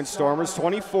Iowa Barnstormers,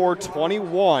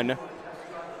 24-21.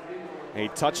 A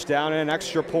touchdown and an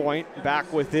extra point,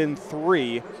 back within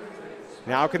 3.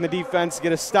 Now can the defense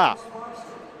get a stop?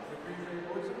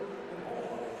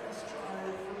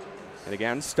 And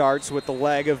again, starts with the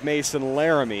leg of Mason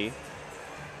Laramie.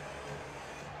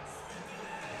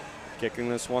 Kicking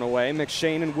this one away,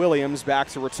 McShane and Williams back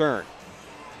to return.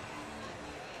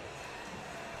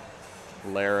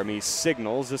 Laramie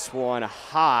signals this one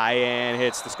high and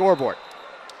hits the scoreboard.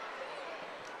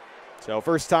 So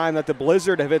first time that the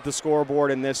Blizzard have hit the scoreboard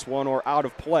in this one or out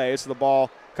of play, so the ball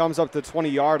comes up to the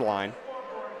 20-yard line.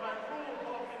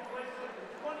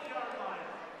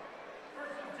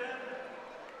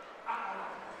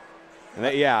 And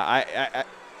that, yeah,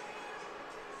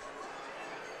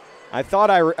 I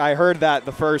thought I heard that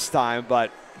the first time,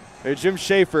 but Jim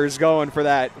Schaefer is going for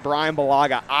that Brian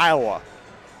Balaga, Iowa.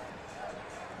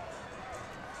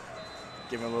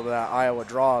 Give him a little bit of that Iowa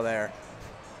draw there.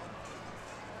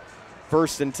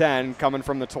 1st and 10 coming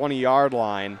from the 20-yard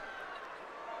line.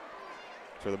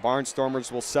 So the Barnstormers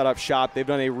will set up shop. They've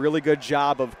done a really good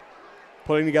job of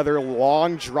putting together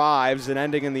long drives and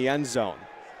ending in the end zone.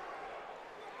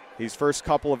 These first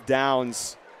couple of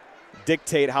downs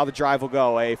dictate how the drive will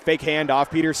go. A fake handoff,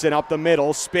 Peterson up the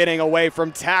middle, spinning away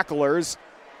from tacklers,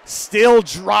 still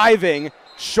driving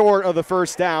short of the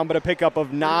first down, but a pickup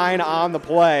of 9 on the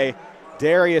play.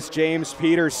 Darius James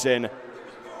Peterson.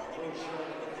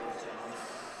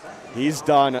 He's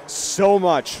done so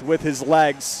much with his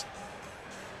legs.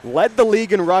 Led the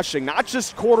league in rushing, not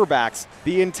just quarterbacks,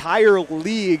 the entire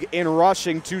league in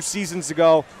rushing 2 seasons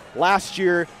ago. Last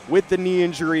year, with the knee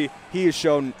injury, he has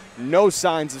shown no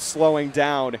signs of slowing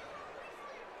down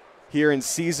here in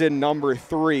season number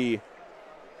 3.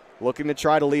 Looking to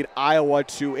try to lead Iowa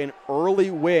to an early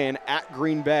win at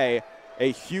Green Bay,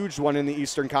 a huge one in the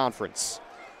Eastern Conference.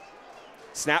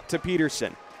 Snap to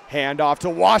Peterson. Handoff to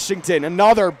Washington.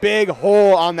 Another big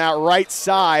hole on that right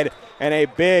side, and a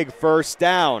big first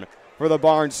down for the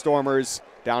Barnstormers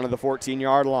down to the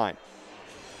 14-yard line.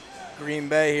 Green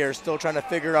Bay here still trying to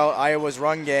figure out Iowa's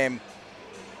run game.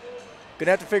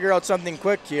 Gonna have to figure out something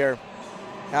quick here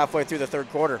halfway through the third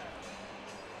quarter.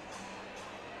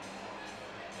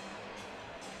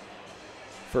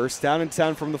 First down and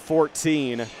 10 from the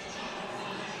 14.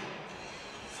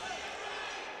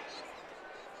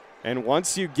 And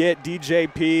once you get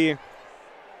DJP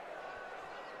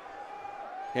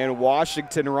and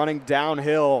Washington running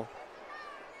downhill,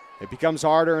 it becomes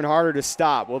harder and harder to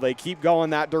stop. Will they keep going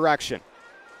that direction?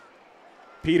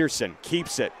 Peterson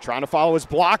keeps it, trying to follow his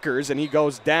blockers, and he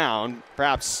goes down,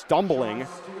 perhaps stumbling.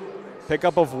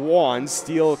 Pickup of 1.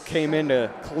 Steele came in to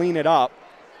clean it up.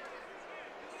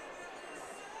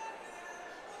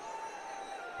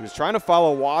 He was trying to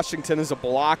follow Washington as a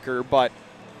blocker, but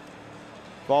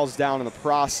falls down in the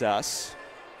process.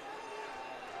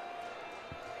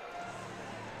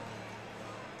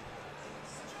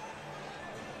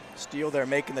 Steele there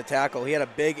making the tackle. He had a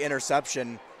big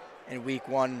interception in week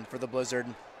 1 for the Blizzard.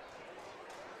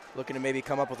 looking to maybe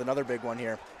come up with another big one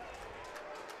here.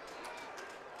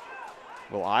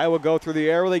 Will Iowa go through the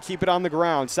air? Will they keep it on the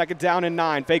ground? 2nd down and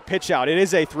 9. Fake pitch out. It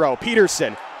is a throw.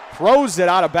 Peterson throws it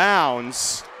out of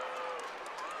bounds.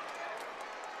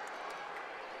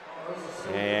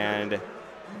 And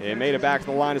it made it back to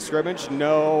the line of scrimmage.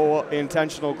 No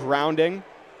intentional grounding.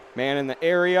 Man in the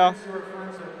area.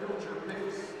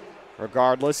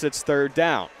 Regardless, it's 3rd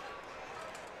down.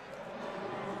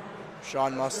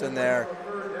 Sean Mustin there,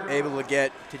 able to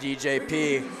get to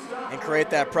DJP and create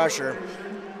that pressure.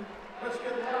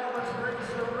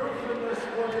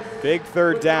 Big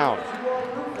 3rd down.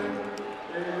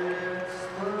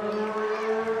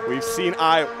 We've seen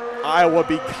Iowa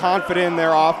be confident in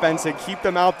their offense and keep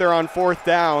them out there on 4th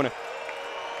down.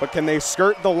 But can they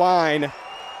skirt the line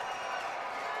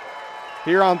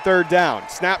here on 3rd down?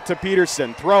 Snap to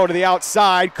Peterson. Throw to the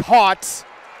outside. Caught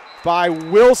by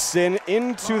Wilson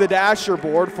into the dasher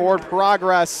board. Forward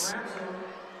progress.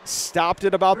 Stopped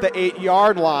at about the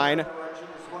 8-yard line.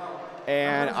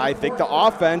 And I think the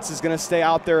offense is going to stay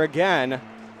out there again.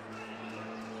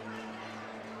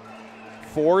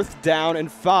 4th down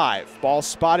and 5. Ball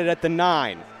spotted at the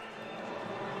 9.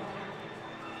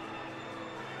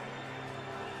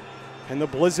 And the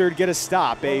Blizzard get a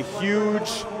stop. A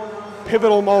huge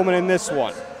pivotal moment in this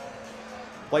one.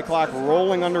 Play clock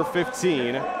rolling under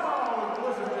 15.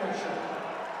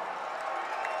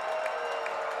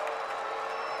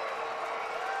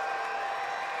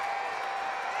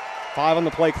 Five on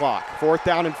the play clock. 4th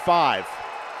down and 5.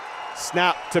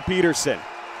 Snap to Peterson.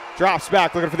 Drops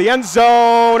back, looking for the end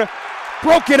zone.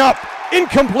 Broken up,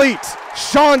 incomplete.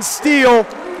 Sean Steele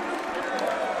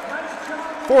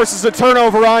forces a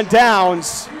turnover on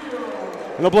downs.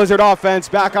 And the Blizzard offense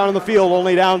back on the field,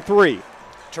 only down 3.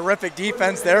 Terrific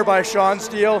defense there by Sean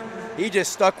Steele. He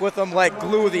just stuck with them like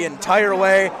glue the entire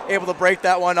way, able to break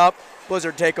that one up.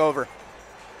 Blizzard take over.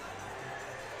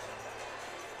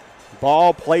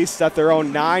 Ball placed at their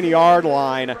own 9-yard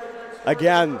line.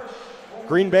 Again,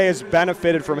 Green Bay has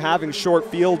benefited from having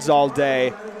short fields all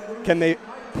day. Can they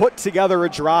put together a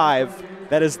drive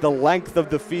that is the length of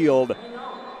the field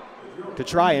to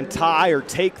try and tie or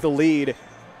take the lead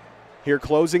here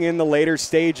closing in the later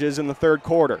stages in the 3rd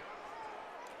quarter?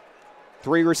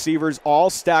 3 receivers all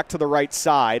stacked to the right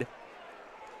side.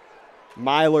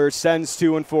 Myler sends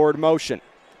 2 in forward motion.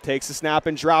 Takes a snap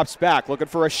and drops back, looking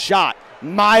for a shot.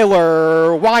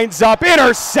 Myler winds up,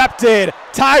 intercepted.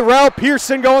 Tyrell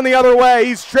Pearson going the other way.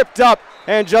 He's tripped up,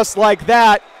 and just like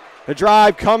that, the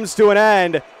drive comes to an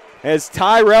end as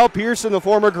Tyrell Pearson, the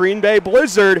former Green Bay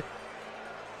Blizzard,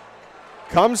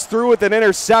 comes through with an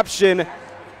interception,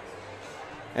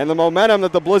 and the momentum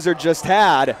that the Blizzard just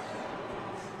had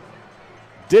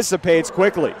dissipates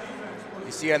quickly.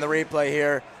 You see on the replay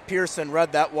here, Pearson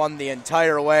read that one the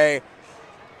entire way.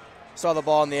 Saw the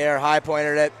ball in the air, high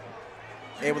pointed it,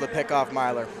 able to pick off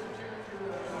Myler.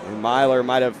 And Myler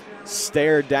might have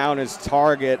stared down his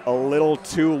target a little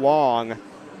too long.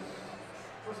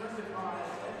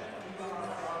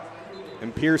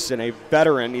 And Pearson, a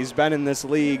veteran, he's been in this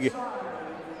league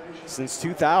since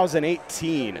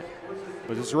 2018. It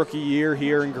was his rookie year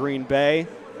here in Green Bay.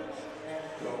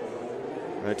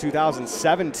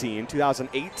 2017,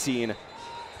 2018,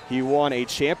 he won a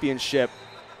championship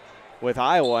with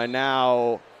Iowa, and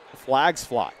now flags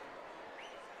fly.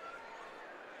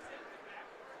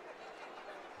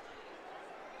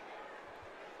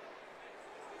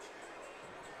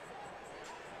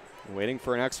 Waiting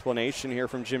for an explanation here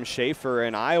from Jim Schaefer,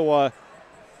 and Iowa,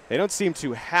 they don't seem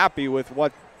too happy with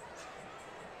what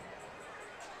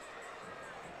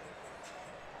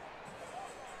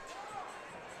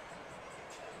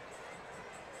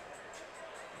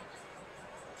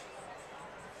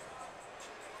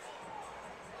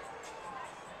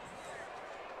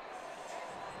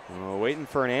waiting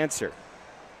for an answer.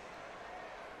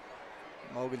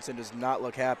 Mogensen does not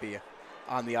look happy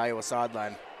on the Iowa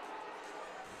sideline.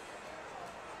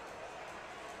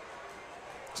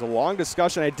 It's a long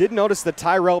discussion. I did notice that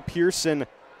Tyrell Pearson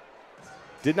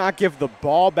did not give the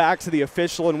ball back to the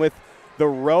official, and with the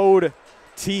road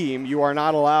team, you are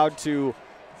not allowed to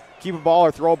keep a ball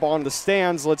or throw a ball in the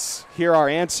stands. Let's hear our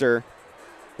answer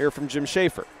here from Jim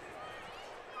Schaefer.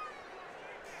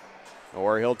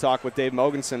 Or he'll talk with Dave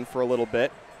Mogensen for a little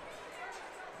bit.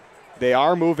 They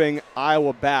are moving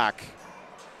Iowa back.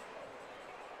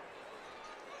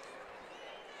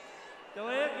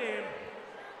 Delay of game.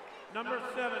 Number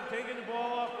 7, taking the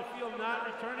ball off the field, not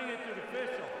returning it to the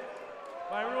official.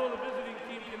 By rule, the visiting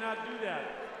team cannot do that.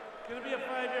 It's going to be a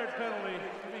 5-yard penalty.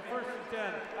 It'll be 1st and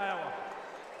 10, Iowa.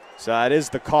 So that is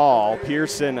the call.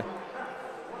 Pearson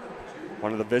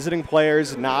One of the visiting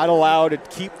players not allowed to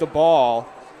keep the ball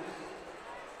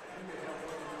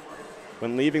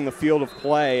when leaving the field of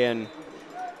play, and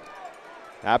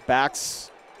that backs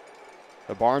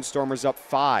the Barnstormers up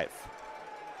 5.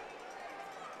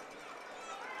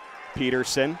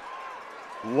 Peterson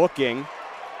looking.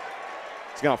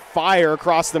 He's going to fire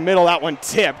across the middle. That one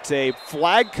tipped. A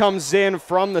flag comes in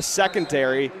from the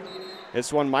secondary.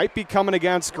 This one might be coming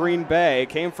against Green Bay. It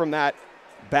came from that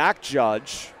back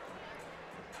judge.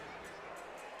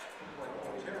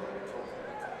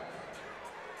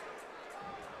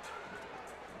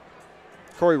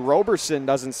 Corey Roberson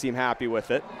doesn't seem happy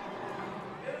with it.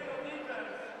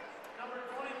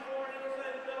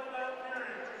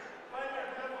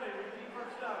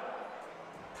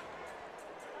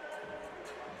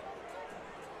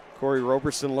 Corey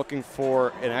Roberson looking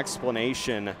for an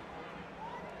explanation.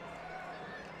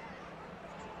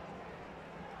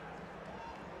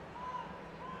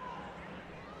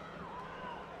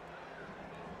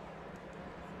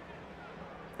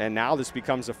 And now this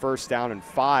becomes a 1st down and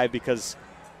 5 because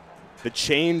the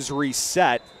chains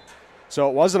reset. So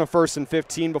it wasn't a 1st and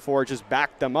 15 before, it just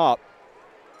backed them up.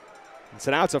 And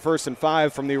so now it's a 1st and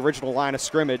 5 from the original line of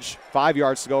scrimmage. 5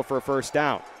 yards to go for a 1st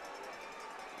down.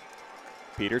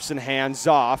 Peterson hands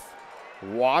off.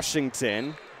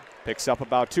 Washington picks up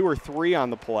about 2 or 3 on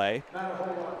the play.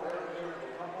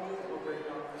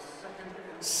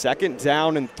 2nd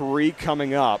down and 3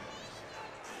 coming up.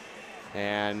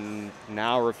 And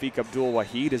now Rafiq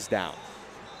Abdul-Wahid is down.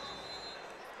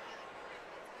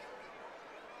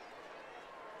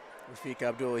 Rafiq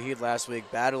Abdul-Wahid last week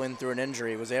battling through an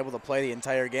injury, was able to play the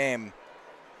entire game,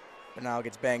 but now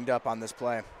gets banged up on this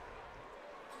play.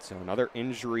 So another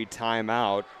injury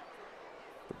timeout.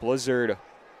 The Blizzard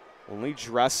only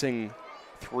dressing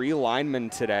 3 linemen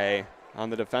today on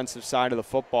the defensive side of the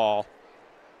football.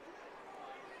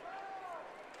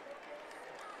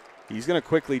 He's going to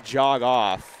quickly jog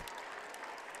off.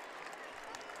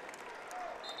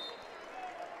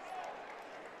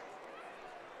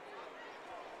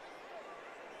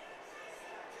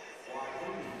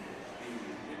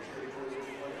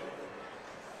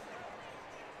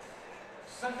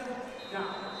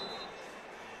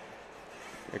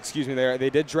 Excuse me, they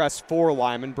did dress 4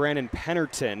 linemen. Brandon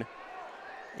Pennerton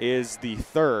is the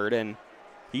 3rd, and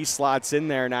he slots in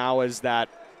there now as that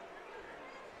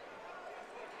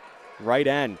right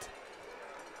end.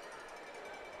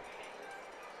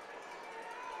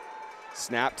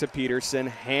 Snap to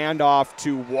Peterson, handoff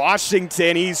to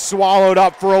Washington. He's swallowed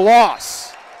up for a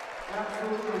loss.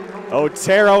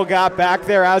 Otero got back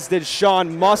there, as did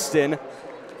Sean Mustin.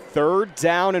 3rd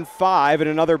down and 5, and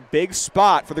another big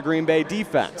spot for the Green Bay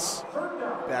defense.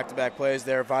 Back-to-back plays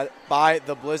there by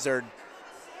the Blizzard,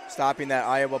 stopping that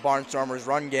Iowa Barnstormers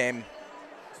run game.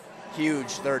 Huge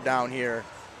 3rd down here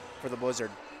for the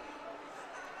Blizzard.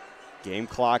 Game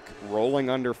clock rolling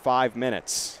under 5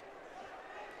 minutes.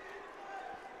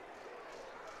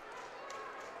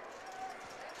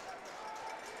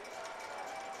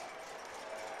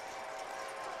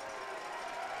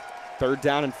 Third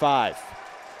down and 5.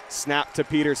 Snap to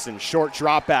Peterson, short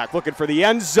drop back, looking for the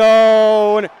end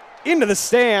zone. Into the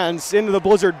stands, into the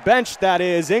Blizzard bench, that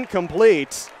is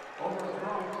incomplete.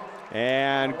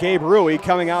 And Gabe Rui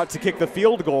coming out to kick the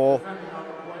field goal.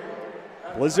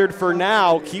 Blizzard for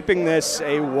now keeping this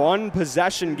a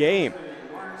 1-possession game.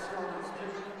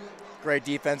 Great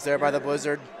defense there by the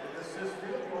Blizzard.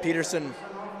 Peterson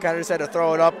kind of just had to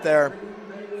throw it up there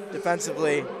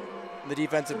defensively. The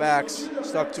defensive backs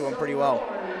stuck to him pretty well.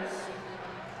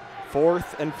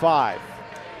 4th and 5.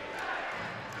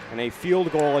 And a field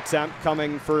goal attempt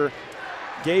coming for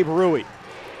Gabe Rui.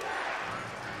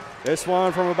 This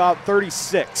one from about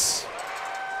 36.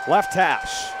 Left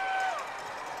hash.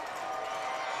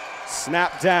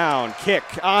 Snap down, kick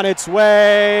on its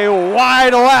way,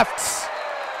 wide left.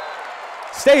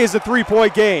 Stays a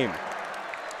 3-point game.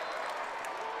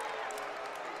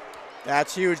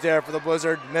 That's huge there for the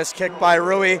Blizzard. Missed kick by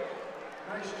Rui.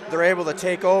 They're able to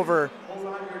take over.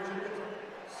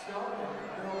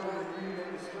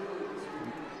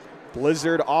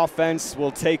 Blizzard offense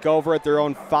will take over at their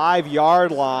own 5-yard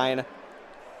line.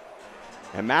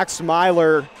 And Max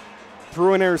Myler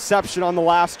threw an interception on the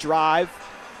last drive.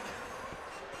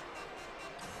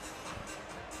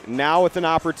 Now with an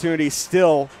opportunity,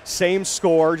 still same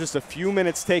score, just a few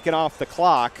minutes taken off the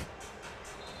clock.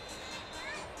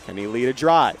 Can he lead a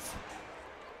drive?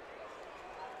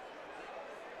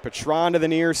 Patron to the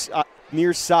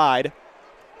near side.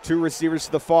 2 receivers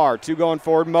to the far, 2 going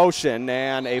forward motion,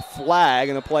 and a flag,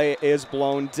 and the play is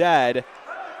blown dead.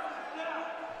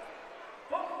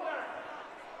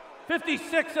 15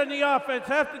 56 on the offense,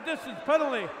 half the distance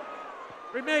penalty.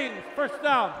 Remains first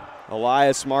down.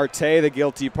 Elias Marte, the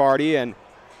guilty party, and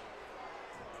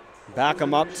back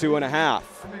him up 2.5.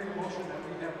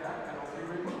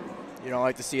 You don't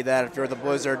like to see that if you're the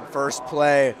Blizzard. First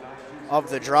play of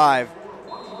the drive.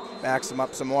 Backs them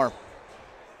up some more.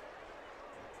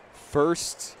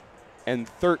 1st and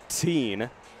 13.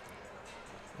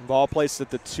 Ball placed at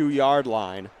the 2-yard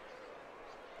line.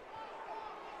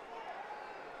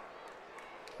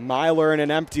 Myler in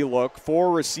an empty look.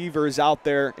 4 receivers out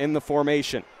there in the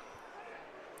formation.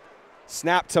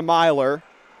 Snap to Myler.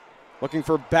 Looking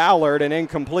for Ballard and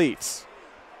incomplete.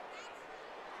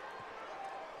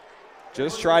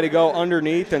 Just tried to go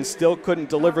underneath and still couldn't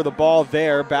deliver the ball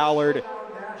there. Ballard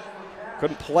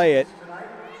couldn't play it.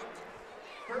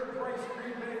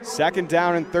 2nd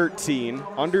down and 13.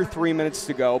 Under 3 minutes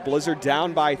to go. Blizzard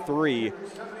down by 3.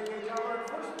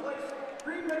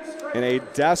 In a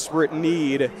desperate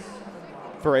need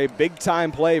for a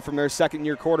big-time play from their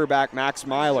second-year quarterback, Max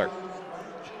Myler.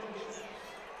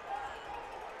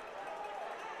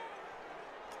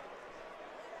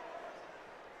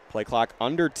 Play clock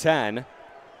under 10.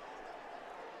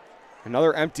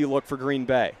 Another empty look for Green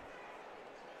Bay.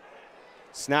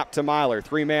 Snap to Myler,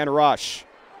 3-man rush.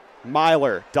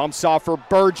 Myler dumps off for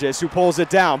Burgess, who pulls it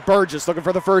down. Burgess looking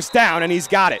for the first down, and he's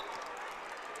got it.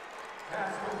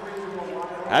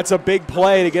 That's a big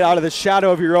play to get out of the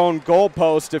shadow of your own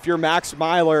goalpost if you're Max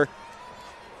Myler,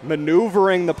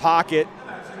 maneuvering the pocket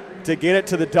to get it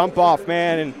to the dump-off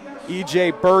man and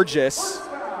E.J. Burgess.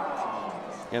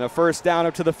 And a first down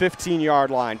up to the 15-yard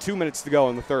line. 2 minutes to go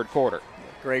in the third quarter.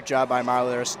 Great job by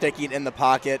Myler, sticking in the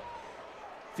pocket,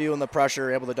 feeling the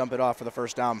pressure, able to dump it off for the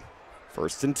first down.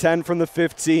 1st and 10 from the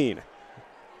 15.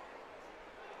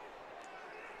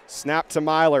 Snap to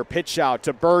Myler, pitch out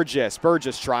to Burgess.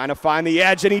 Burgess trying to find the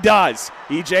edge, and he does.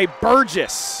 E.J.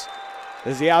 Burgess.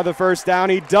 Does he have the first down?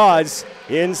 He does.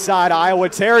 Inside Iowa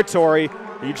territory.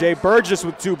 E.J. Burgess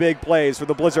with 2 big plays for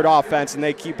the Blizzard offense, and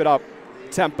they keep it up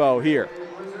tempo here.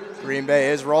 Green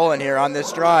Bay is rolling here on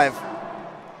this drive.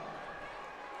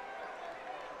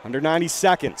 Under 90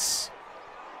 seconds.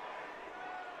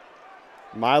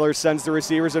 Myler sends the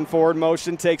receivers in forward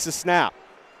motion, takes a snap.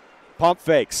 Pump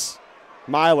fakes.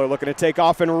 Myler looking to take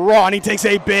off and run. He takes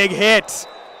a big hit.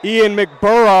 Ian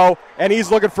McBurrow, and he's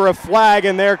looking for a flag,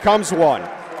 and there comes one.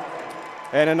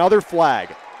 And another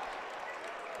flag.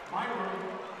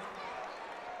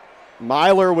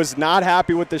 Myler was not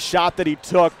happy with the shot that he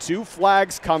took. 2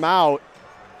 flags come out.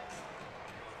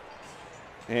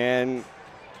 And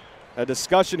a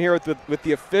discussion here with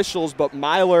the officials, but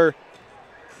Myler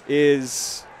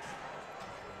is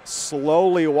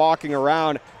slowly walking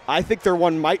around. I think there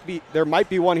might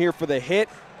be one here for the hit,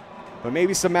 but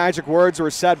maybe some magic words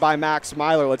were said by Max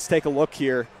Myler. Let's take a look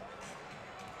here.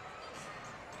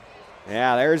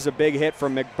 Yeah, there's a big hit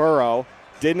from McBurrow.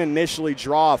 Didn't initially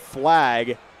draw a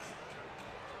flag.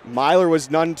 Myler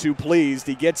was none too pleased.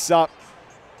 He gets up,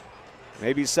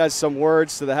 maybe says some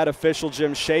words to the head official,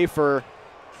 Jim Schaefer.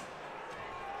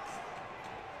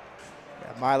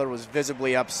 Yeah, Myler was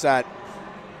visibly upset.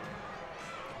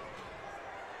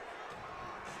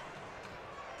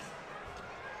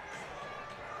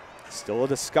 Still a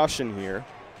discussion here.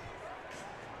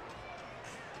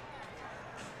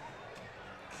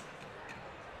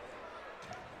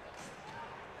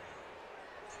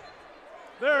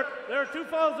 There are 2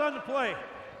 fouls on the play.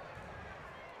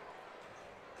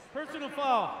 Personal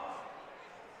foul.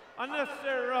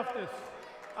 Unnecessary roughness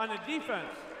on the defense.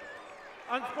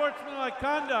 Unsportsmanlike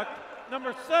conduct,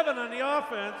 number 7 on the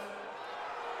offense.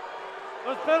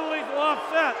 Those penalties will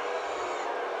offset.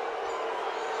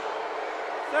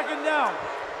 2nd down.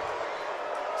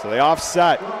 So they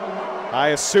offset. I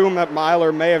assume that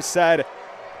Myler may have said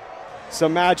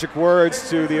some magic words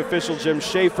to the official Jim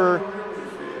Schaefer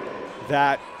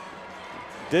that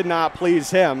did not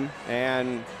please him,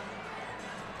 and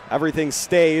everything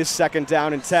stays 2nd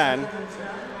down and 10.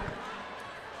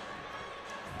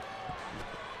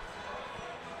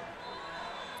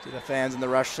 See the fans in the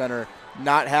Rush Center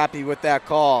not happy with that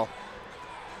call.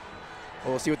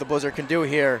 We'll see what the Blizzard can do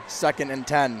here. 2nd and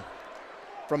 10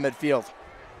 from midfield.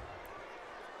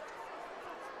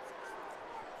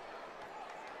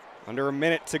 Under a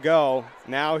minute to go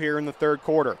now here in the third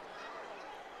quarter.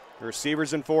 The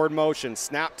receivers in forward motion.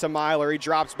 Snap to Myler. He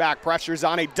drops back. Pressure's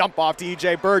on. A dump off to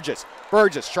E.J. Burgess.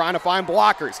 Burgess trying to find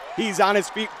blockers. He's on his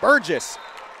feet. Burgess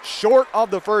short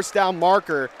of the first down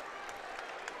marker.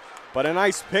 But a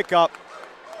nice pickup.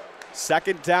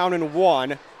 2nd down and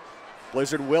 1.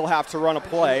 Blizzard will have to run a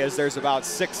play as there's about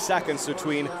 6 seconds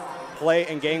between play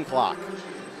and game clock.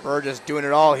 Burgess doing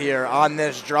it all here on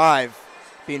this drive,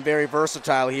 being very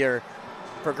versatile here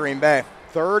for Green Bay.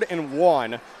 3rd and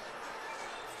 1.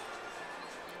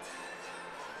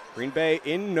 Green Bay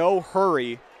in no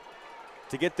hurry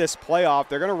to get this playoff.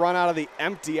 They're going to run out of the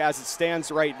empty as it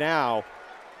stands right now.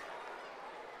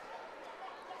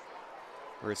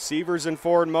 Receivers in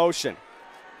forward motion.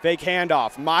 Fake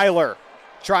handoff. Myler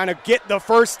trying to get the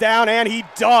first down, and he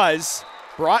does.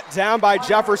 Brought down by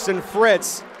Jefferson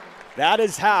Fritz. That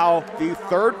is how the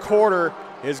 3rd quarter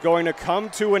is going to come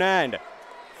to an end.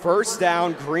 First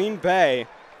down, Green Bay.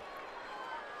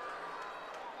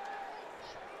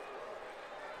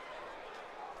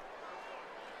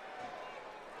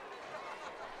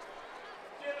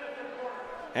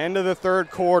 End of the 3rd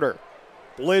quarter.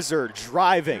 Blizzard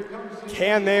driving.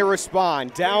 Can they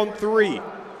respond? Down 3.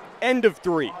 End of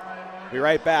 3. Be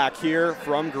right back here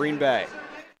from Green Bay.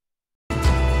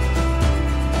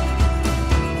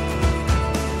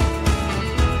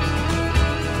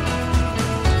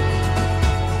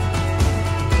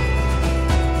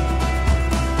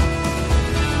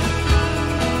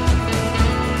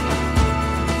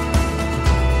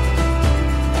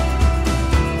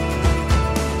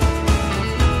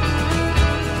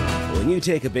 When you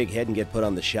take a big hit and get put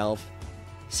on the shelf,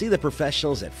 see the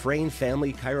professionals at Frayne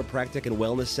Family Chiropractic and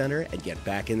Wellness Center and get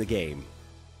back in the game.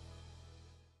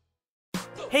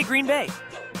 Hey Green Bay,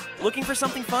 looking for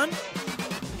something fun?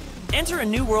 Enter a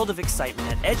new world of excitement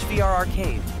at Edge VR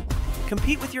Arcade.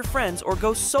 Compete with your friends or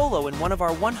go solo in one of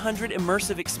our 100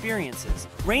 immersive experiences,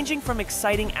 ranging from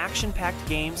exciting action-packed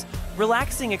games,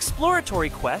 relaxing exploratory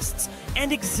quests,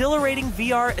 and exhilarating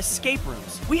VR escape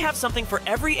rooms. We have something for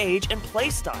every age and play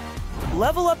style.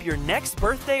 Level up your next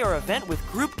birthday or event with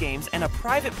group games and a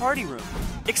private party room.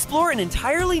 Explore an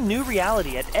entirely new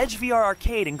reality at Edge VR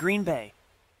Arcade in Green Bay.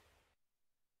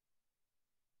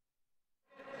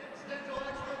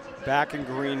 Back in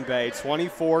Green Bay,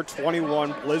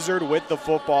 24-21, Blizzard with the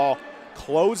football,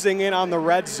 closing in on the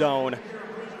red zone.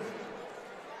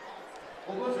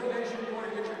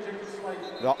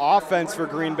 The offense for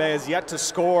Green Bay has yet to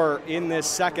score in this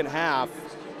second half.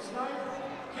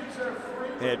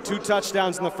 They had 2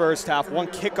 touchdowns in the first half, 1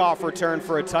 kickoff return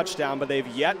for a touchdown, but they've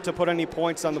yet to put any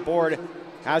points on the board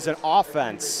as an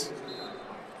offense.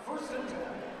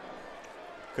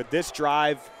 Could this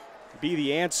drive be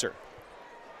the answer?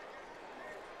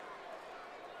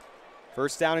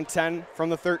 First down and 10 from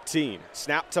the 13.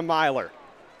 Snap to Myler.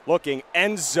 Looking,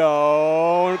 end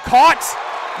zone. Caught!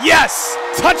 Yes!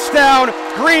 Touchdown,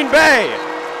 Green Bay!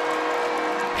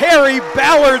 Harry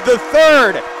Ballard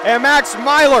III and Max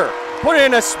Myler put it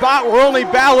in a spot where only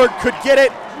Ballard could get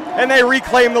it, and they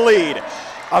reclaim the lead.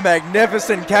 A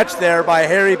magnificent catch there by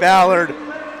Harry Ballard.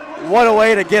 What a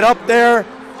way to get up there,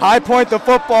 high point the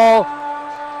football.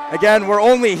 Again, where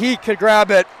only he could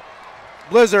grab it.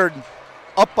 Blizzard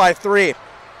up by 3.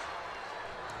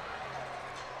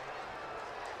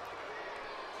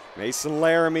 Mason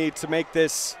Laramie to make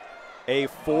this a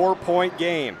 4-point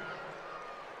game.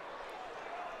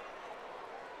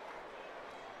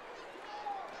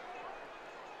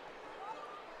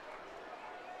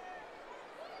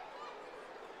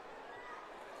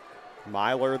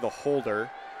 Myler, the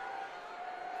holder.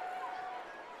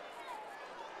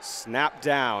 Snap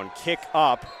down, kick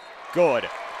up, good.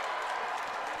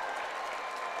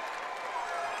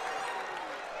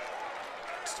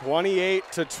 It's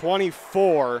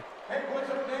 28-24. Hey,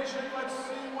 Blizzard Nation, let's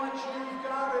see what you've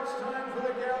got. It's time for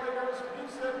the Gallagher's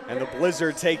Pizza. And the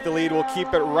Blizzard take the lead. We'll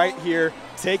keep it right here.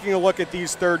 Taking a look at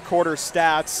these 3rd quarter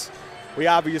stats. We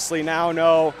obviously now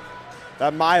know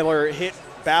that Myler hit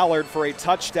Ballard for a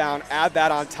touchdown. Add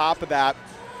that on top of that.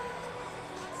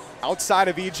 Outside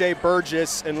of E.J.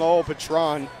 Burgess and Lowell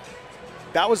Patron,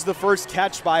 that was the first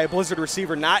catch by a Blizzard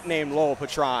receiver not named Lowell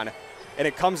Patron. And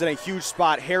it comes in a huge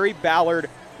spot. Harry Ballard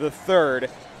III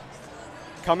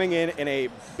coming in a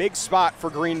big spot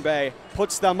for Green Bay.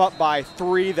 Puts them up by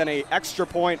 3, then an extra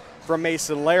point from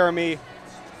Mason Laramie.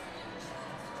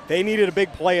 They needed a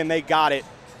big play, and they got it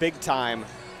big time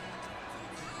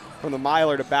from the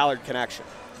Myler to Ballard connection.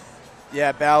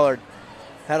 Yeah, Ballard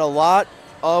had a lot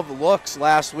of looks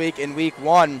last week in week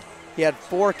 1. He had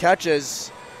 4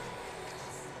 catches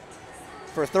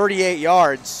for 38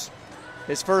 yards.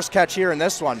 His first catch here in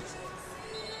this one.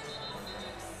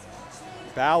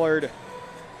 Ballard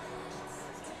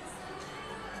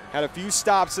had a few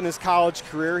stops in his college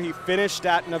career. He finished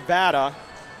at Nevada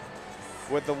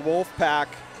with the Wolfpack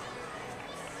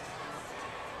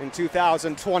in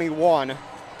 2021,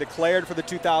 declared for the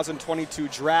 2022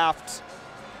 draft.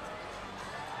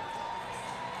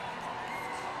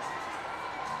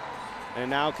 And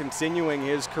now continuing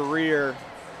his career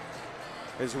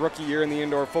his rookie year in the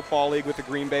Indoor Football League with the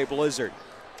Green Bay Blizzard.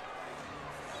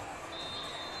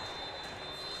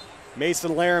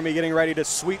 Mason Laramie getting ready to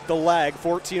sweep the leg.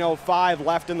 14:05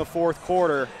 left in the fourth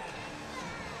quarter.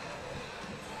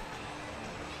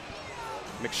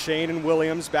 McShane and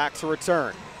Williams back to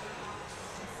return.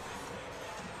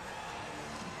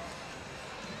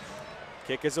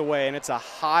 Kick is away, and it's a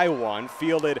high one,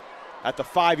 fielded at the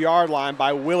 5-yard line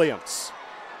by Williams.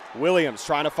 Williams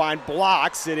trying to find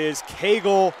blocks. It is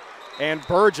Cagle and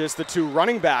Burgess, the two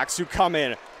running backs, who come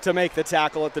in to make the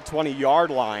tackle at the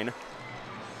 20-yard line.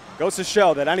 Goes to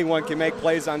show that anyone can make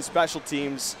plays on special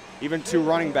teams, even two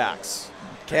running backs.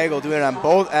 Cagle doing it on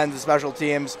both ends of special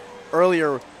teams.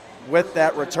 Earlier with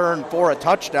that return for a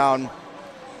touchdown,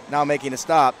 now making a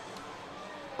stop.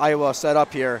 Iowa set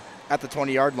up here at the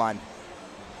 20-yard line.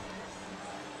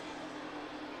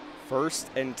 1st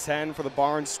and 10 for the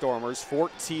Barnstormers,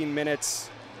 14 minutes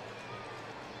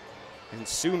and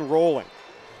soon rolling.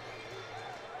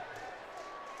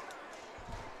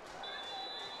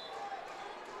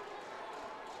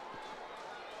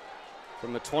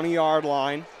 From the 20-yard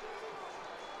line,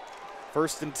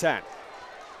 1st and 10.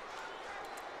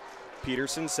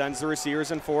 Peterson sends the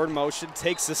receivers in forward motion,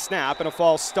 takes the snap and a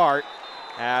false start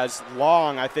as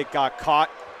Long, I think, got caught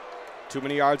too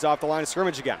many yards off the line of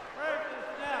scrimmage again.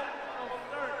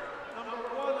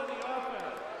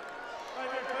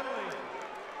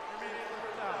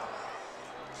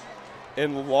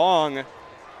 And Long,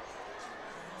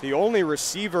 the only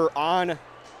receiver on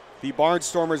the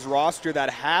Barnstormers roster that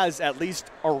has at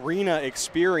least arena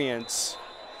experience.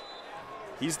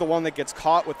 He's the one that gets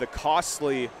caught with the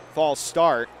costly false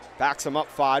start. Backs them up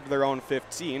 5 to their own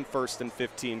 15. 1st and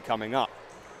 15 coming up.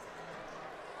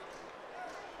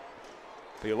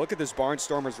 But you look at this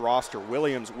Barnstormers roster,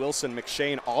 Williams, Wilson,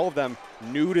 McShane, all of them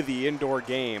new to the indoor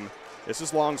game. This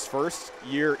is Long's first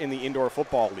year in the Indoor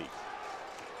Football League.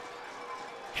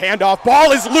 Handoff,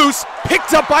 ball is loose,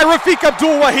 picked up by Rafiq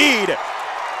Abdul-Wahid.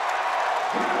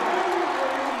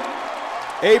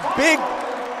 A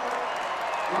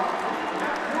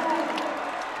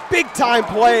big time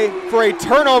play for a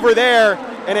turnover there,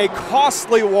 and a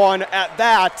costly one at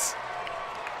that,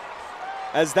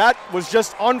 as that was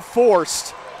just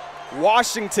unforced.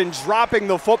 Washington dropping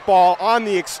the football on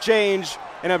the exchange,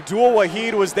 and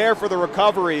Abdul-Wahid was there for the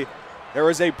recovery. There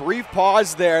was a brief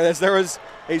pause there as there was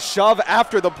a shove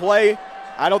after the play.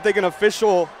 I don't think an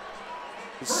official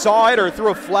saw it or threw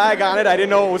a flag on it. I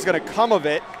didn't know what was going to come of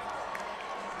it.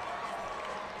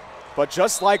 But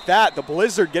just like that, the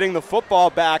Blizzard getting the football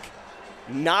back,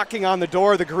 knocking on the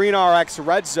door of the Green RX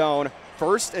red zone.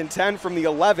 1st and 10 from the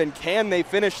 11. Can they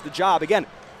finish the job? Again,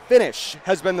 finish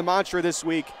has been the mantra this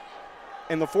week.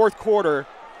 And the fourth quarter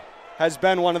has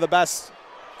been one of the best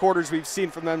quarters we've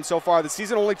seen from them so far this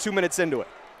season, only 2 minutes into it.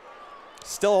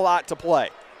 Still a lot to play.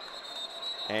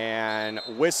 And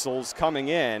whistles coming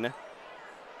in.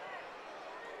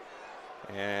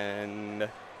 And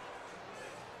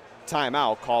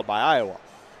timeout called by Iowa.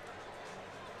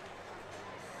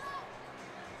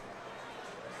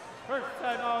 First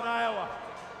timeout, Iowa.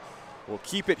 We'll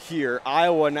keep it here.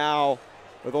 Iowa now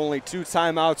with only 2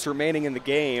 timeouts remaining in the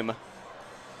game.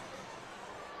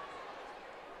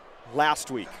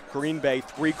 Last week, Green Bay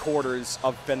 3 quarters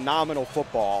of phenomenal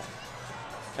football.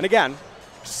 And again,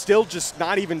 still just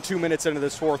not even 2 minutes into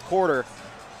this fourth quarter,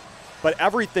 but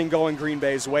everything going Green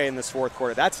Bay's way in this fourth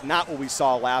quarter. That's not what we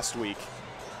saw last week.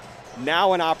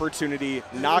 Now an opportunity,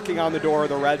 knocking on the door of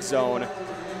the red zone.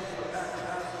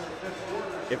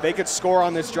 If they could score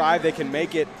on this drive, they can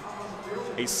make it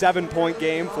a 7-point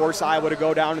game, force Iowa to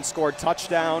go down and score a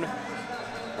touchdown.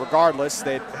 Regardless,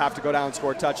 they'd have to go down and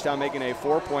score a touchdown, making a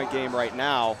 4-point game right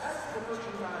now.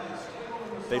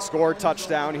 They score a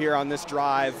touchdown here on this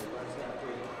drive.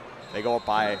 They go up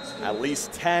by at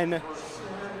least 10.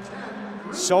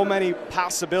 So many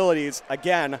possibilities.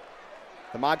 Again,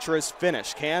 the mantra is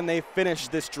finish. Can they finish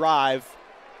this drive?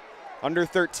 Under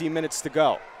 13 minutes to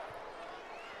go.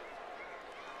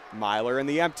 Myler in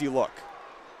the empty look.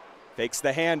 Fakes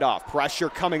the handoff. Pressure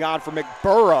coming on for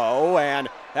McBurrow, and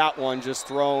that one just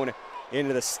thrown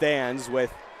into the stands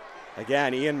with,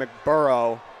 again, Ian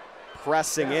McBurrow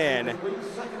pressing in.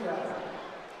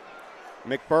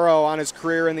 McBurrow on his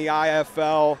career in the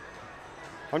IFL,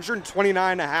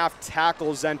 129.5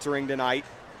 tackles entering tonight,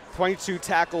 22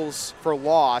 tackles for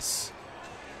loss,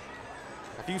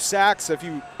 a few sacks, a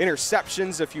few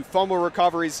interceptions, a few fumble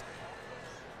recoveries.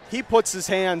 He puts his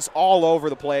hands all over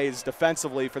the plays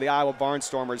defensively for the Iowa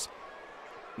Barnstormers,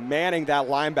 manning that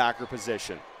linebacker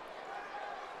position.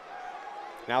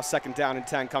 Now 2nd down and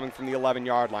 10 coming from the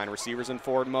 11-yard line. Receivers in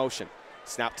forward motion.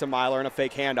 Snap to Myler and a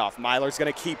fake handoff. Myler's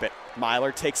going to keep it.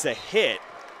 Myler takes a hit.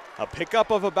 A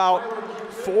pickup of about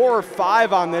 4 or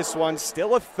 5 on this one.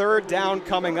 Still a third down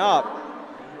coming up.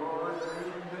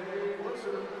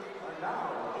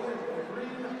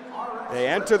 They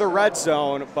enter the red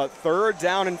zone, but third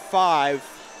down and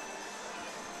 5.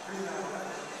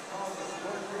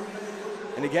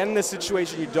 And again, in this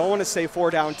situation, you don't want to say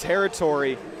 4 down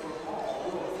territory,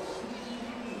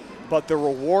 but the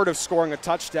reward of scoring a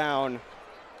touchdown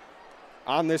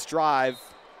on this drive,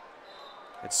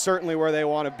 it's certainly where they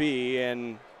want to be.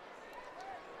 And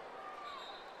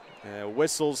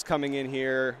whistles coming in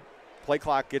here. Play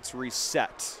clock gets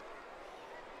reset.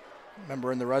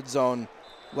 Remember, in the red zone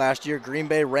last year, Green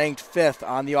Bay ranked 5th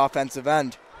on the offensive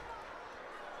end.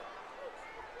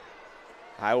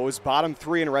 Iowa was bottom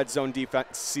 3 in red zone defense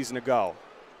a season ago.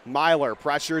 Myler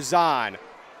pressures on,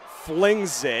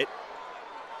 flings it,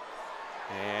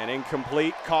 and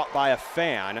incomplete, caught by a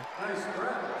fan.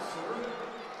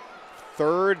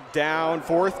 Third down,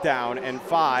 4th down, and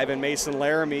 5, and Mason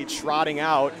Laramie trotting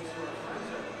out,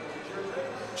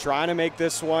 trying to make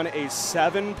this one a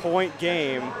 7-point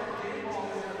game.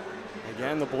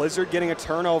 Again, the Blizzard getting a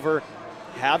turnover,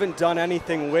 haven't done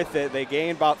anything with it. They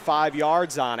gained about 5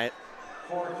 yards on it.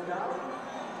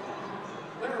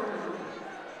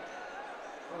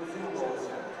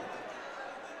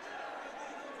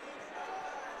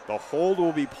 The hold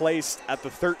will be placed at the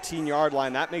 13-yard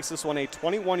line. That makes this one a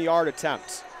 21-yard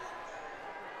attempt.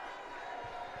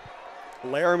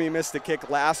 Laramie missed a kick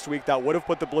last week that would have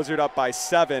put the Blizzard up by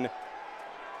 7.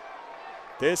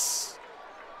 This,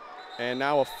 and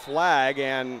now a flag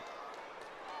and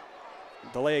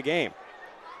delay a game.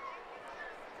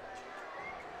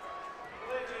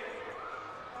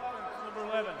 Number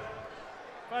 11,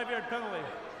 5-yard penalty,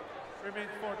 remains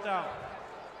 4th down.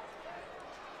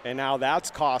 And now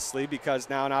that's costly because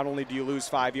now not only do you lose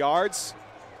 5 yards,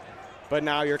 but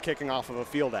now you're kicking off of a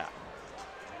field out.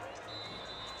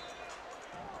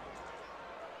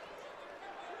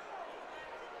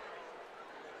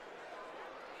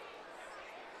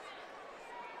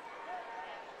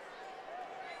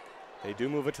 They do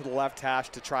move it to the left hash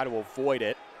to try to avoid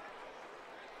it.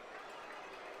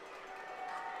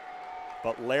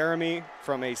 But Laramie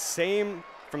from the same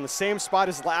spot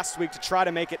as last week to try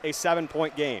to make it a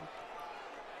 7-point game.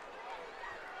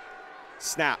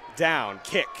 Snap, down,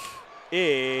 kick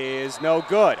is no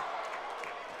good.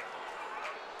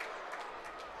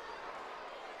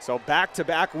 So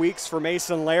back-to-back weeks for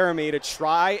Mason Laramie to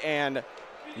try and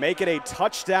make it a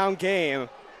touchdown game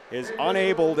is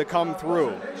unable to come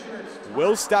through.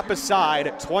 Will step aside,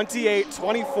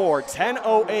 28-24,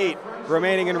 10:08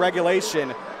 remaining in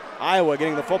regulation. Iowa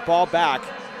getting the football back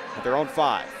at their own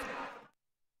 5.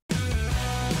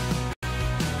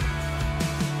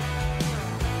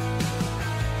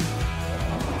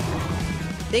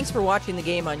 Thanks for watching the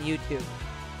game on YouTube.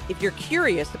 If you're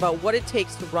curious about what it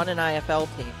takes to run an IFL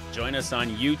team, join us on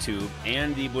YouTube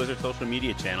and the Blizzard social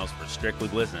media channels for Strictly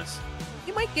Blizness.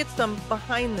 You might get some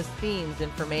behind-the-scenes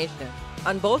information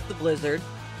on both the Blizzard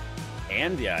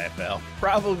and the IFL,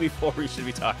 probably before we should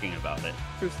be talking about it.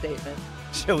 True statement.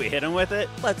 Should we hit him with it?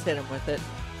 Let's hit him with it.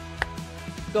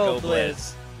 Go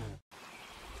Blizz.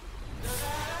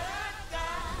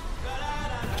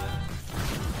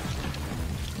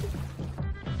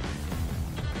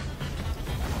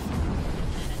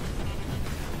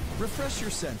 Refresh your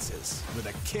senses with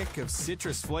a kick of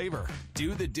citrus flavor.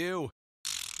 Do the do.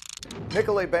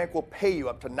 Nicolay Bank will pay you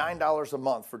up to $9 a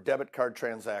month for debit card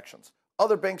transactions.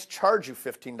 Other banks charge you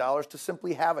 $15 to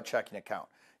simply have a checking account.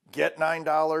 Get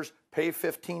 $9, pay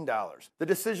 $15. The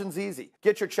decision's easy.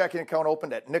 Get your checking account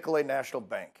opened at Nicolay National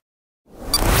Bank.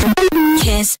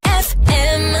 Kiss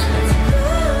FM.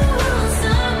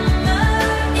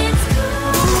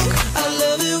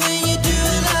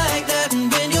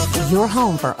 Your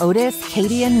home for Otis,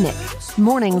 Katie, and Nick.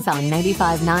 Mornings on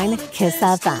 95.9 Kiss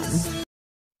FM.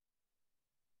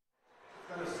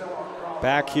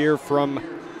 Back here from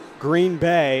Green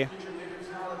Bay.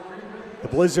 The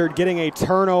Blizzard getting a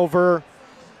turnover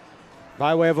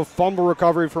by way of a fumble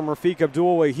recovery from Rafiq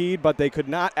Abdul-Wahid, but they could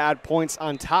not add points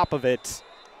on top of it.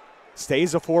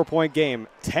 Stays a 4-point game.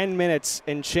 10 minutes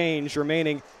and change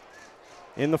remaining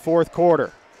in the fourth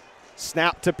quarter.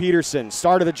 Snap to Peterson.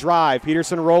 Start of the drive.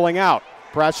 Peterson rolling out.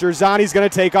 Pressure's on. He's going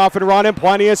to take off and run, and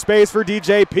plenty of space for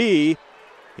DJP.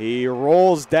 He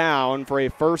rolls down for a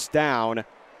first down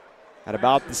at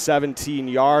about the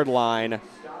 17-yard line.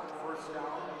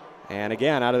 And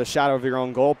again, out of the shadow of your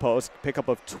own goalpost, pickup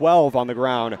of 12 on the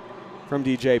ground from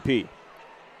DJP.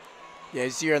 Yeah, you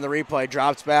see here in the replay,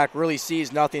 drops back, really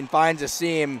sees nothing, finds a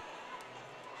seam,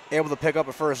 able to pick up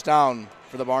a first down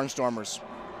for the Barnstormers.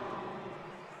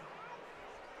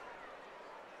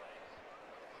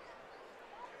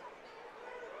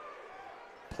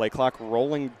 Play clock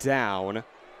rolling down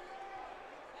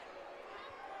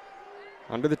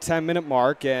under the 10-minute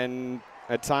mark, and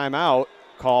a timeout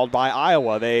called by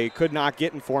Iowa. They could not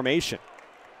get in formation.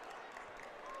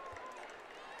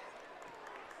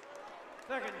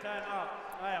 Second timeout,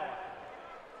 Iowa.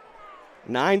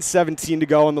 9:17 to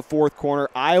go in the fourth quarter.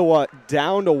 Iowa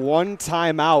down to one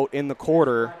timeout in the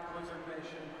quarter.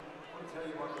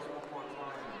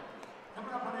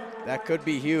 That could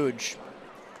be huge.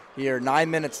 Here, 9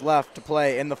 minutes left to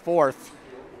play in the fourth.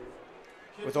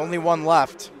 With only one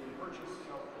left,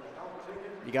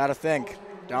 you got to think,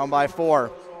 down by 4.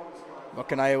 What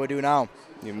can Iowa do now?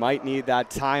 You might need that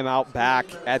timeout back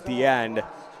at the end.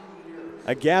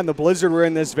 Again, the Blizzard were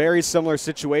in this very similar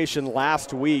situation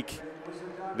last week.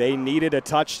 They needed a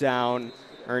touchdown,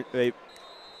 or the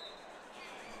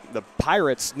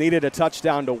Pirates needed a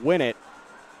touchdown to win it.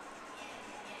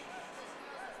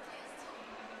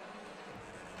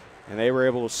 And they were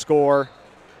able to score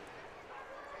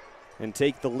and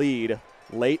take the lead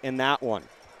late in that one.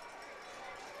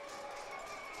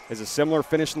 There's a similar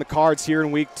finish in the cards here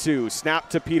in week 2. Snap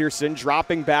to Peterson,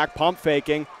 dropping back, pump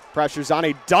faking. Pressure's on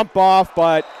a dump off,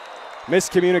 but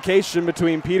miscommunication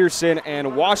between Peterson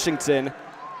and Washington,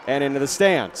 and into the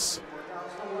stands.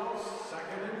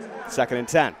 2nd and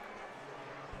 10.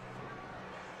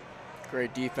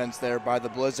 Great defense there by the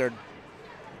Blizzard.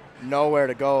 Nowhere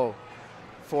to go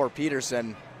for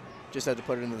Peterson. Just had to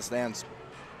put it into the stands.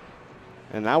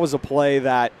 And that was a play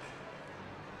that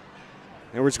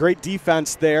there was great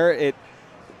defense there. It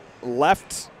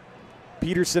left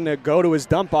Peterson to go to his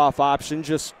dump-off option,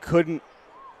 just couldn't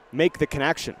make the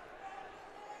connection.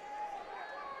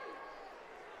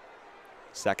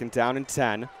 2nd down and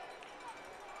 10.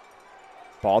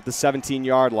 Ball at the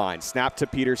 17-yard line. Snap to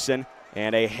Peterson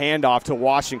and a handoff to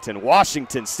Washington.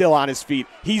 Washington still on his feet.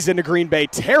 He's into Green Bay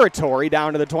territory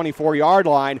down to the 24-yard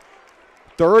line.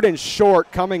 3rd and short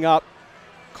coming up.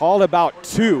 Called about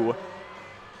 2.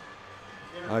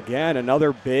 Again,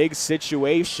 another big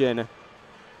situation.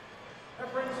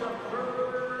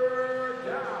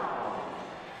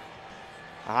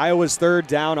 Iowa's 3rd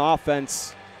down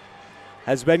offense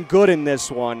has been good in this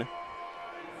one.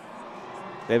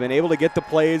 They've been able to get the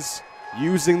plays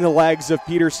using the legs of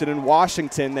Peterson and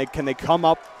Washington. Can they come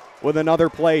up with another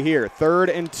play here?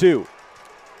 3rd and 2.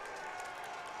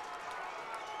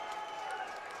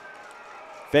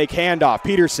 Fake handoff.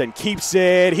 Peterson keeps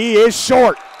it. He is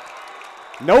short.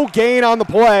 No gain on the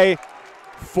play.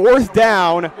 4th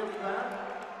down.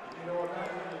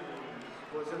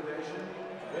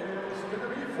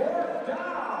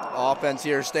 Offense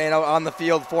here staying out on the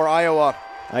field for Iowa.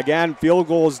 Again, field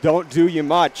goals don't do you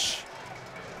much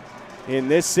in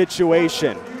this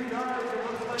situation.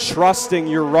 Trusting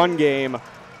your run game.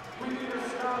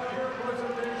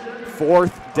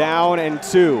 4th down and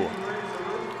 2.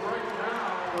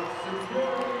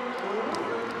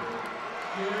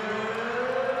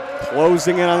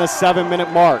 Closing in on the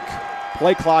 7-minute mark.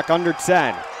 Play clock under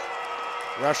 10.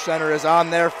 Rush center is on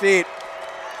their feet.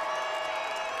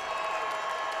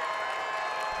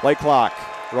 Play clock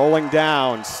rolling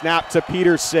down. Snap to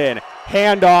Peterson.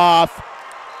 Handoff.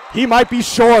 He might be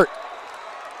short.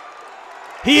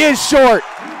 He is short.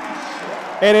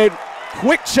 And a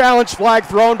quick challenge flag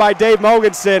thrown by Dave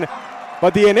Mogensen,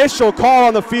 but the initial call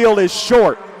on the field is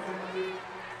short.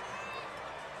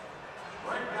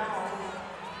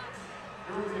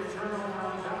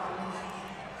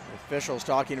 Officials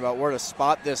talking about where to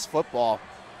spot this football.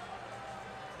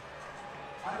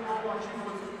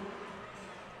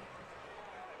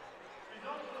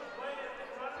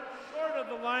 Short of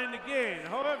the line to gain.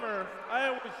 However,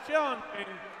 Iowa was challenging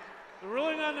the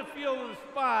ruling on the field of the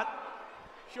spot.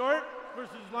 Short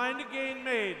versus line to gain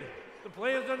made. The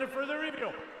play is under further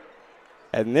review.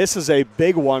 And this is a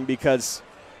big one because,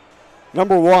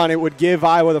 number one, it would give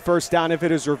Iowa the first down if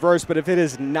it is reversed, but if it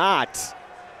is not,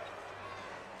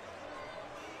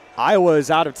 Iowa is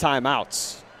out of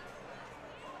timeouts.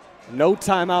 No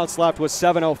timeouts left with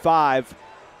 7:05.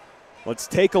 Let's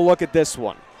take a look at this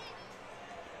one.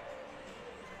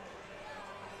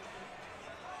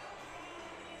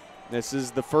 This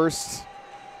is the first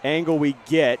angle we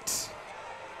get.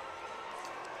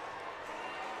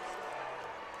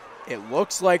 It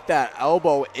looks like that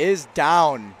elbow is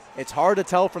down. It's hard to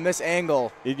tell from this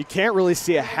angle. You can't really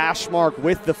see a hash mark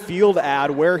with the field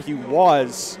ad where he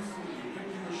was.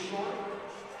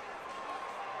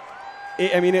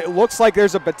 It looks like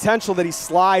there's a potential that he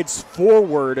slides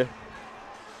forward.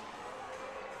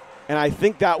 And I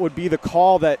think that would be the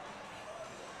call that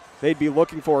they'd be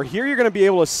looking for. Here you're going to be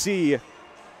able to see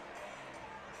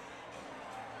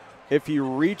if he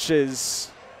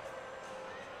reaches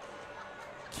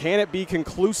can it be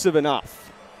conclusive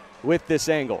enough with this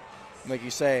angle? Like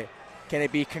you say, can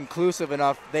it be conclusive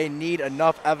enough? They need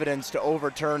enough evidence to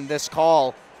overturn this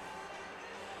call.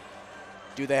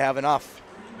 Do they have enough?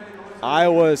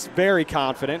 Iowa's very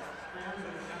confident.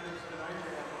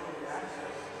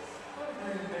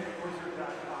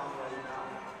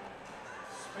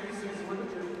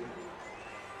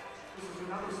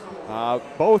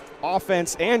 Both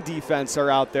offense and defense are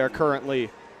out there currently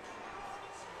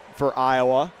for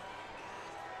Iowa.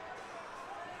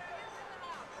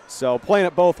 So playing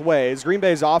it both ways. Green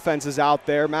Bay's offense is out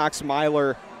there. Max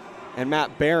Myler and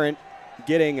Matt Barrett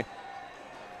getting a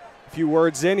few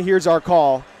words in. Here's our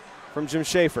call from Jim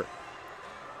Schaefer.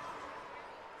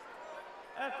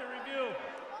 After review,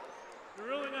 the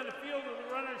ruling on the field of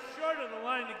the runner short of the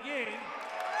line to gain.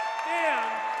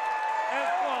 Stand as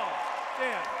called.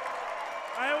 Stand.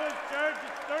 Iowa's charged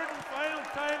its third and final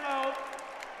timeout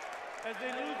as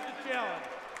they lose the challenge.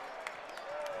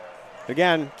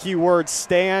 Again, keyword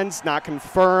stands, not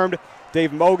confirmed.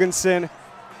 Dave Mogensen,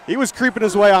 he was creeping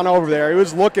his way on over there. He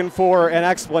was looking for an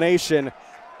explanation.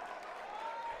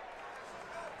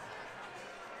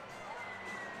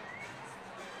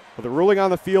 But the ruling on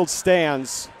the field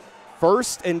stands.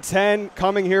 1st and 10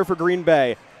 coming here for Green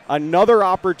Bay. Another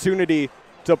opportunity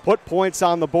to put points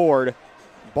on the board.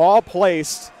 Ball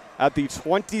placed at the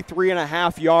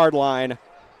 23.5-yard line.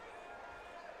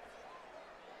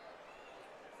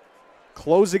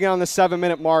 Closing on the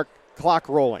 7-minute mark, clock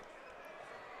rolling.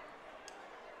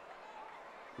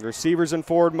 The receivers in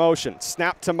forward motion.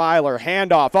 Snap to Myler,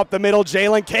 handoff up the middle,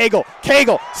 Jalen Cagle.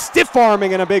 Cagle stiff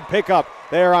arming and a big pickup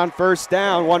there on 1st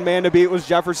down. One man to beat was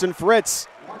Jefferson Fritz,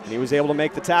 and he was able to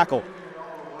make the tackle.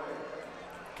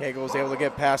 Cagle was able to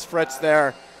get past Fritz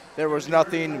there. There was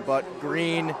nothing but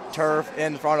green turf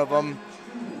in front of him.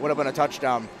 Would have been a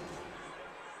touchdown.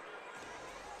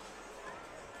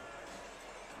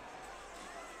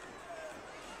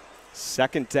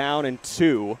 Second down and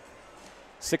 2.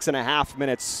 6.5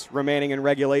 minutes remaining in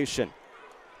regulation.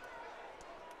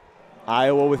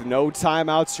 Iowa with no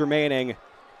timeouts remaining.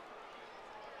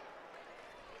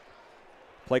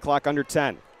 Play clock under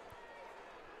 10.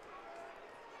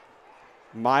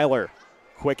 Myler,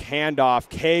 quick handoff.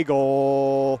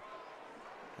 Cagle.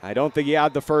 I don't think he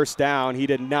had the 1st down. He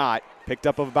did not. Picked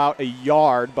up about a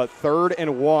yard, but 3rd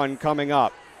and 1 coming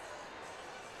up.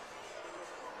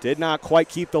 Did not quite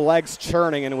keep the legs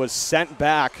churning and was sent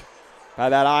back by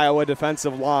that Iowa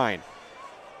defensive line.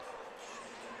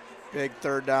 Big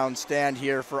 3rd down stand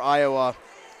here for Iowa.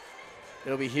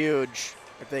 It'll be huge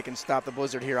if they can stop the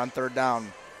Blizzard here on 3rd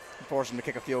down and force them to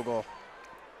kick a field goal.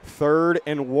 3rd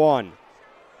and 1.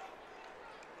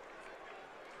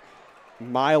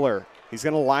 Myler, he's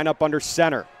going to line up under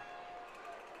center.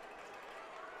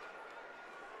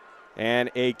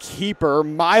 And a keeper,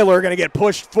 Myler, going to get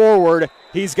pushed forward.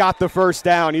 He's got the 1st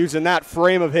down using that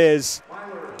frame of his,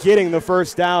 getting the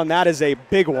 1st down. That is a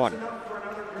big one.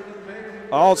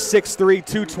 All 6'3",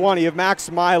 220 of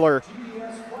Max Myler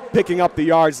picking up the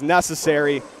yards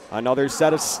necessary. Another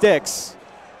set of sticks.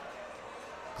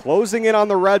 Closing in on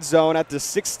the red zone at the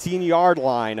 16-yard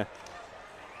line.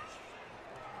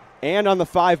 And on the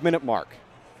 5-minute mark.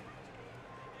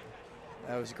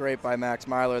 That was great by Max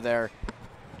Myler there.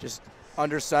 Just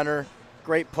under center.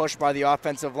 Great push by the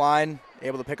offensive line.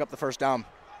 Able to pick up the 1st down.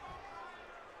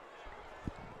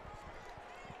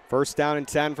 1st down and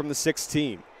 10 from the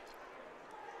 16.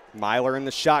 Myler in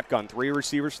the shotgun. 3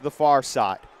 receivers to the far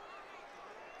side.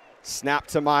 Snap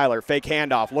to Myler. Fake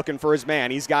handoff. Looking for his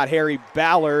man. He's got Harry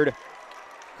Ballard.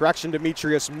 Correction,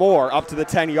 Demetrius Moore up to the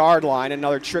 10-yard line.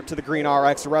 Another trip to the Green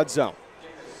RX red zone.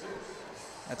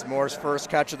 That's Moore's 1st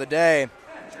catch of the day.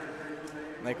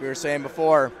 Like we were saying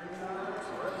before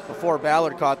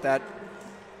Ballard caught that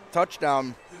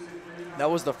touchdown,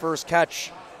 that was the 1st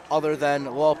catch other than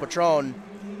Lowell Patron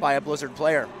by a Blizzard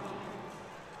player.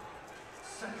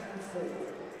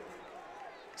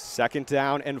 2nd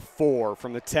down and 4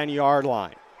 from the 10-yard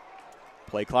line.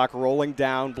 Play clock rolling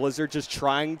down. Blizzard just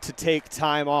trying to take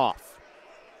time off.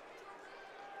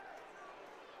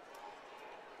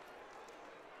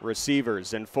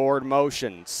 Receivers in forward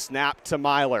motion. Snap to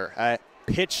Myler.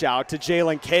 Pitch out to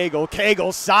Jalen Cagle.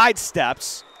 Cagle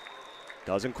sidesteps.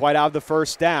 Doesn't quite have the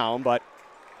 1st down, but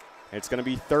it's going to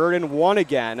be 3rd and 1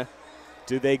 again.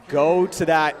 Do they go to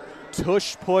that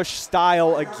tush-push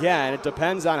style again? It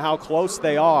depends on how close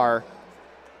they are.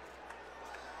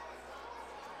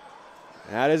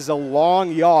 That is a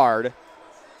long yard.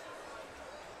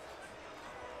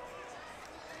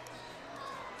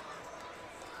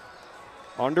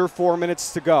 Under 4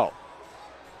 minutes to go.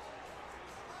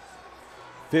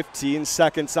 15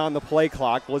 seconds on the play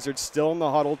clock. Blizzard still in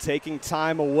the huddle, taking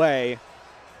time away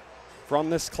from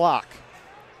this clock.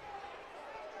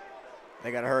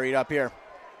 They got to hurry it up here.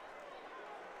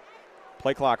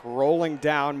 Play clock rolling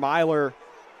down. Myler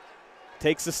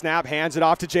takes the snap, hands it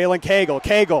off to Jalen Cagle.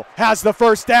 Cagle has the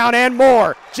first down and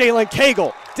more. Jalen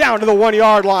Cagle down to the 1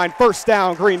 yard line. First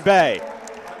down, Green Bay.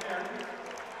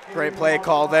 Great play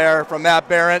call there from Matt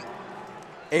Barrett.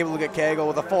 Able to get Cagle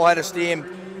with a full head of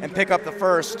steam and pick up the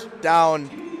first down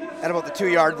at about the 2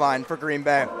 yard line for Green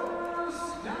Bay.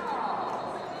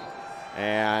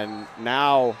 And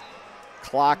now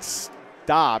clock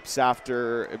stops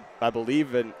after, I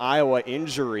believe, an Iowa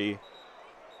injury.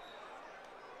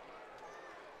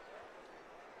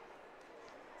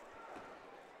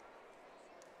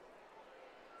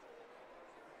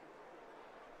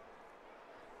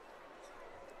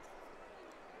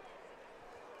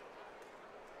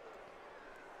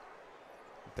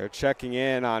 They're checking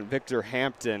in on Victor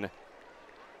Hampton.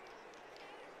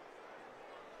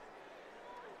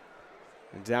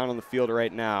 And down on the field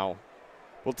right now.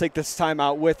 We'll take this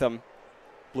timeout with them.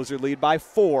 Blizzard lead by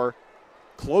 4.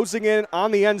 Closing in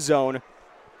on the end zone.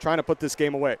 Trying to put this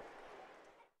game away.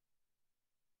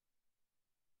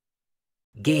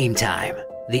 Game time.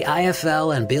 The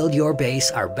IFL and Build Your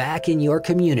Base are back in your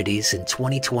communities in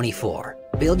 2024.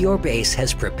 Build Your Base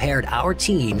has prepared our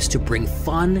teams to bring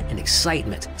fun and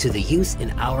excitement to the youth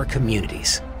in our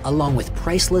communities, along with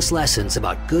priceless lessons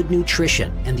about good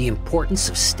nutrition and the importance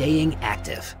of staying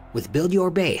active. With Build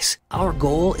Your Base, our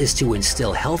goal is to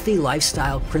instill healthy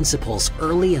lifestyle principles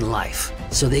early in life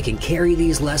so they can carry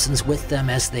these lessons with them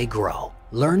as they grow.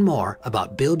 Learn more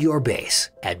about Build Your Base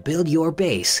at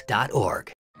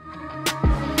buildyourbase.org.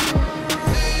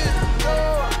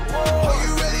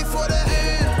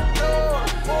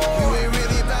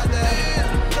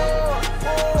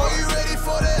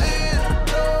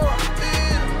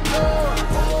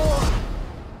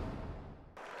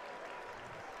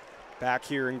 Back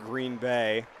here in Green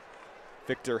Bay,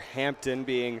 Victor Hampton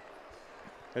being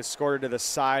escorted to the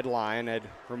sideline, had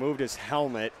removed his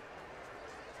helmet.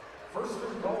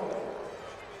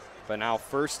 But now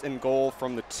first and goal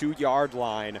from the 2 yard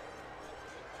line.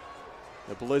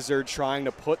 The Blizzard trying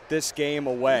to put this game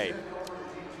away.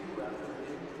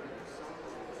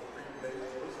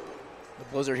 The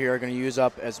Blizzard here are going to use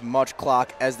up as much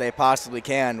clock as they possibly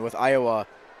can, with Iowa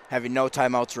having no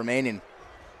timeouts remaining.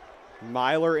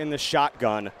 Myler in the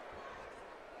shotgun.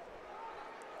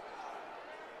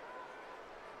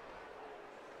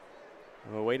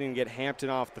 We're waiting to get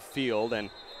Hampton off the field, and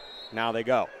now they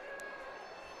go.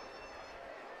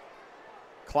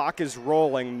 Clock is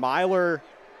rolling. Myler,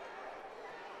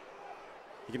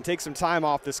 he can take some time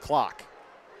off this clock.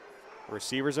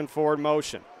 Receivers in forward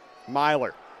motion.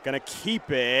 Myler gonna keep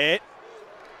it,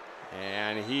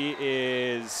 and he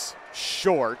is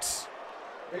short.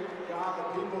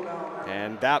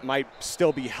 And that might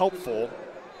still be helpful.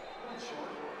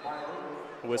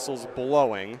 Whistle's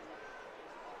blowing.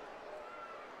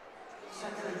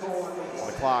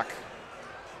 The clock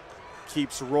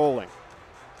keeps rolling.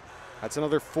 That's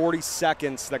another 40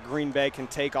 seconds that Green Bay can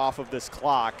take off of this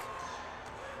clock.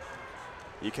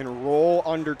 You can roll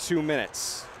under 2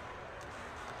 minutes.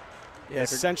 Yeah,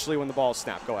 essentially when the ball is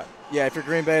snapped. Go ahead. Yeah, if you're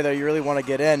Green Bay, though, you really want to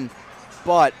get in.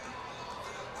 But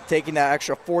taking that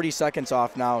extra 40 seconds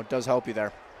off now does help you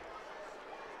there.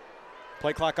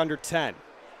 Play clock under 10.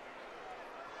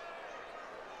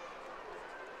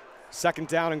 Second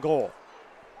down and goal.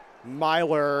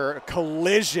 Myler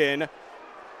collision.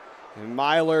 And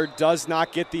Myler does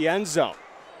not get the end zone.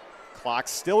 Clock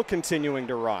still continuing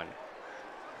to run.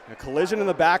 A collision in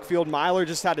the backfield. Myler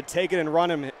just had to take it and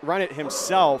run it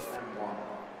himself.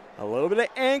 A little bit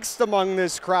of angst among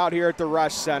this crowd here at the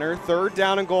Rush Center. Third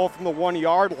down and goal from the 1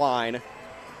 yard line.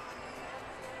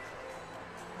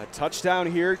 A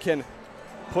touchdown here can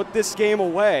put this game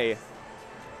away.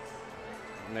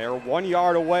 And they're 1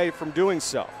 yard away from doing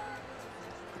so.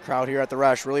 The crowd here at the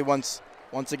Rush really wants,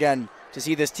 once again, to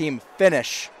see this team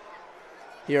finish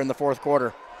here in the fourth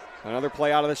quarter. Another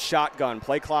play out of the shotgun.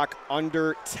 Play clock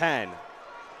under 10.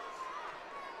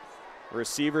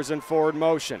 Receivers in forward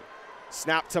motion.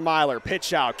 Snap to Myler,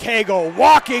 pitch out, Cagle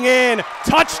walking in,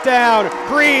 touchdown,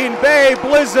 Green Bay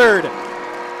Blizzard.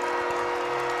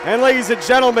 And ladies and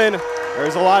gentlemen,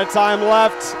 there's a lot of time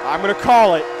left. I'm gonna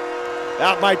call it.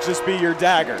 That might just be your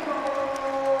dagger.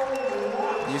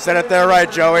 You said it there right,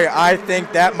 Joey. I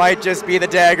think that might just be the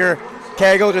dagger.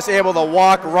 Cagle just able to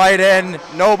walk right in,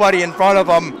 nobody in front of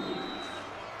him.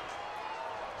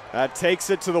 That takes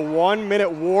it to the 1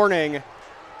 minute warning.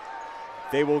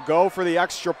 They will go for the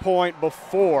extra point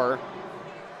before.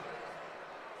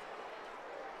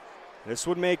 This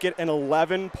would make it an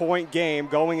 11-point game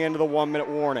going into the 1-minute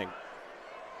warning.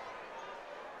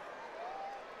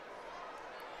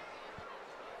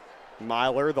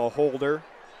 Myler, the holder.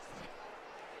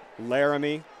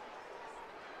 Laramie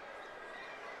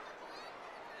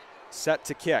set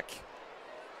to kick.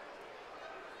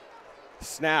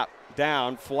 Snap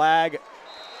down, flag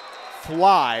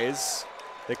flies.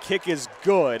 The kick is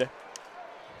good.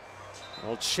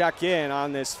 We'll check in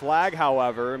on this flag,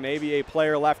 however. Maybe a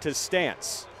player left his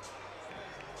stance.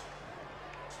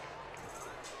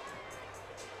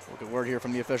 We'll get word here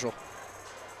from the official.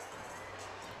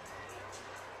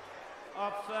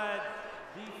 Offside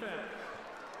defense.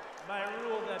 By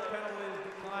rule, that penalty is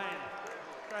declined.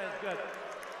 Try is good.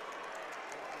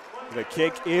 The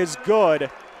kick is good.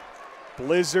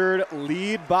 Blizzard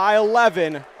lead by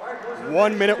 11.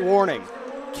 1-minute warning.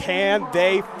 Can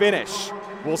they finish?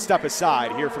 We'll step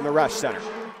aside here from the Resch Center.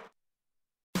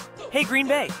 Hey Green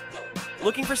Bay,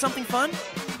 looking for something fun?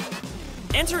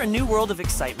 Enter a new world of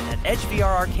excitement at Edge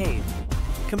VR Arcade.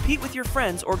 Compete with your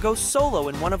friends or go solo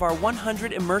in one of our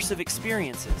 100 immersive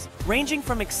experiences, ranging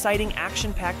from exciting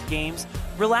action-packed games,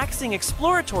 relaxing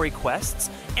exploratory quests,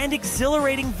 and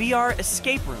exhilarating VR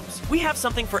escape rooms. We have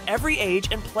something for every age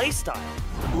and play style.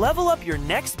 Level up your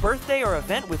next birthday or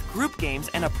event with group games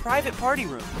and a private party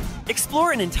room.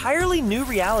 Explore an entirely new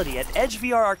reality at Edge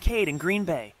VR Arcade in Green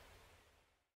Bay.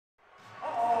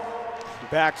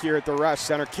 Back here at the Resch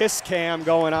Center, kiss cam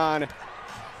going on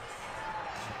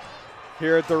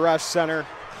here at the Resch Center.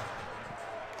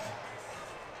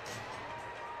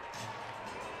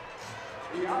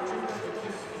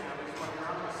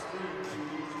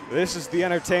 This is the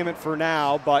entertainment for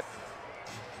now, but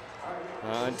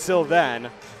until then,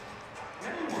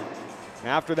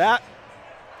 after that,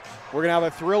 we're gonna have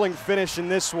a thrilling finish in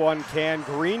this one. Can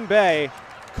Green Bay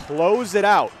close it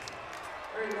out?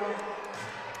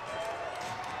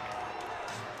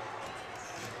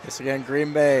 Yes, again,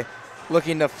 Green Bay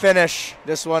looking to finish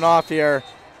this one off here,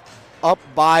 up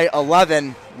by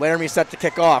 11. Laramie set to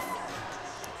kick off.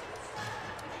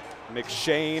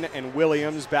 McShane and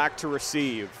Williams back to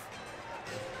receive.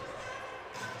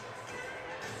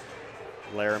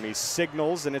 Laramie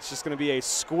signals, and it's just going to be a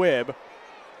squib.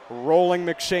 Rolling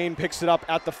McShane picks it up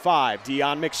at the 5.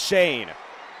 Dion McShane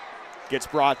gets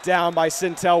brought down by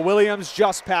Sintel Williams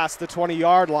just past the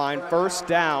 20-yard line. First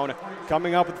down,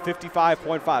 coming up with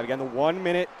 55.5. Again, the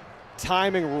 1-minute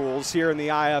timing rules here in the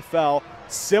IFL,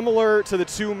 similar to the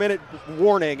 2-minute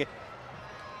warning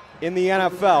in the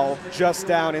NFL, just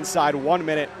down inside 1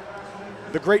 minute.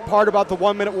 The great part about the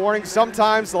 1-minute warning,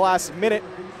 sometimes the last minute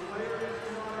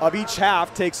of each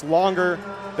half takes longer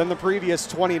than the previous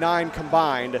 29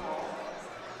 combined.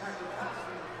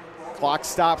 Clock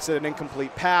stops at an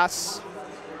incomplete pass,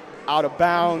 out of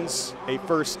bounds, a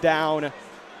first down.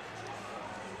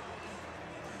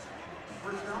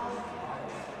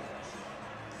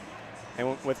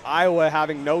 And with Iowa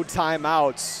having no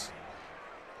timeouts,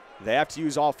 they have to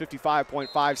use all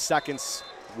 55.5 seconds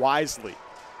wisely.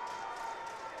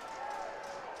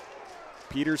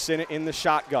 Peterson in the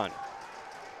shotgun.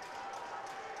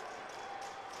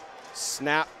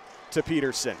 Snap to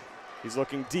Peterson. He's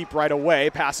looking deep right away.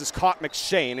 Pass is caught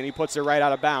McShane, and he puts it right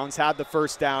out of bounds. Had the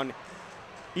first down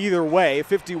either way,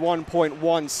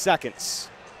 51.1 seconds.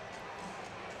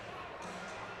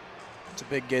 It's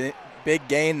a big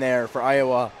gain there for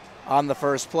Iowa on the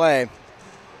first play.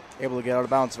 Able to get out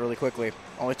of bounds really quickly.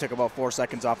 Only took about 4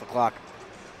 seconds off the clock.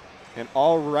 And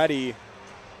already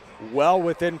well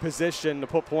within position to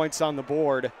put points on the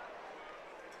board.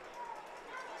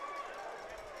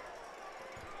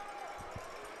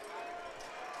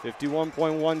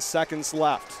 .1 seconds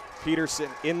left. Peterson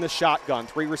in the shotgun.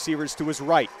 3 receivers to his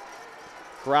right.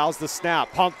 Corrals the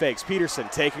snap. Pump fakes. Peterson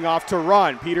taking off to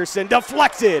run. Peterson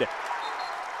deflected.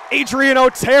 Adrian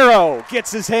Otero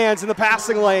gets his hands in the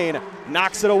passing lane.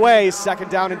 Knocks it away. Second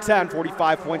down and 10.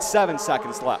 45.7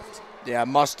 seconds left. Yeah,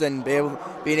 Mustin being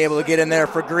able to get in there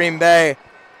for Green Bay.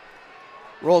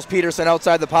 Rolls Peterson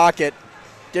outside the pocket.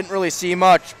 Didn't really see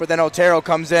much, but then Otero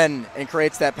comes in and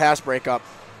creates that pass breakup.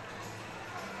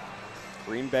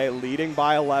 Green Bay leading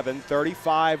by 11,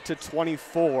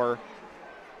 35-24.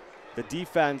 The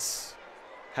defense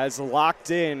has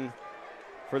locked in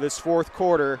for this fourth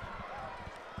quarter,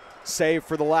 save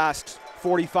for the last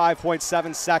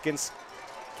 45.7 seconds.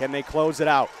 Can they close it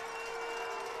out?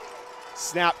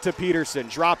 Snap to Peterson,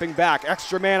 dropping back,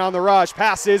 extra man on the rush,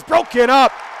 passes broken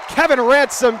up. Kevin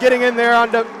Ransom getting in there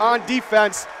on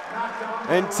defense.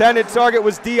 Intended target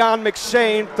was Dion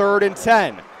McShane, 3rd and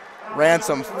 10.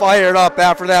 Ransom fired up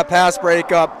after that pass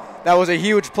breakup. That was a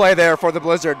huge play there for the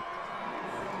Blizzard.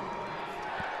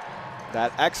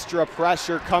 That extra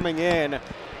pressure coming in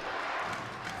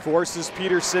forces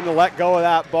Peterson to let go of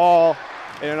that ball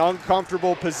in an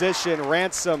uncomfortable position.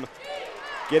 Ransom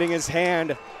getting his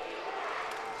hand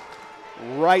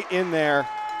right in there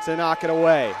to knock it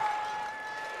away.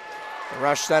 The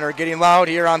Rush Center getting loud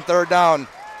here on 3rd down.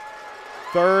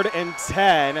 3rd and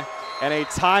 10, and a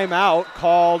timeout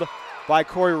called by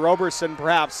Corey Roberson,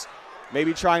 perhaps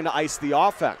maybe trying to ice the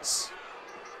offense.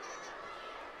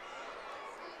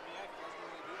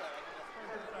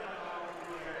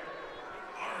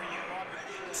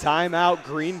 Timeout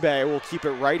Green Bay. We'll keep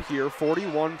it right here.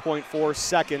 41.4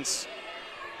 seconds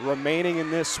remaining in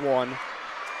this one.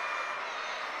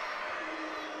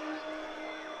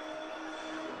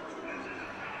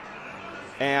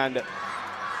 And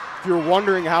if you're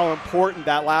wondering how important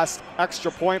that last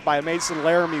extra point by Mason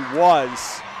Laramie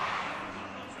was,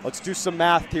 let's do some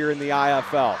math here in the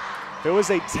IFL. If it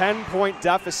was a 10-point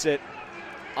deficit,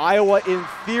 Iowa, in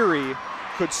theory,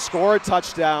 could score a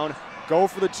touchdown, go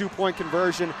for the 2-point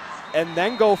conversion, and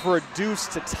then go for a deuce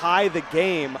to tie the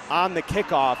game on the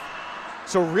kickoff.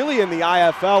 So really in the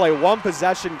IFL, a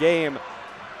 1-possession game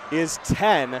is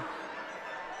 10.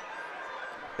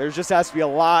 There just has to be a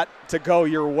lot to go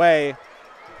your way,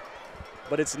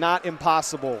 but it's not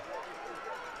impossible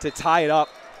to tie it up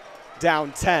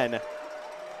down 10.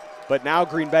 But now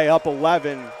Green Bay up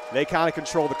 11. They kind of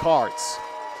control the cards.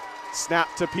 Snap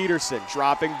to Peterson,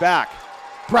 dropping back.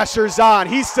 Pressure's on.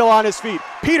 He's still on his feet.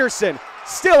 Peterson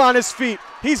still on his feet.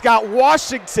 He's got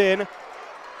Washington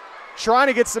trying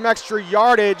to get some extra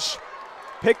yardage.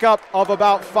 Pickup of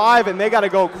about 5, and they got to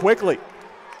go quickly.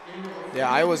 Yeah,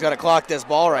 Iowa's got to clock this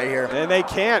ball right here. And they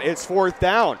can't. It's 4th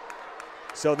down.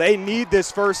 So they need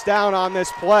this 1st down on this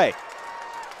play.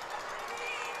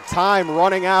 Time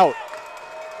running out.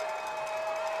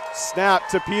 Snap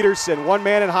to Peterson. 1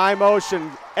 man in high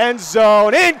motion. End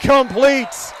zone. Incomplete.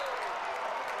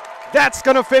 That's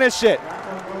going to finish it.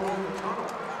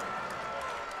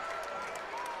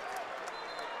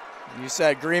 You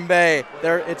said Green Bay,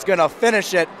 it's going to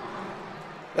finish it.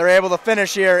 They're able to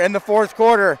finish here in the 4th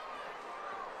quarter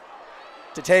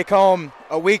to take home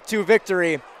a Week 2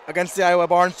 victory against the Iowa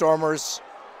Barnstormers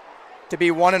to be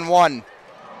 1-1.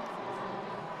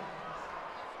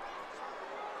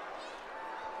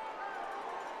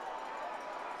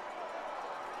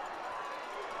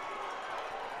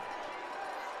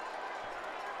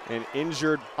 An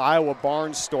injured Iowa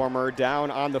Barnstormer down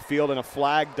on the field, and a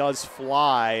flag does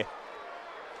fly.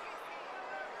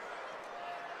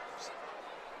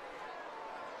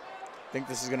 I think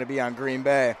this is going to be on Green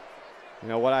Bay. You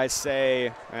know what I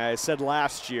said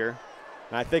last year,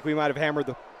 and I think we might have hammered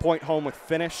the point home with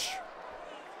finish.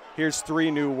 Here's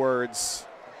 3 new words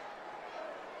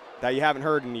that you haven't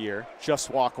heard in a year. Just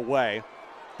walk away.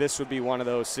 This would be one of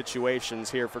those situations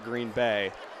here for Green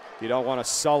Bay. You don't want to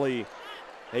sully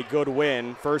a good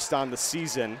win, first on the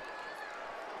season.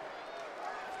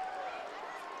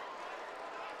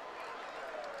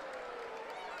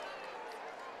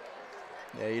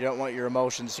 Yeah, you don't want your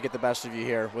emotions to get the best of you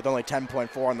here with only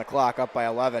 10.4 on the clock, up by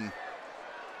 11.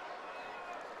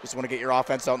 Just want to get your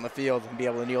offense out in the field and be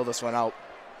able to kneel this one out.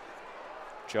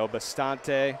 Joe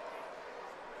Bastante,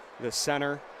 the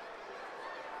center.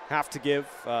 Have to give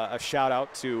a shout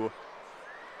out to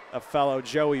a fellow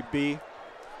Joey B.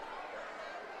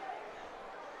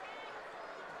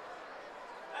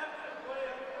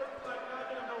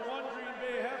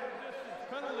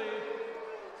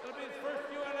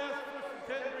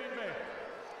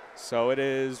 So it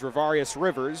is Rivarius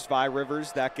Rivers, Vi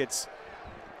Rivers, that gets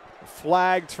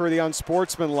flagged for the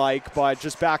unsportsmanlike, but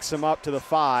just backs him up to the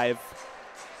 5.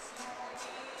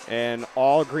 And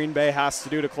all Green Bay has to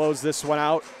do to close this one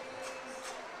out,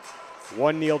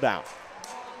 1 kneel down.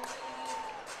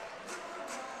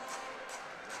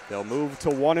 They'll move to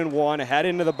 1-1, head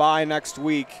into the bye next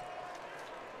week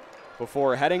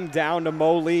before heading down to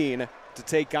Moline to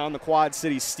take on the Quad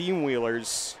City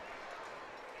Steamwheelers.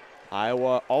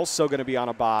 Iowa also going to be on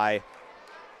a bye.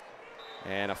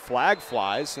 And a flag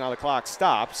flies. Now the clock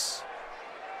stops.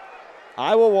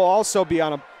 Iowa will also be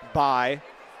on a bye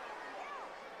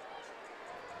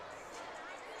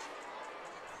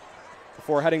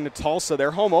before heading to Tulsa.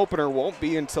 Their home opener won't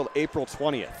be until April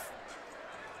 20th.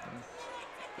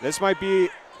 This might be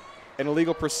an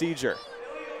illegal procedure.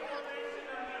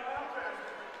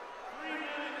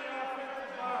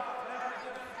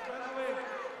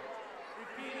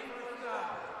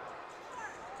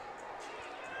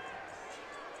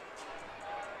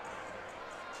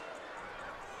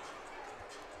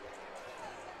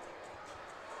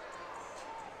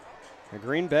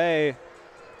 Green Bay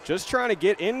just trying to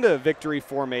get into victory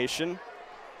formation.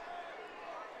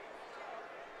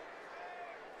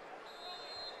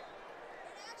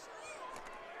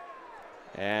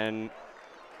 And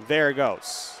there it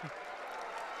goes.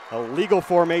 A legal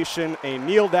formation, a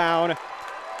kneel down.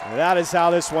 That is how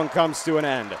this one comes to an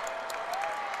end.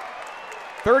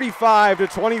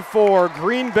 35-24,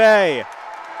 Green Bay.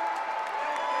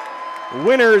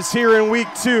 Winners here in week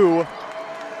 2.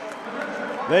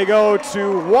 They go to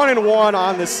 1-1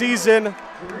 on the season,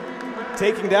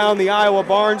 taking down the Iowa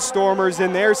Barnstormers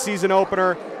in their season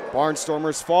opener.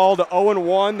 Barnstormers fall to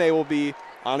 0-1. They will be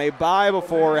on a bye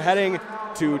before heading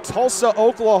to Tulsa,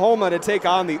 Oklahoma to take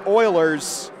on the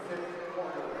Oilers.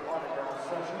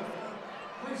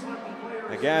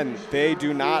 Again, they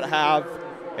do not have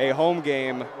a home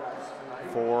game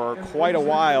for quite a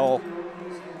while,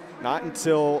 not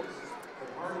until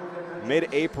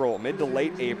mid-April, mid to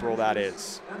late April, that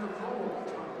is.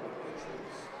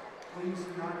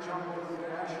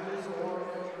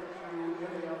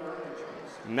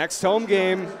 Next home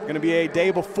game going to be a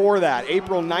day before that,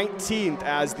 April 19th,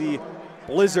 as the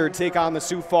Blizzard take on the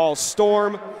Sioux Falls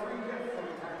Storm.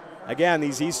 Again,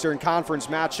 these Eastern Conference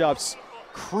matchups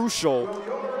crucial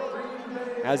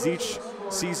as each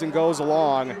season goes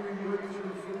along,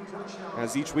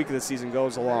 as each week of the season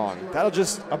goes along. That'll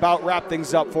just about wrap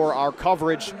things up for our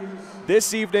coverage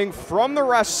this evening from the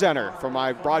Resch Center. For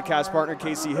my broadcast partner,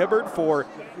 Casey Hibbert, for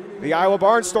the Iowa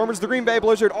Barnstormers, the Green Bay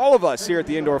Blizzard, all of us here at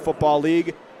the Indoor Football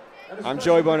League, I'm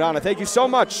Joey Bonadonna. Thank you so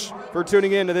much for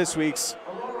tuning in to this week's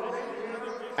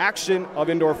action of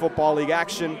Indoor Football League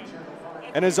action.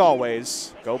 And as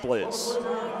always, go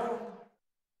Blizz.